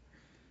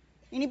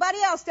 Anybody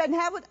else doesn't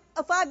have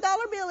a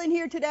 $5 bill in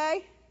here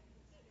today?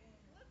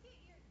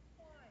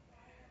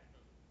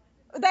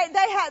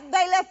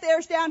 They left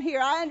theirs down here.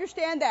 I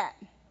understand that.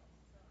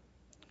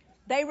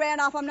 They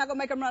ran off. I'm not going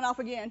to make them run off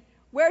again.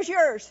 Where's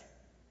yours?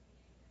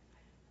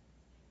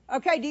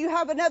 Okay, do you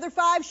have another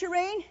 5,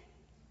 Shireen?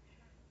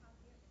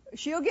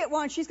 She'll get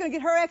one. She's going to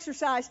get her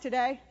exercise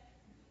today.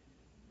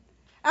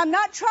 I'm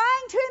not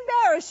trying to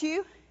embarrass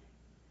you.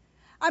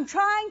 I'm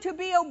trying to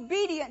be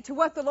obedient to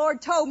what the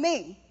Lord told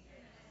me.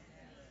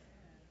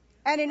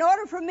 And in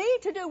order for me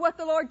to do what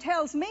the Lord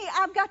tells me,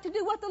 I've got to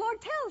do what the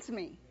Lord tells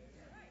me.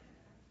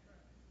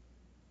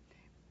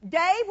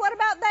 Dave, what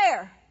about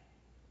there?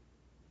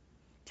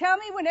 Tell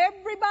me when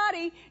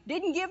everybody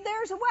didn't give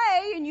theirs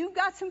away and you've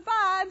got some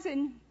 5s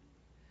and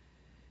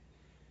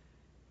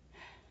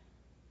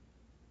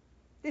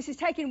this is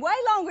taking way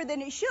longer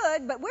than it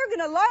should, but we're going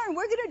to learn.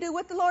 We're going to do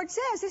what the Lord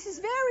says. This is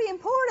very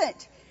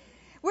important.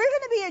 We're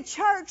going to be a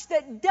church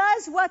that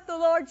does what the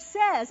Lord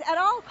says at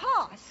all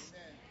costs.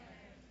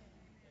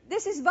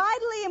 This is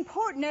vitally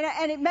important,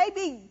 and it may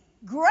be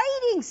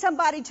grating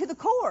somebody to the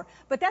core,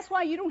 but that's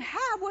why you don't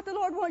have what the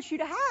Lord wants you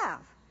to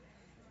have.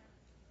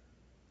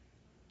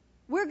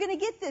 We're going to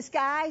get this,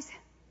 guys.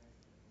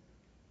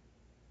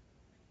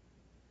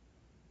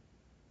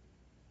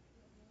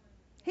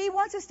 He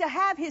wants us to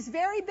have His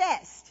very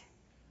best.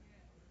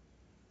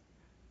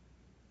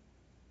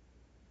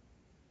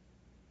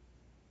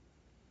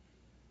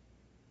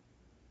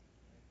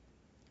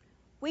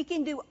 We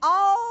can do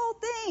all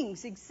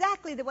things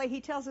exactly the way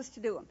He tells us to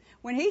do them.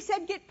 When He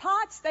said get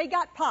pots, they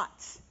got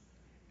pots.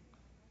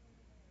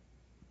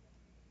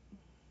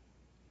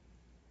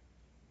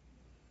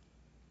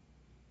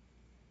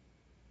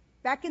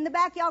 Back in the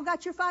back, y'all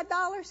got your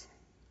 $5?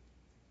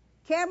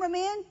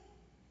 Cameramen?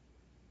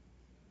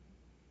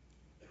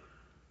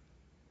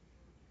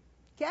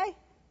 Okay?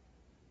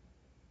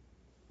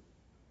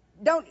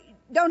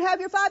 Don't have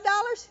your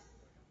 $5?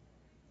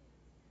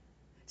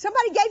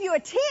 Somebody gave you a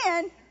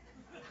 10.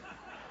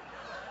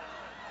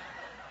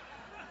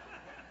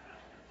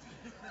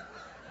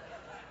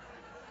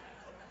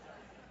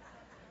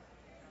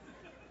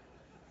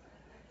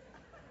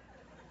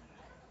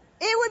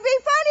 It would be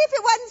funny if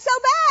it wasn't so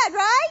bad,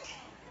 right?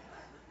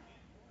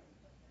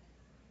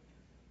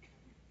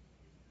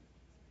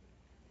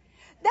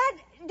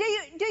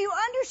 Do you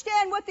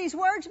understand what these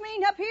words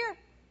mean up here?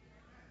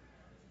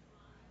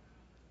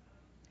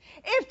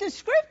 If the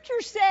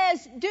scripture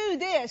says do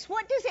this,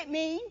 what does it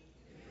mean?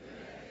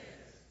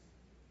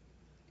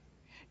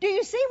 Do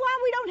you see why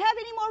we don't have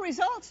any more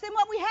results than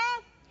what we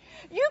have?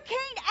 You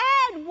can't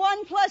add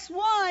 1 plus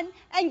 1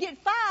 and get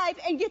 5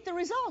 and get the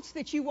results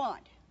that you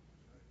want.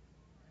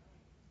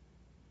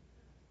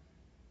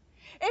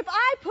 If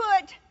I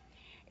put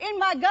in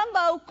my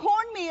gumbo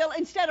cornmeal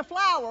instead of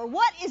flour,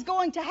 what is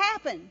going to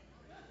happen?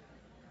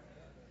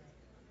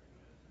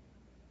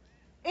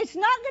 It's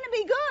not going to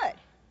be good.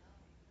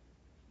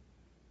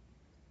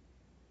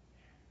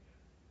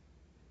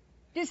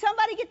 Did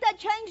somebody get that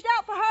changed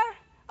out for her?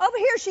 Over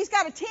here she's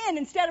got a 10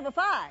 instead of a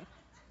 5.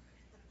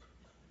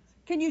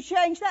 Can you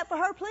change that for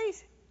her,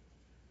 please?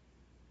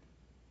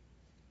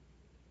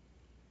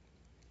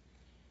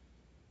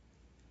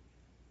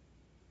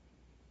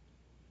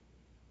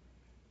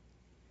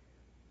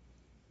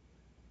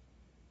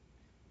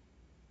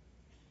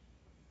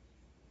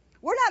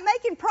 We're not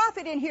making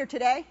profit in here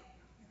today.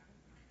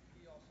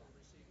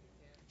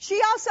 She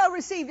also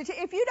received it.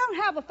 If you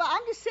don't have a 5,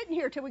 I'm just sitting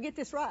here till we get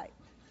this right.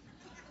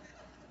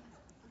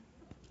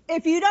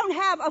 If you don't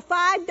have a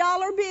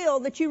 $5 bill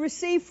that you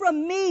received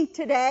from me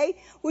today,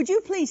 would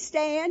you please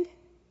stand?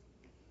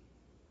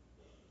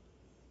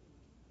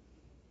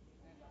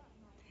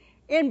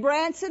 In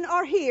Branson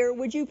or here,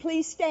 would you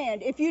please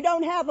stand? If you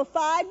don't have a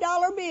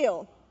 $5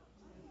 bill,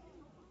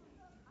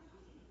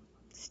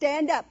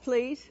 stand up,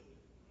 please.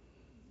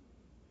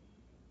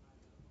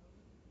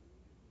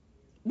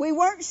 We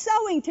weren't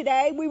sewing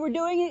today. We were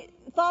doing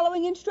it,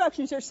 following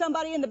instructions. There's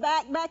somebody in the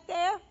back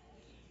there.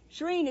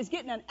 Shereen is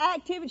getting an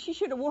activity. She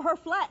should have wore her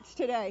flats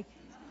today.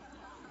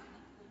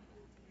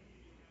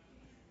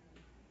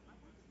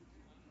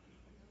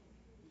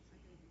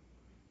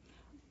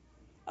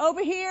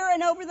 Over here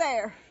and over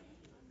there.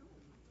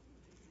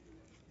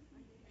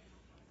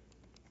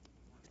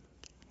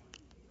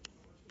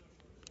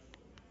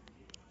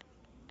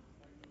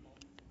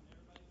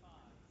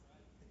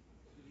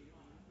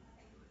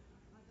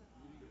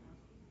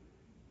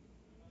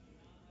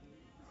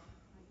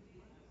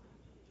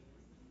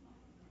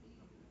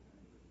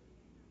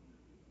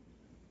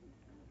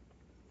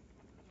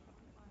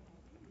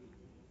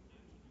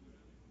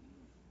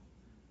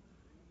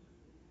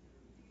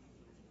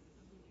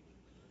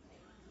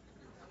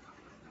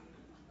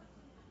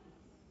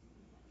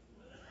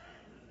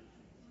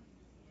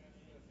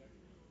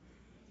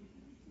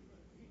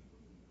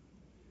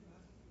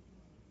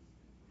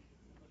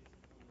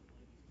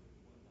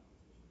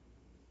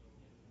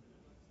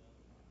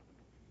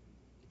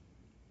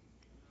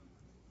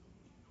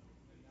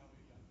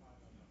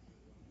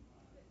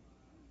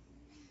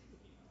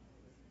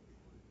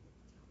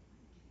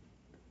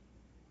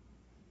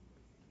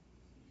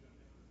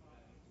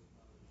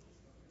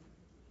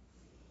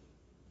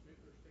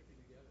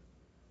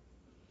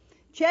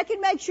 Check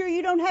and make sure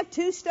you don't have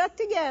 2 stuck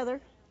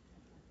together.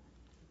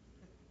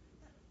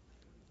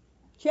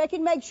 Check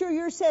and make sure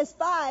yours says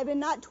 5 and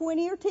not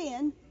 20 or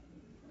 10.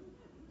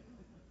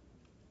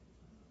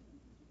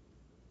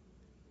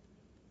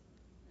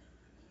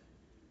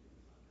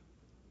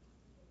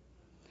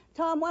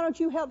 Tom, why don't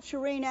you help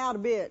Shereen out a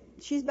bit?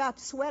 She's about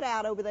to sweat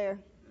out over there.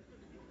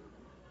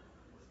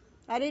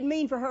 I didn't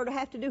mean for her to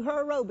have to do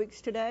her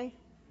aerobics today.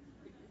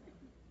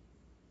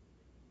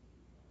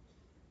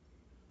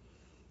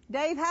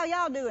 Dave, how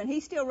y'all doing?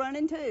 He's still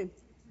running too.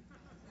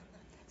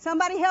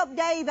 Somebody help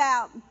Dave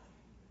out.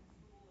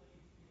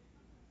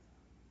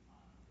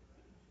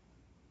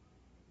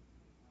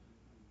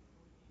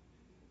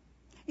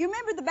 You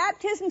remember the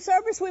baptism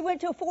service we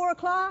went till 4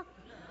 o'clock?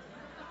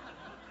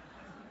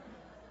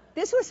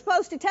 This was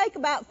supposed to take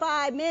about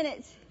 5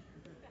 minutes.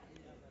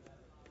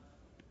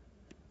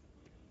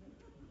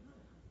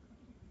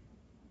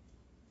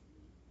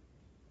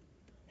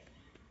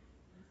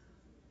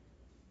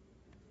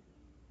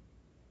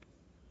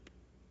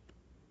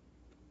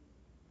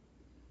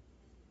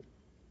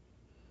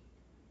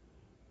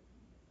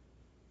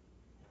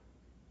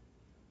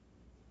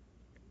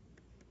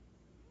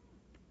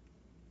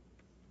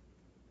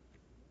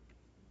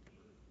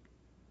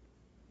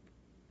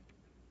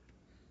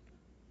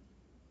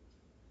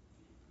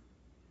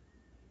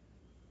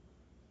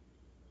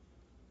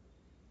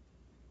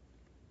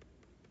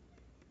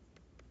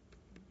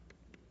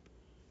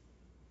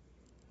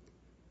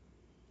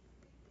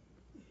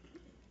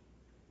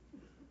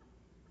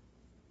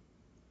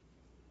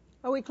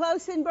 Are we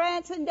close in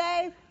Branson,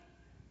 Dave?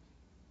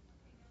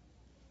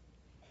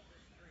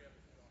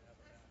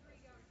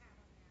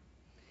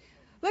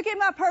 Look at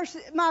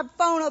my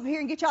phone over here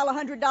and get y'all a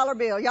 $100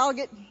 bill. Y'all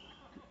get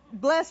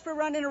blessed for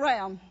running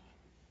around.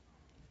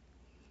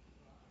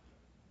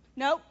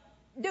 Nope.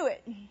 Do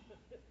it.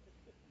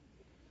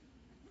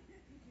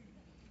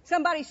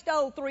 Somebody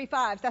stole 3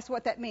 5s. That's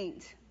what that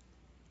means.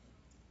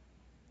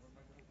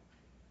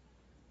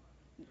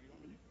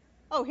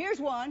 Oh, here's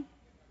one.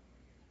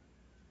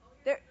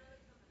 There.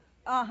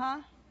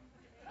 Uh-huh.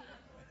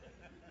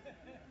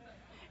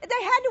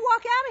 They had to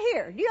walk out of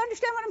here. Do you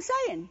understand what I'm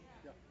saying?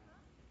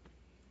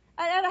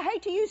 And I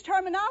hate to use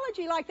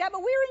terminology like that,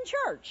 but we're in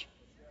church.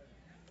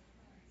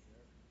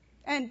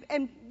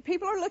 And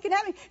people are looking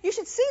at me. You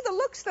should see the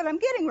looks that I'm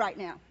getting right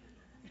now.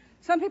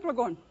 Some people are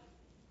going.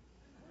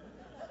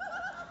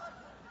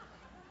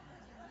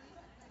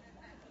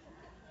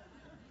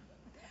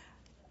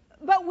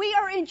 But we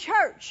are in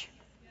church.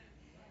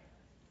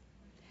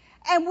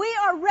 And we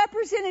are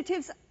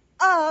representatives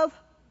of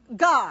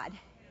God.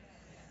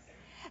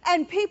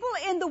 And people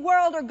in the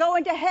world are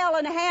going to hell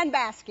in a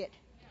handbasket.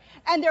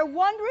 And they're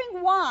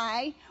wondering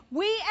why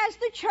we as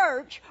the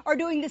church are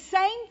doing the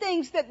same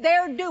things that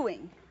they're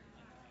doing.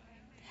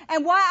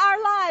 And why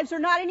our lives are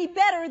not any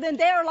better than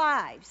their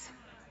lives.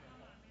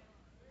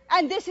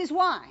 And this is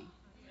why.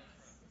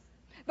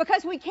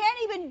 Because we can't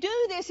even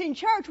do this in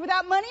church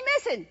without money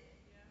missing.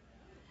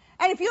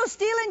 And if you'll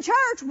steal in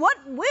church, what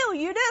will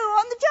you do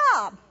on the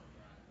job?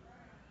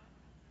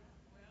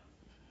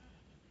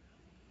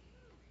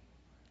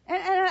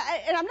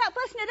 And I'm not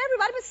fussing at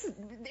everybody, but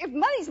if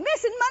money's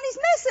missing, money's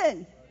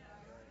missing.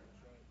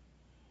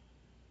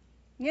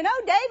 You know,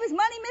 Dave, is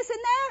money missing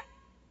there?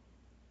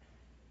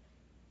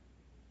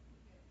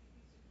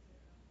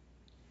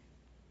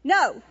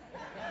 No.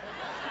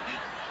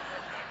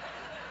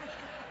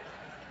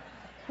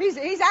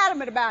 He's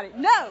adamant about it.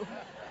 No.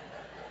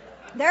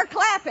 They're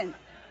clapping.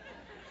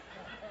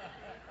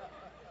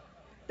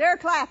 They're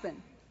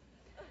clapping.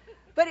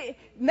 But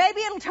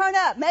maybe it'll turn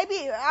up. Maybe,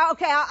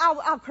 okay,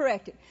 I'll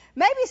correct it.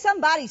 Maybe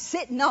somebody's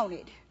sitting on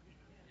it.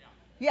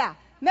 Yeah.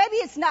 Maybe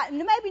it's not,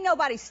 maybe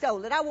nobody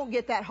stole it. I won't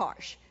get that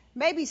harsh.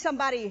 Maybe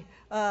somebody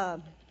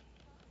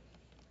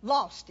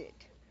lost it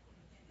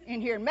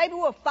in here. Maybe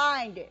we'll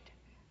find it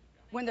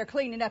when they're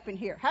cleaning up in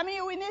here. How many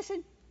are we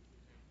missing?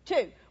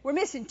 2. We're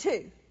missing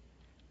 2.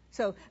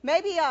 So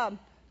maybe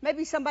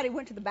somebody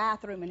went to the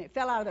bathroom and it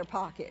fell out of their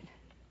pocket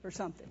or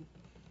something.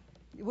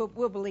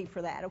 We'll believe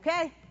for that,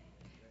 okay?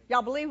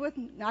 Y'all believe with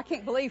me? No, I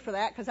can't believe for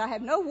that because I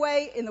have no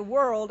way in the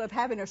world of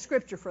having a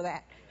scripture for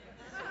that.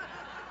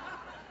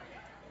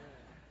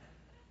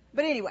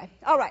 But anyway,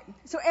 all right.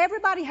 So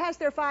everybody has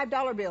their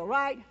 $5 bill,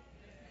 right?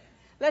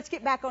 Let's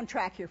get back on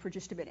track here for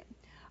just a minute.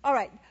 All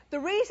right. The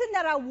reason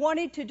that I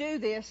wanted to do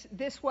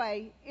this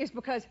way is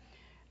because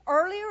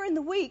earlier in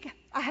the week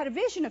I had a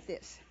vision of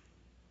this.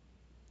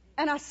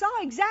 And I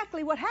saw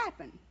exactly what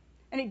happened.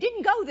 And it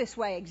didn't go this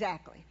way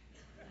exactly.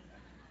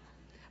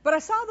 But I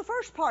saw the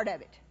first part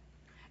of it.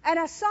 And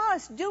I saw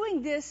us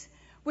doing this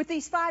with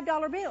these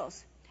 $5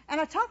 bills. And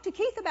I talked to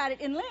Keith about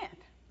it in Lent.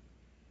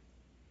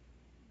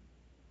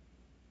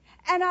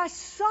 And I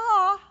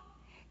saw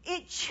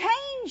it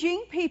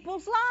changing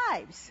people's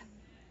lives.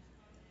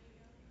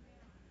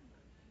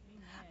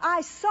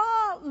 I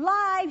saw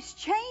lives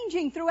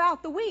changing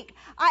throughout the week.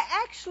 I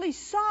actually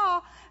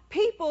saw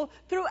people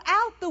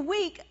throughout the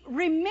week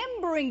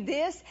remembering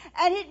this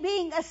and it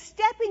being a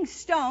stepping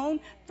stone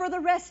for the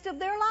rest of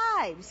their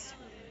lives.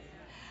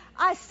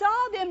 I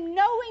saw them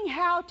knowing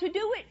how to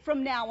do it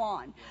from now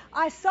on.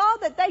 I saw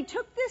that they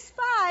took this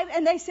 5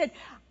 and they said,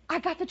 I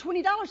got the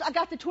 $20. I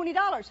got the $20.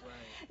 Right.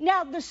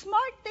 Now, the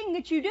smart thing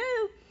that you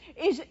do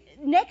is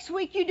next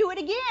week you do it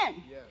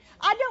again. Yes.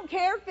 I don't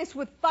care if it's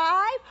with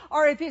 5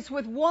 or if it's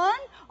with 1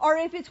 or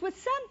if it's with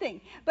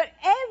something. But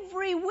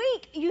every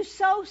week you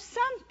sow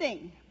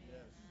something. Yes.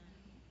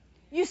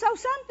 You sow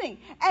something.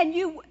 And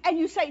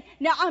you say,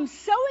 now I'm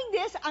sowing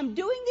this, I'm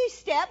doing these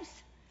steps,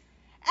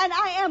 and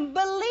I am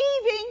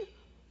believing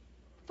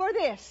for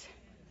this.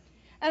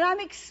 And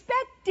I'm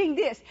expecting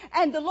this.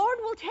 And the Lord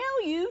will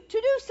tell you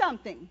to do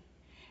something.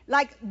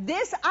 Like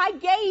this, I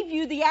gave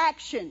you the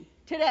action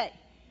today.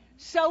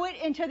 Sow it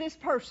into this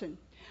person.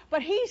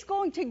 But He's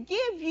going to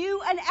give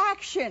you an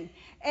action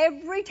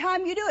every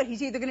time you do it.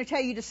 He's either going to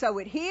tell you to sow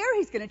it here.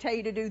 He's going to tell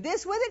you to do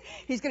this with it.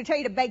 He's going to tell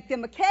you to bake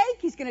them a cake.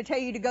 He's going to tell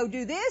you to go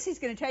do this. He's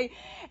going to tell you.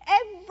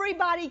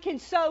 Everybody can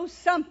sow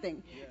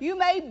something. Yeah. You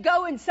may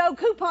go and sow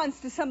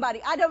coupons to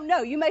somebody. I don't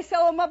know. You may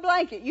sow them a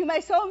blanket. You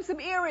may sow them some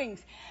earrings.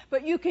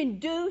 But you can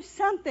do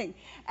something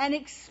and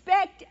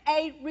expect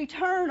a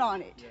return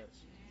on it. Yes.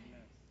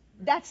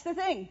 That's the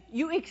thing.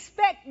 You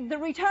expect the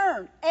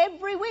return.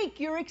 Every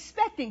week you're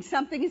expecting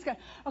something is going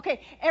to...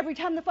 Okay, every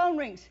time the phone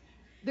rings,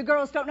 the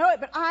girls don't know it,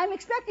 but I'm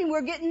expecting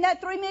we're getting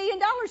that $3 million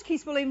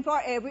Keith's believing for.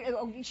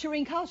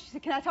 Shireen calls, she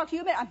said, can I talk to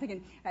you a bit? I'm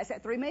thinking, that's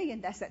that $3 million.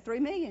 That's that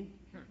 $3 million.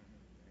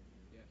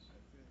 Yes.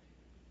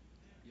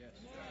 Yes.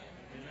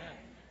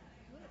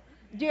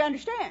 Do you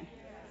understand?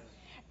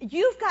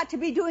 You've got to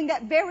be doing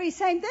that very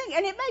same thing.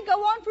 And it may go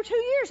on for 2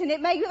 years, and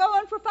it may go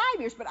on for 5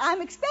 years, but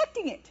I'm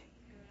expecting it.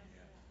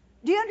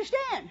 Do you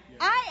understand?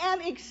 I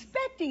am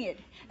expecting it.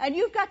 And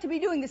you've got to be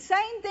doing the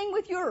same thing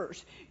with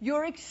yours.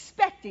 You're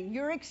expecting,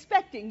 you're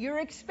expecting, you're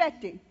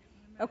expecting.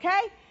 Okay?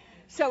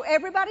 So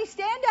everybody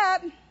stand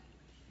up.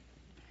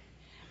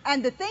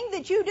 And the thing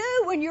that you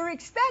do when you're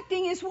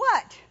expecting is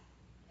what?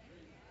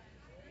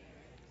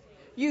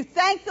 You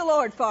thank the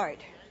Lord for it.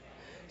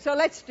 So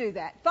let's do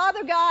that.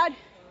 Father God,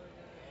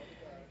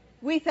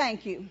 we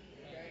thank you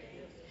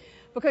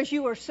because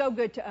you are so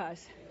good to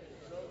us.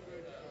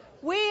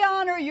 We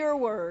honor your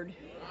word.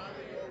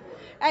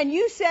 And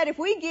you said if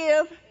we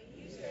give,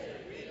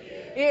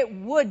 it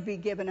would be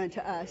given unto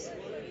us.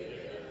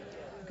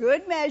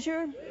 Good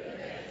measure,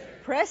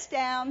 pressed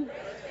down,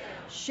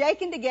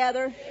 shaken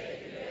together,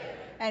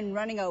 and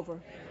running over.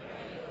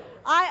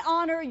 I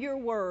honor your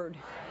word.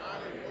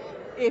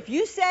 If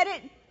you said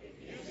it,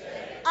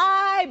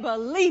 I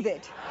believe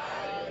it.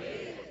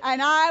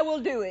 And I will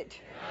do it.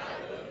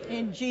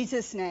 In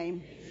Jesus'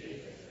 name.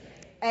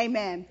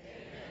 Amen.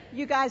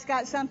 You guys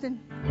got something?